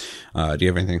 So do you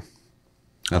have anything?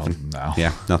 Nothing? No.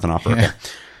 Yeah, nothing off. Yeah.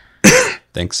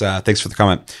 Thanks for the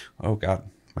comment. Oh God,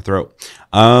 my throat.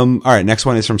 All right, next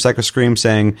one is from Psycho Scream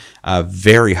saying,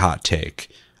 very hot take.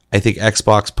 I think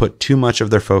Xbox put too much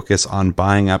of their focus on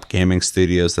buying up gaming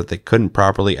studios that they couldn't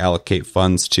properly allocate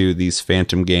funds to these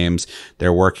phantom games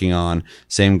they're working on.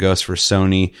 Same goes for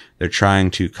Sony. They're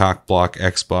trying to cockblock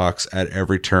Xbox at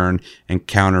every turn and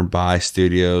counter buy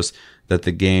studios that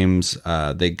the games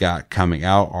they got coming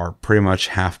out are pretty much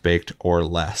half-baked or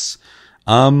less.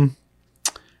 I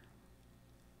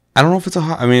don't know if it's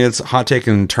it's a hot take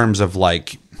in terms of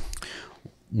like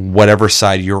whatever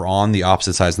side you're on. The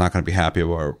opposite side is not going to be happy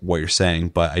about what you're saying,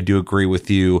 but I do agree with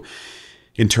you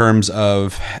in terms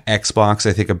of Xbox.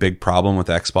 I think a big problem with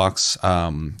Xbox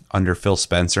under Phil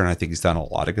Spencer, and I think he's done a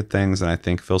lot of good things, and I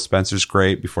think Phil Spencer's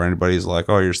great, before anybody's like,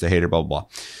 oh, you're just a hater, blah, blah,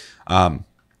 blah.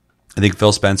 I think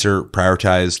Phil Spencer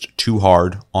prioritized too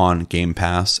hard on Game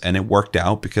Pass, and it worked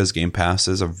out because Game Pass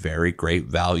is a very great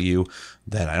value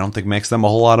that I don't think makes them a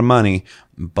whole lot of money,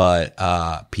 but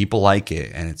people like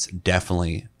it, and it's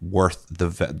definitely worth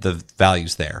the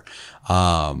values there.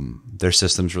 Their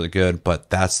system's really good, but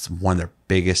that's one of their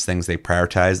biggest things they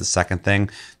prioritize. The second thing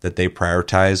that they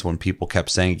prioritize, when people kept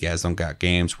saying, you guys don't got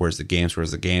games, where's the games,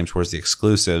 where's the games, where's the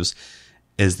exclusives,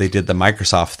 is they did the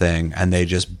Microsoft thing, and they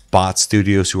just bought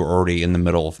studios who are already in the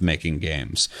middle of making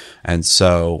games. And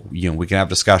so, we can have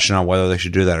discussion on whether they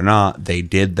should do that or not. They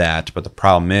did that, but the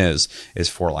problem is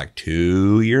for like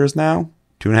 2 years now,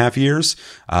 2.5 years,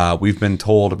 we've been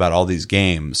told about all these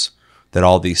games, that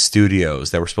all these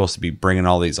studios that were supposed to be bringing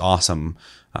all these awesome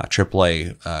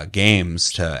AAA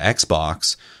games to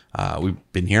Xbox. We've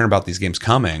been hearing about these games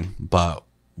coming, but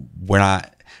we're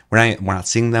not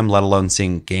seeing them, let alone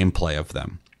seeing gameplay of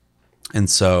them. And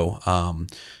so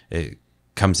it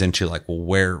comes into like,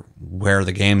 well, where are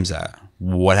the games at?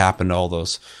 What happened to all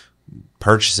those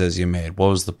purchases you made? What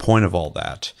was the point of all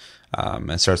that?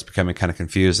 It starts becoming kind of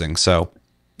confusing. So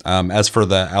as for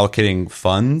the allocating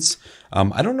funds,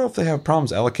 I don't know if they have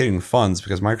problems allocating funds,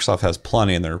 because Microsoft has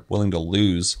plenty and they're willing to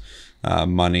lose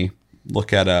money.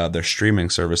 Look at their streaming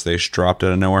service. They just dropped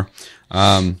out of nowhere.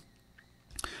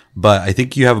 But I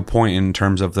think you have a point in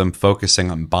terms of them focusing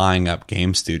on buying up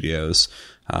game studios.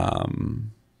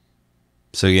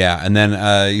 So yeah, and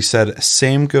then you said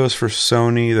same goes for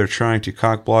Sony. They're trying to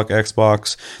cockblock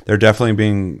Xbox. They're definitely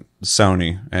being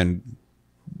Sony and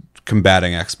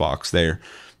combating Xbox. They're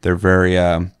very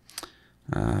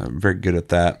very good at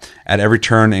that. At every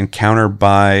turn, and counter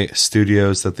buy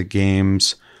studios that the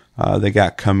games they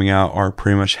got coming out are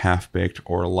pretty much half-baked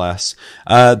or less.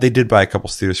 They did buy a couple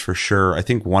studios for sure. I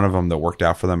think one of them that worked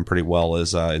out for them pretty well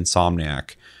is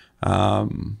Insomniac.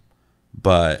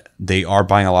 But they are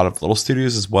buying a lot of little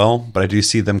studios as well. But I do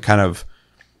see them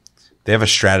they have a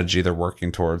strategy they're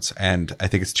working towards. And I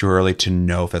think it's too early to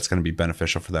know if that's going to be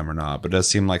beneficial for them or not. But it does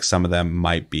seem like some of them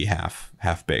might be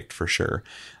half-baked for sure.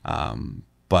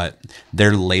 But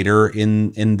they're later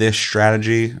in this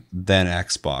strategy than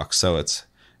Xbox. So it's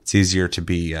easier to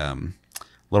be a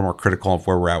little more critical of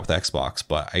where we're at with Xbox.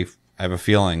 But I have a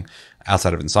feeling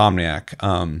outside of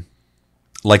Insomniac,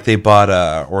 like they bought,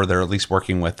 or they're at least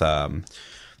working with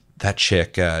that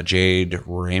chick, Jade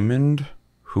Raymond,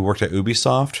 who worked at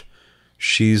Ubisoft.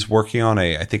 She's working on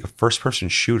I think a first-person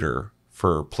shooter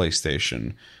for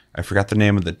PlayStation. I forgot the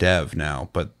name of the dev now,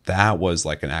 but that was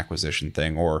like an acquisition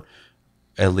thing, or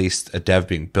at least a dev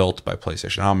being built by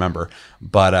PlayStation. I don't remember,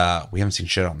 but we haven't seen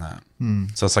shit on that.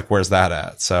 So it's like, where's that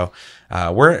at? So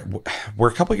we're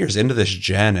a couple years into this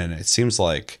gen, and it seems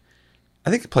like I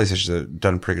think PlayStation's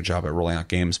done a pretty good job at rolling out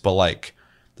games, but like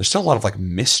there's still a lot of like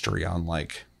mystery on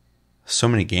like so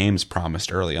many games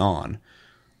promised early on.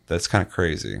 That's kind of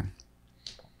crazy.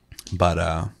 But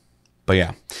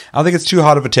yeah, I don't think it's too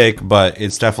hot of a take, but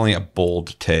it's definitely a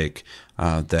bold take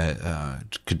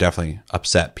that could definitely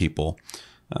upset people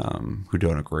who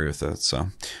don't agree with it. So,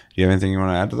 do you have anything you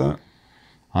want to add to that?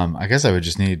 I guess I would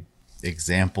just need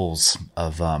examples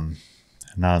of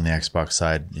not on the Xbox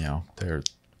side. You know, there's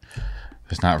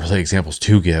not really examples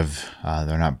to give.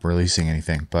 They're not releasing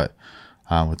anything, but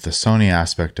with the Sony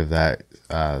aspect of that,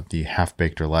 the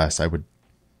half-baked or less, I'm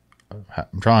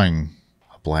drawing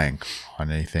a blank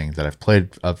on anything that I've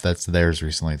played of that's theirs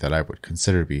recently that I would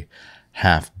consider to be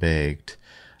half-baked.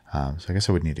 So I guess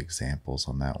I would need examples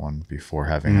on that one before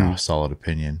having a solid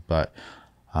opinion. But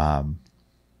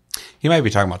he might be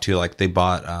talking about too, like they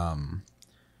bought,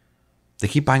 they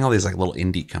keep buying all these like little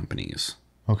indie companies.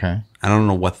 Okay. I don't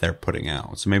know what they're putting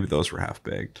out, so maybe those were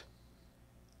half-baked.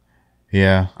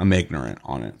 Yeah, I'm ignorant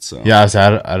on it. So yeah,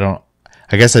 I don't.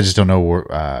 I guess I just don't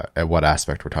know at what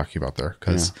aspect we're talking about there,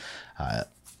 because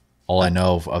all I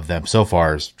know of them so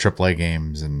far is AAA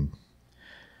games, and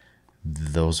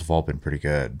those have all been pretty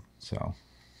good. So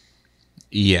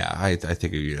yeah, I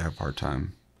think you'd have a hard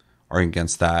time arguing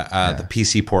against that. The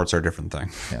PC ports are a different thing.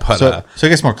 Yeah. But so I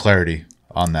guess more clarity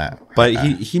on that. But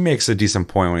he makes a decent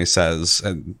point when he says,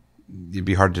 and it'd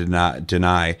be hard to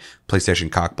deny PlayStation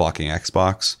cock blocking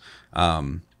Xbox.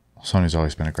 Sony's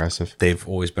always been aggressive. They've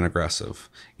always been aggressive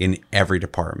in every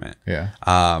department.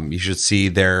 Yeah. You should see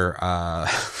their.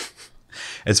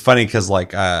 It's funny because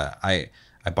like I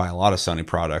buy a lot of Sony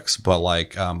products, but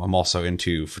like I'm also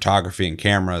into photography and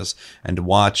cameras, and to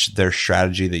watch their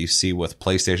strategy that you see with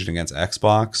PlayStation against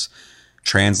Xbox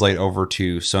translate over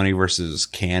to Sony versus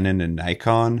Canon and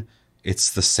Nikon, it's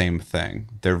the same thing.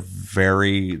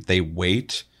 They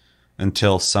wait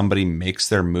until somebody makes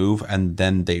their move and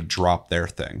then they drop their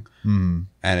thing. And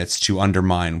it's to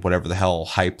undermine whatever the hell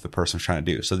hype the person's trying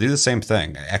to do. So they do the same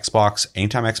thing. Xbox,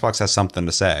 anytime Xbox has something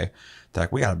to say, they're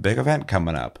like, we got a big event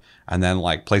coming up. And then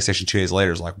like PlayStation 2 days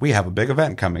later is like, we have a big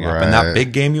event coming up. And that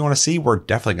big game you want to see, we're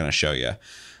definitely going to show you.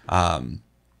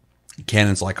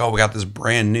 Canon's like, oh, we got this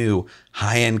brand new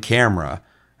high-end camera.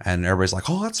 And everybody's like,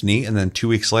 oh, that's neat. And then 2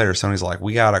 weeks later, Sony's like,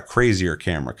 we got a crazier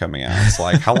camera coming out. It's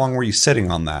like, how long were you sitting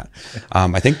on that?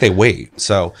 I think they wait.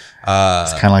 So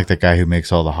it's kind of like the guy who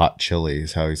makes all the hot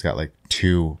chilies, how he's got like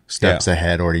 2 steps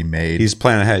ahead already made. He's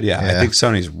planning ahead. Yeah. I think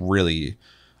Sony's really,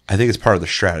 I think it's part of the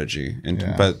strategy.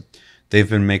 But they've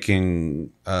been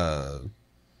making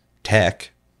tech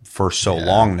for so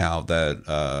long now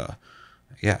that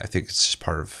I think it's just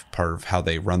part of how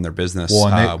they run their business.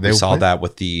 Well, we saw that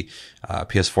with the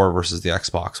PS4 versus the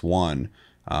Xbox One.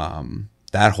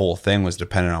 That whole thing was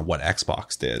dependent on what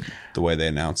Xbox did, the way they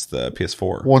announced the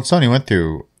PS4. Well, and Sony went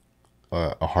through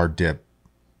a hard dip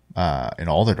in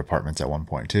all their departments at one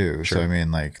point too. Sure. So I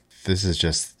mean, like this is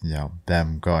just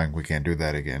them going, we can't do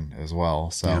that again as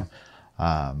well. So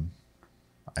I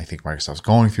think Microsoft's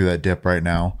going through that dip right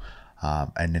now,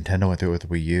 and Nintendo went through it with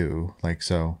Wii U. Like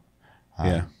so.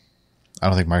 I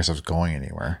don't think Microsoft's going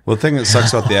anywhere. Well, the thing that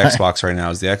sucks about the Xbox right now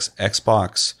is the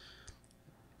Xbox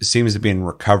seems to be in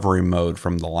recovery mode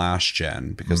from the last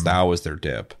gen because that was their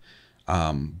dip.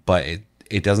 But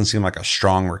it doesn't seem like a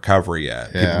strong recovery yet.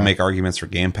 Yeah. People make arguments for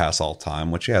Game Pass all the time,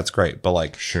 which it's great. But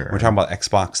like we're talking about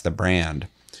Xbox, the brand,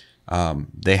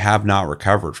 they have not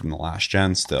recovered from the last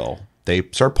gen still. They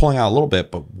start pulling out a little bit,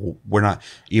 but we're not.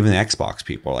 Even the Xbox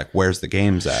people are like, where's the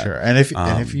games at? Sure. And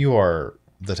if you are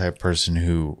the type of person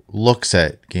who looks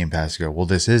at Game Pass and go, well,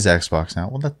 this is Xbox now.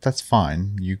 Well, that's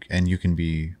fine. You can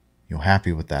be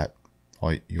happy with that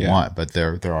all you want. But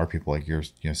there are people like you're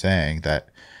saying that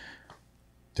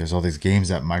there's all these games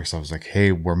that Microsoft's like,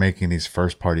 hey, we're making these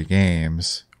first party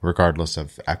games, regardless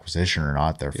of acquisition or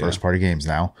not. They're first party games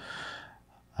now,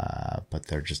 but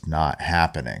they're just not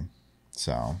happening.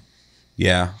 So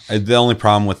yeah, the only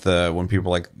problem with when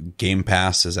people like Game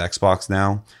Pass is Xbox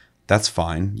now. That's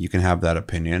fine. You can have that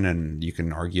opinion and you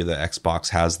can argue that Xbox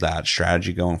has that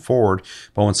strategy going forward.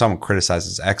 But when someone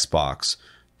criticizes Xbox,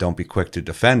 don't be quick to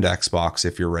defend Xbox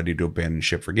if you're ready to abandon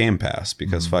ship for Game Pass,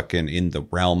 because fucking in the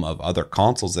realm of other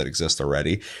consoles that exist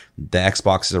already, the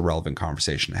Xbox is a relevant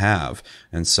conversation to have.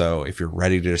 And so if you're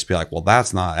ready to just be like, well,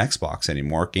 that's not Xbox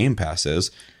anymore, Game Pass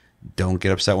is, don't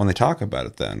get upset when they talk about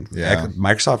it then. Yeah.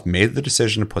 Microsoft made the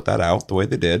decision to put that out the way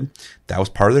they did. That was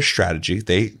part of their strategy.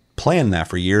 They planned that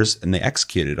for years and they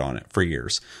executed on it for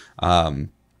years. And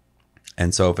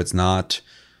so if it's not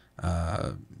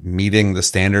meeting the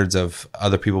standards of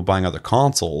other people buying other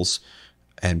consoles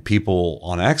and people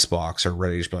on Xbox are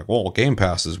ready to be like, well, Game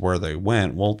Pass is where they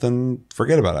went. Well, then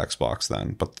forget about Xbox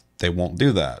then. But they won't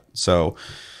do that. So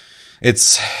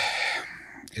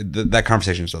that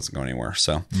conversation just doesn't go anywhere.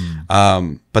 So,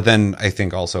 but then I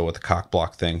think also with the cock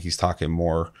block thing, he's talking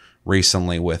more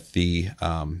recently with the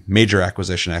major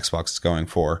acquisition Xbox is going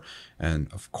for.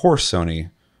 And of course,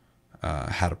 Sony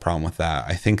had a problem with that.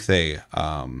 I think they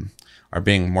are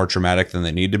being more dramatic than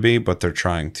they need to be, but they're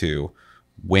trying to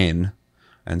win.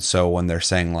 And so when they're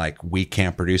saying like, we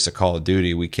can't produce a Call of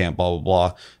Duty, we can't blah, blah,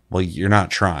 blah. Well, you're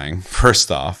not trying,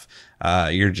 first off.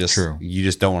 You just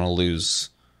don't want to lose.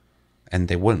 And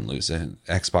they wouldn't lose it.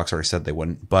 Xbox already said they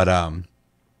wouldn't, but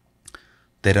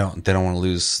they don't want to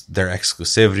lose their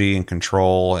exclusivity and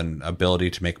control and ability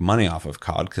to make money off of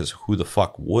COD, because who the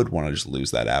fuck would want to just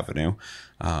lose that avenue?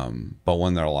 But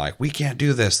when they're like, we can't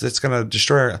do this, it's gonna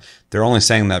destroy. They're only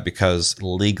saying that because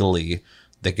legally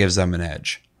that gives them an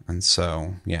edge, and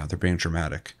so yeah, they're being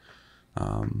dramatic.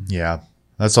 Yeah,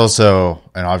 that's also,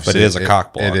 and obviously, but it is a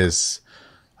cock block. It is,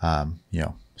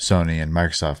 Sony and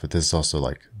Microsoft, but this is also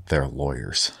like their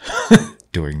lawyers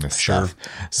doing this stuff.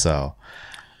 So,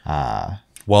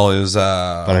 well, it was,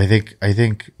 but I think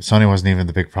Sony wasn't even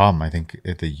the big problem. I think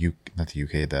not the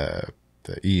UK, the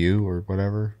EU or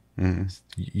whatever.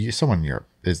 Someone in Europe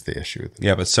is the issue.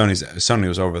 Yeah, but Sony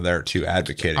was over there too,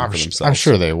 advocating for themselves. I'm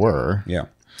sure they were. Yeah.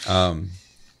 And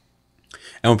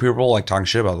when people like talking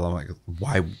shit about them, I'm like,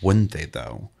 why wouldn't they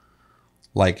though?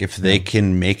 Like, if they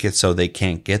can make it so they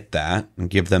can't get that and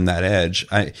give them that edge.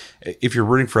 If you're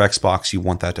rooting for Xbox, you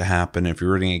want that to happen. If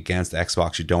you're rooting against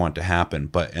Xbox, you don't want it to happen.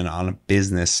 But on a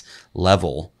business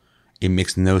level, it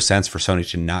makes no sense for Sony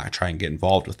to not try and get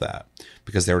involved with that,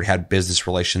 because they already had business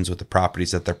relations with the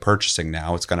properties that they're purchasing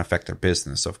now. It's going to affect their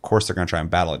business. So, of course, they're going to try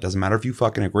and battle. It doesn't matter if you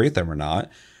fucking agree with them or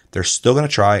not. They're still going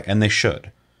to try, and they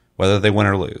should, whether they win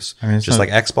or lose. I mean, just like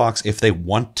Xbox, if they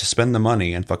want to spend the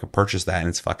money and fucking purchase that, and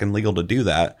it's fucking legal to do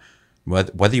that,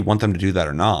 whether you want them to do that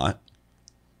or not,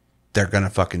 they're going to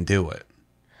fucking do it,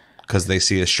 because they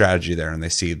see a strategy there and they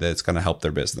see that it's going to help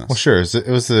their business. Well, sure. It's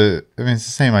the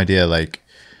same idea. Like,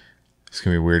 it's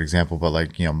going to be a weird example, but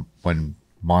like, when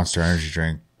Monster Energy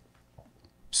Drink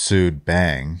sued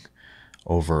Bang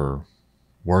over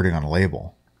wording on a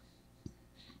label.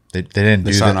 They didn't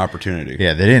do that. An opportunity.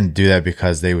 Yeah, they didn't do that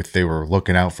because they were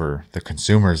looking out for the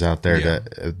consumers out there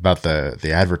about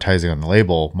the advertising on the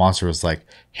label. Monster was like,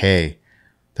 hey,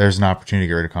 there's an opportunity to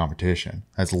get rid of competition.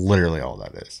 That's literally all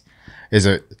that is. Is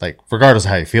it, like, regardless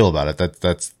of how you feel about it,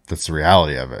 that's the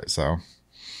reality of it. So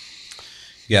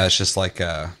yeah, it's just like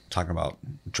talking about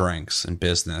drinks and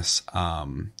business.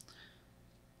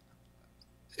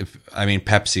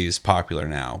 Pepsi is popular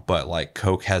now, but like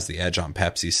Coke has the edge on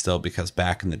Pepsi still, because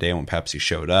back in the day when Pepsi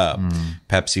showed up,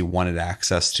 Pepsi wanted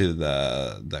access to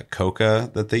the Coca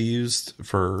that they used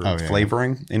for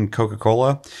flavoring in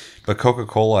Coca-Cola, but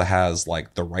Coca-Cola has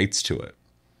like the rights to it.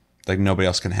 Like, nobody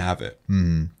else can have it.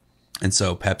 And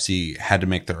so Pepsi had to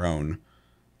make their own.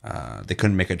 They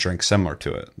couldn't make a drink similar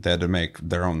to it. They had to make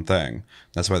their own thing.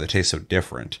 That's why they taste so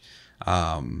different.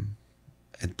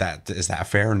 Is that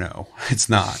fair? No, it's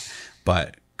not.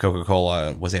 But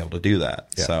Coca-Cola was able to do that.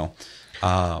 Yeah. So,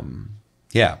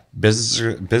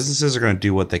 businesses are going to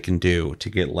do what they can do to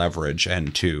get leverage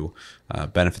and to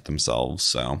benefit themselves.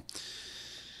 So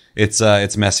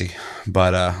it's messy,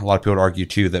 but a lot of people would argue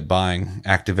too that buying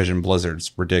Activision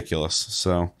Blizzard's ridiculous.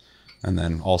 So, and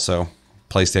then also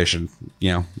PlayStation,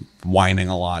 whining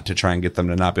a lot to try and get them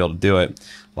to not be able to do it.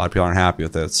 A lot of people aren't happy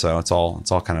with it. So it's all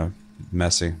kind of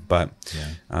messy, but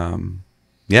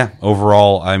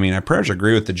overall, I pretty much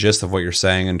agree with the gist of what you're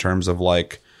saying in terms of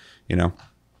like,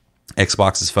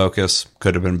 Xbox's focus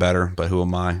could have been better, but who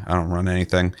am I don't run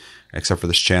anything except for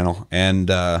this channel. And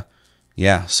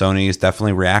Sony is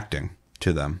definitely reacting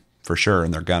to them for sure,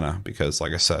 and they're gonna, because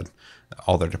like I said,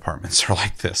 all their departments are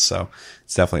like this, so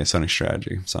it's definitely a Sony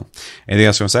strategy. So anything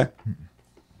else you want to say?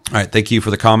 All right, thank you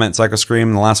for the comment, Psycho Scream.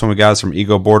 And the last one we got is from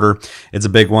Ego Border. It's a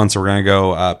big one, so we're going to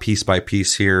go piece by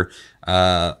piece here.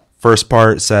 First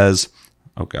part says,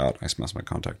 oh God, I just messed my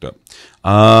contact up.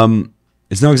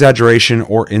 It's no exaggeration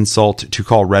or insult to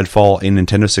call Redfall a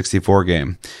Nintendo 64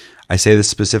 game. I say this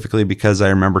specifically because I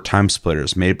remember Time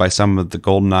Splitters, made by some of the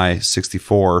GoldenEye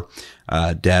 64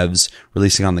 devs,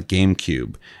 releasing on the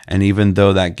GameCube. And even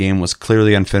though that game was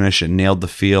clearly unfinished, it nailed the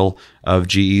feel of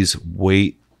GE's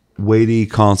weighty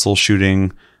console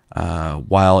shooting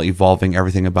while evolving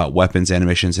everything about weapons,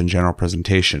 animations, and general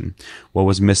presentation. What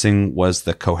was missing was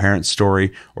the coherent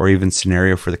story or even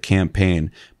scenario for the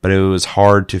campaign, but it was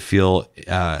hard to feel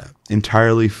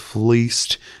entirely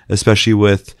fleeced, especially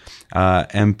with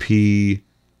MP...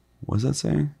 What does that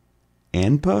say?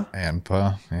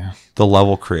 ANPA, yeah. The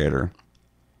level creator.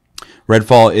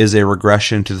 Redfall is a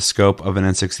regression to the scope of an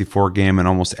N64 game in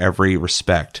almost every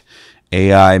respect.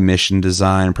 AI, mission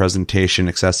design, presentation,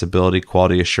 accessibility,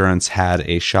 quality assurance had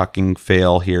a shocking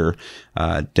fail here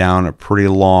down a pretty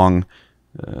long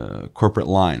corporate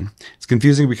line. It's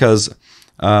confusing because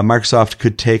Microsoft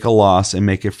could take a loss and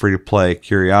make it free to play.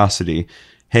 Curiosity.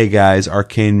 Hey guys,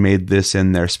 Arcane made this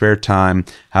in their spare time.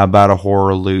 How about a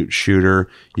horror loot shooter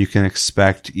you can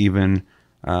expect even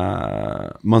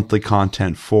monthly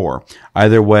content for?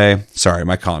 Either way, sorry,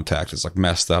 my contact is like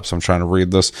messed up, so I'm trying to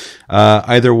read this.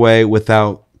 Either way,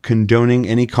 without condoning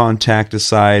any contact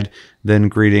aside, then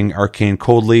greeting Arcane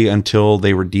coldly until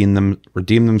they redeem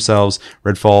themselves,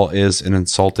 Redfall is an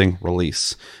insulting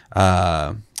release.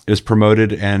 It was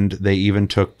promoted and they even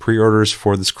took pre-orders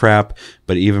for this crap,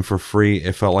 but even for free,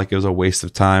 it felt like it was a waste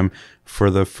of time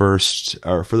for the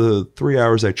 3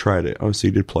 hours I tried it. Oh, so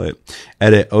you did play it.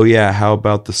 Edit. Oh yeah, how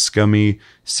about the scummy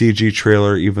CG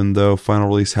trailer, even though final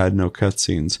release had no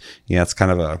cutscenes? Yeah, it's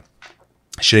kind of a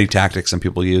shitty tactic some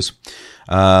people use.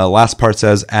 Last part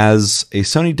says, as a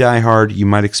Sony diehard, you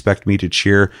might expect me to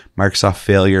cheer Microsoft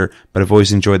failure, but I've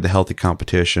always enjoyed the healthy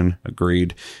competition.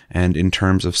 Agreed. And in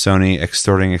terms of Sony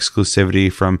extorting exclusivity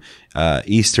from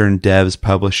Eastern devs,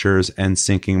 publishers, and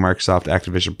sinking Microsoft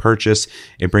Activision purchase,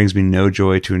 it brings me no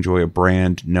joy to enjoy a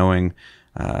brand knowing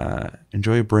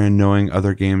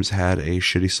other games had a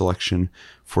shitty selection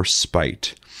for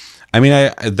spite. I mean,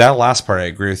 that last part I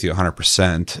agree with you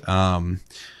 100%.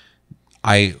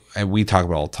 We talk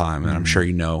about it all the time, and I'm sure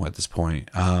you know at this point.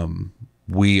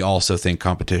 We also think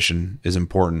competition is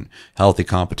important. Healthy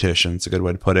competition, it's a good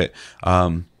way to put it.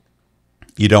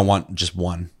 You don't want just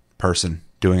one person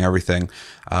doing everything.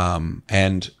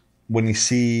 And when you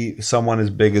see someone as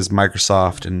big as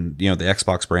Microsoft and the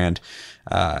Xbox brand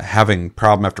having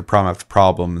problem after problem after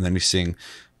problem, and then you're seeing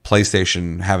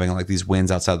PlayStation having like these wins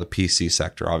outside the PC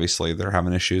sector. Obviously, they're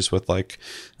having issues with like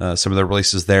some of their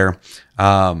releases there.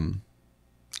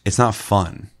 It's not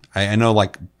fun. I know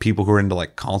like people who are into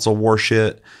like console war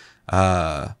shit,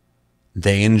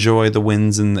 they enjoy the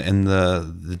wins and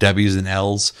the W's and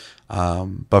L's.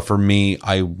 But for me,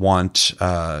 I want,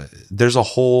 there's a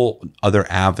whole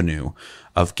other avenue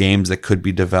of games that could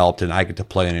be developed and I get to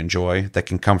play and enjoy that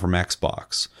can come from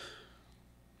Xbox.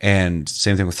 And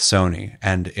same thing with Sony.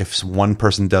 And if one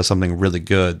person does something really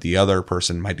good, the other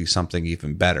person might do something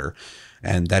even better.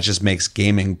 And that just makes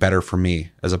gaming better for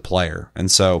me as a player. And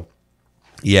so,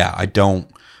 yeah,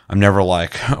 I'm never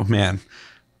like, oh man,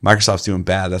 Microsoft's doing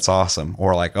bad. That's awesome.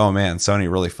 Or like, oh man,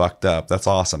 Sony really fucked up. That's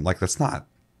awesome. Like that's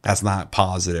not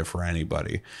positive for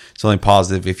anybody. It's only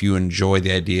positive if you enjoy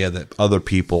the idea that other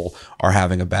people are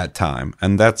having a bad time.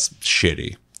 And that's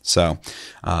shitty. So,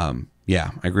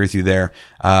 yeah, I agree with you there.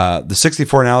 The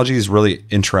 64 analogy is really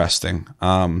interesting.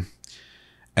 And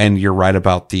you're right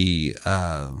about the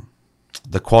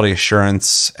quality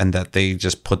assurance and that they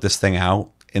just put this thing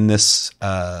out in this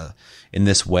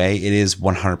way. It is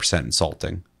 100%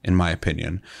 insulting, in my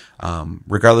opinion.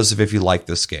 Regardless of if you like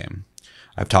this game.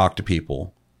 I've talked to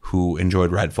people who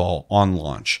enjoyed Redfall on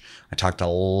launch. I talked to a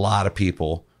lot of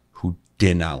people who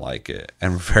did not like it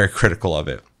and were very critical of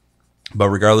it. But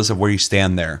regardless of where you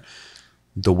stand there,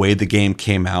 the way the game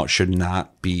came out should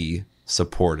not be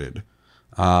supported.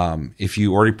 If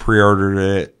you already pre-ordered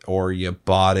it or you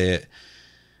bought it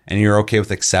and you're okay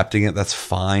with accepting it, that's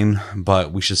fine.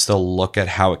 But we should still look at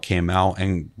how it came out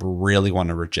and really want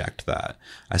to reject that.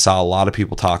 I saw a lot of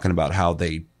people talking about how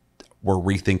they were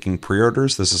rethinking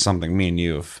pre-orders. This is something me and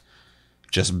you have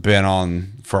just been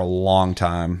on for a long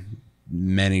time,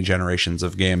 many generations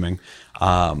of gaming.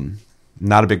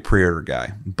 Not a big pre-order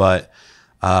guy, but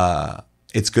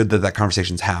it's good that that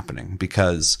conversation's happening,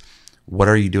 because what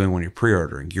are you doing when you're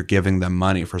pre-ordering? You're giving them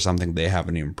money for something they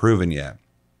haven't even proven yet.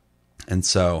 And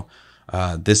so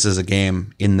this is a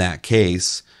game in that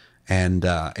case, and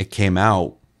it came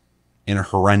out in a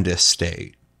horrendous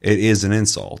state. It is an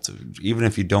insult. Even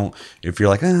if you're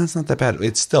like, it's not that bad,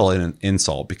 it's still an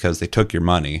insult because they took your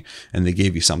money and they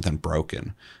gave you something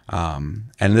broken.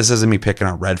 And this isn't me picking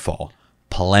on Redfall.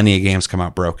 Plenty of games come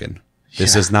out broken.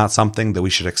 This is not something that we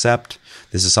should accept.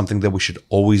 This is something that we should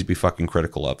always be fucking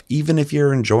critical of. Even if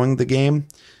you're enjoying the game,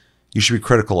 you should be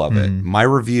critical of it. My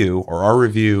review, or our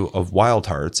review of Wild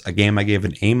Hearts, a game I gave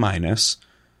an A-,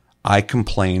 I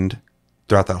complained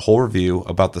throughout that whole review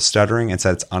about the stuttering and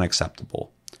said it's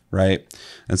unacceptable. right?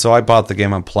 And so I bought the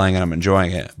game, I'm playing, and I'm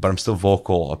enjoying it, but I'm still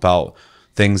vocal about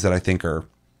things that I think are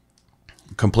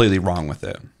completely wrong with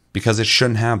it, because it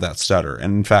shouldn't have that stutter.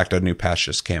 And in fact, a new patch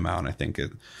just came out, and I think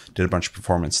it did a bunch of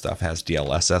performance stuff, has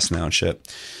DLSS now and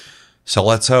shit. So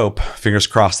let's hope, fingers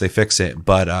crossed, they fix it.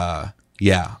 But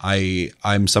yeah,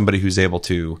 I'm somebody who's able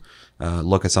to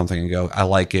look at something and go, I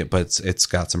like it, but it's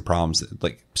got some problems.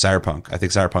 Like Cyberpunk, I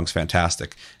think Cyberpunk's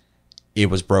fantastic. It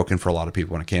was broken for a lot of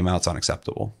people when it came out. It's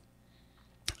unacceptable.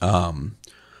 Same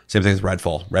thing with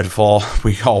Redfall. Redfall,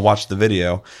 we all watched the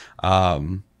video.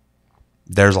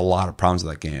 There's a lot of problems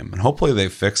with that game, and hopefully they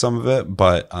fix some of it.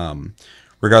 But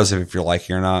regardless of if you're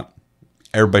liking it or not,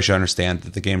 everybody should understand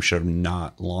that the game should have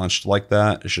not launched like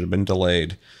that. It should have been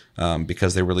delayed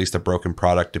because they released a broken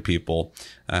product to people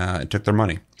and took their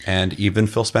money. And even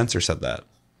Phil Spencer said that.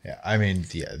 Yeah, I mean,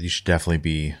 yeah, you should definitely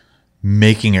be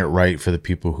making it right for the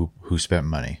people who spent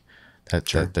money.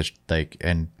 That's like,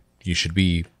 and you should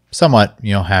be somewhat,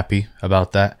 happy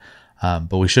about that.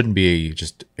 But we shouldn't be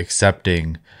just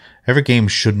accepting. Every game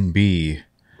shouldn't be,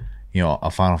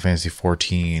 a Final Fantasy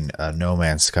 14, a No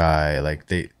Man's Sky. Like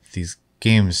these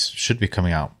games should be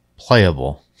coming out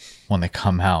playable when they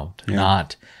come out,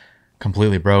 not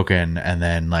completely broken and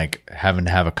then like having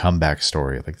to have a comeback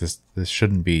story. Like this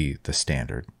shouldn't be the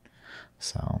standard.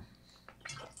 So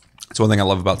one thing I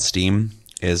love about Steam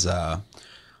is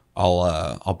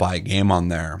I'll buy a game on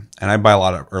there, and I buy a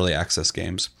lot of early access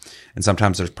games, and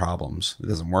sometimes there's problems. It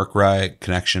doesn't work right.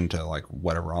 Connection to like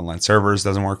whatever online servers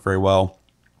doesn't work very well.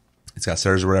 It's got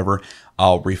servers or whatever.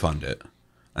 I'll refund it,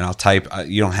 and I'll type.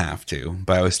 You don't have to,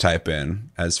 but I always type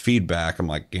in as feedback. I'm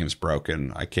like, game's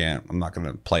broken. I'm not going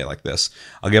to play it like this.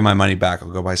 I'll get my money back. I'll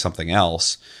go buy something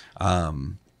else.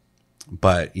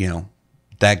 But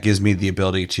that gives me the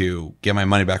ability to get my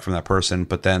money back from that person.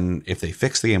 But then if they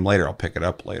fix the game later, I'll pick it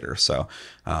up later. So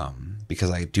because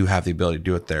I do have the ability to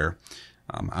do it there,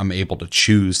 I'm able to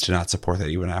choose to not support that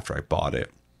even after I bought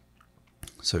it.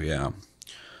 So yeah.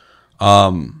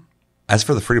 As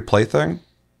for the free-to-play thing,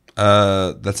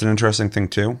 that's an interesting thing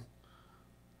too.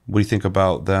 What do you think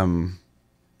about them,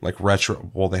 like retro?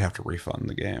 Well, they have to refund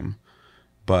the game,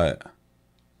 but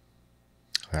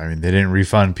I mean, they didn't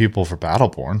refund people for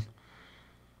Battleborn.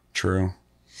 True.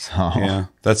 So yeah,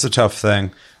 that's a tough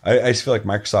thing. I just feel like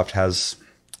Microsoft has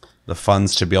the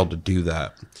funds to be able to do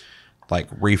that, like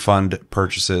refund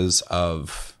purchases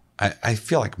of. I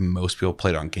feel like most people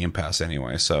played on Game Pass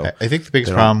anyway. So I think the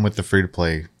biggest problem with the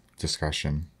free-to-play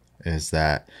discussion is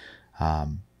that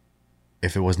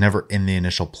if it was never in the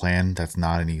initial plan,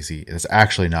 it's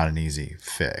actually not an easy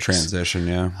fix. Transition,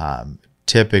 yeah.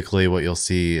 Typically what you'll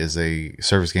see is a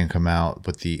service game come out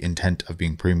with the intent of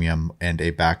being premium and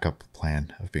a backup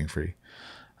plan of being free.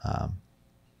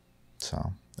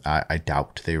 So I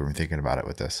doubt they were thinking about it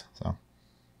with this. So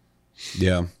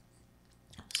yeah.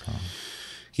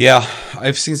 Yeah,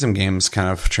 I've seen some games kind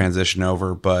of transition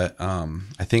over, but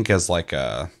I think as like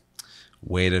a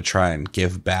way to try and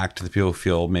give back to the people who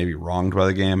feel maybe wronged by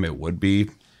the game, it would be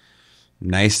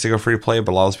nice to go free to play,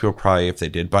 but a lot of those people probably, if they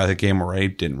did buy the game already,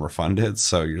 didn't refund it,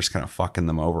 so you're just kind of fucking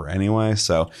them over anyway.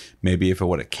 So maybe if it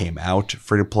would have came out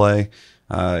free to play,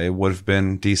 it would have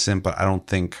been decent, but I don't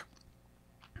think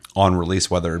on release,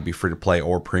 whether it be free to play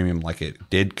or premium like it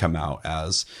did come out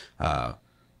as,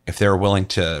 if they're willing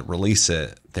to release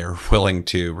it, they're willing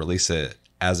to release it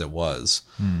as it was.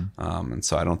 And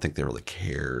so I don't think they really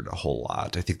cared a whole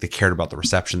lot. I think they cared about the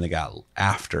reception they got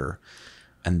after,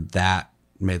 and that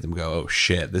made them go, oh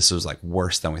shit, this was like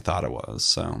worse than we thought it was.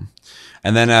 So,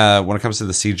 and then when it comes to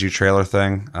the CG trailer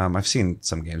thing, I've seen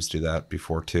some games do that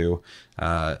before too.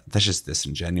 That's just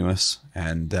disingenuous,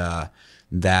 and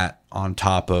that on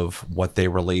top of what they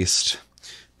released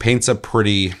paints a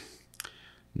pretty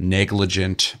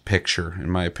negligent picture, in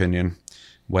my opinion.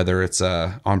 Whether it's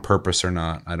on purpose or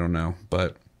not, I don't know,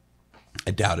 but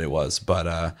I doubt it was.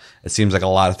 But it seems like a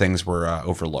lot of things were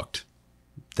overlooked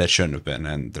that shouldn't have been,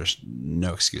 and there's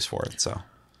no excuse for it. So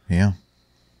yeah.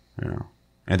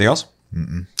 Anything else?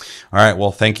 Mm-mm. All right.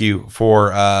 Well, thank you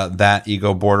for that,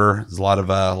 Ego Border. There's a lot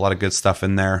of good stuff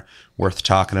in there worth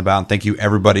talking about. And thank you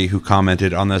everybody who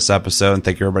commented on this episode, and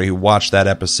thank you everybody who watched that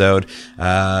episode.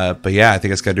 But yeah, I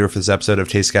think that's gonna do it for this episode of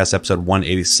TasteCast, episode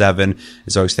 187.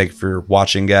 As always, thank you for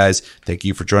watching, guys. Thank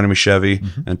you for joining me, Chevy.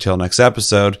 Mm-hmm. Until next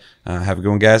episode, have a good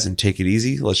one, guys, and take it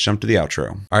easy. Let's jump to the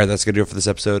outro. All right, that's gonna do it for this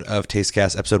episode of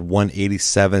TasteCast, episode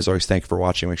 187. As always, thank you for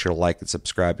watching. Make sure to like and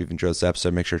subscribe if you enjoyed this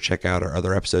episode. Make sure to check out our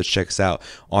other episodes. Check us out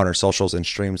on our socials and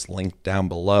streams linked down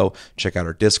below. Check out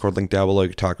our Discord link down below. You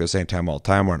can talk to us anytime, all the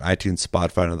time. We're on iTunes, iTunes,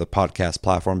 Spotify, and other podcast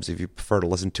platforms if you prefer to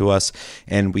listen to us.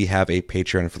 And we have a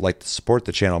Patreon if you'd like to support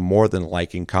the channel more than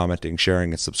liking, commenting,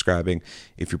 sharing, and subscribing.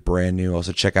 If you're brand new,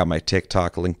 also check out my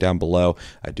TikTok, link down below.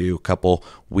 I do a couple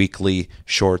weekly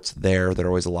shorts there that are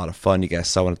always a lot of fun. You guys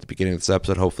saw one at the beginning of this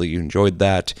episode. Hopefully you enjoyed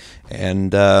that.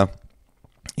 And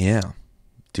yeah,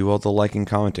 do all the liking,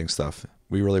 commenting stuff.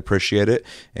 We really appreciate it.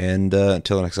 And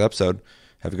until the next episode,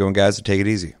 have a good one, guys, and take it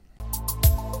easy.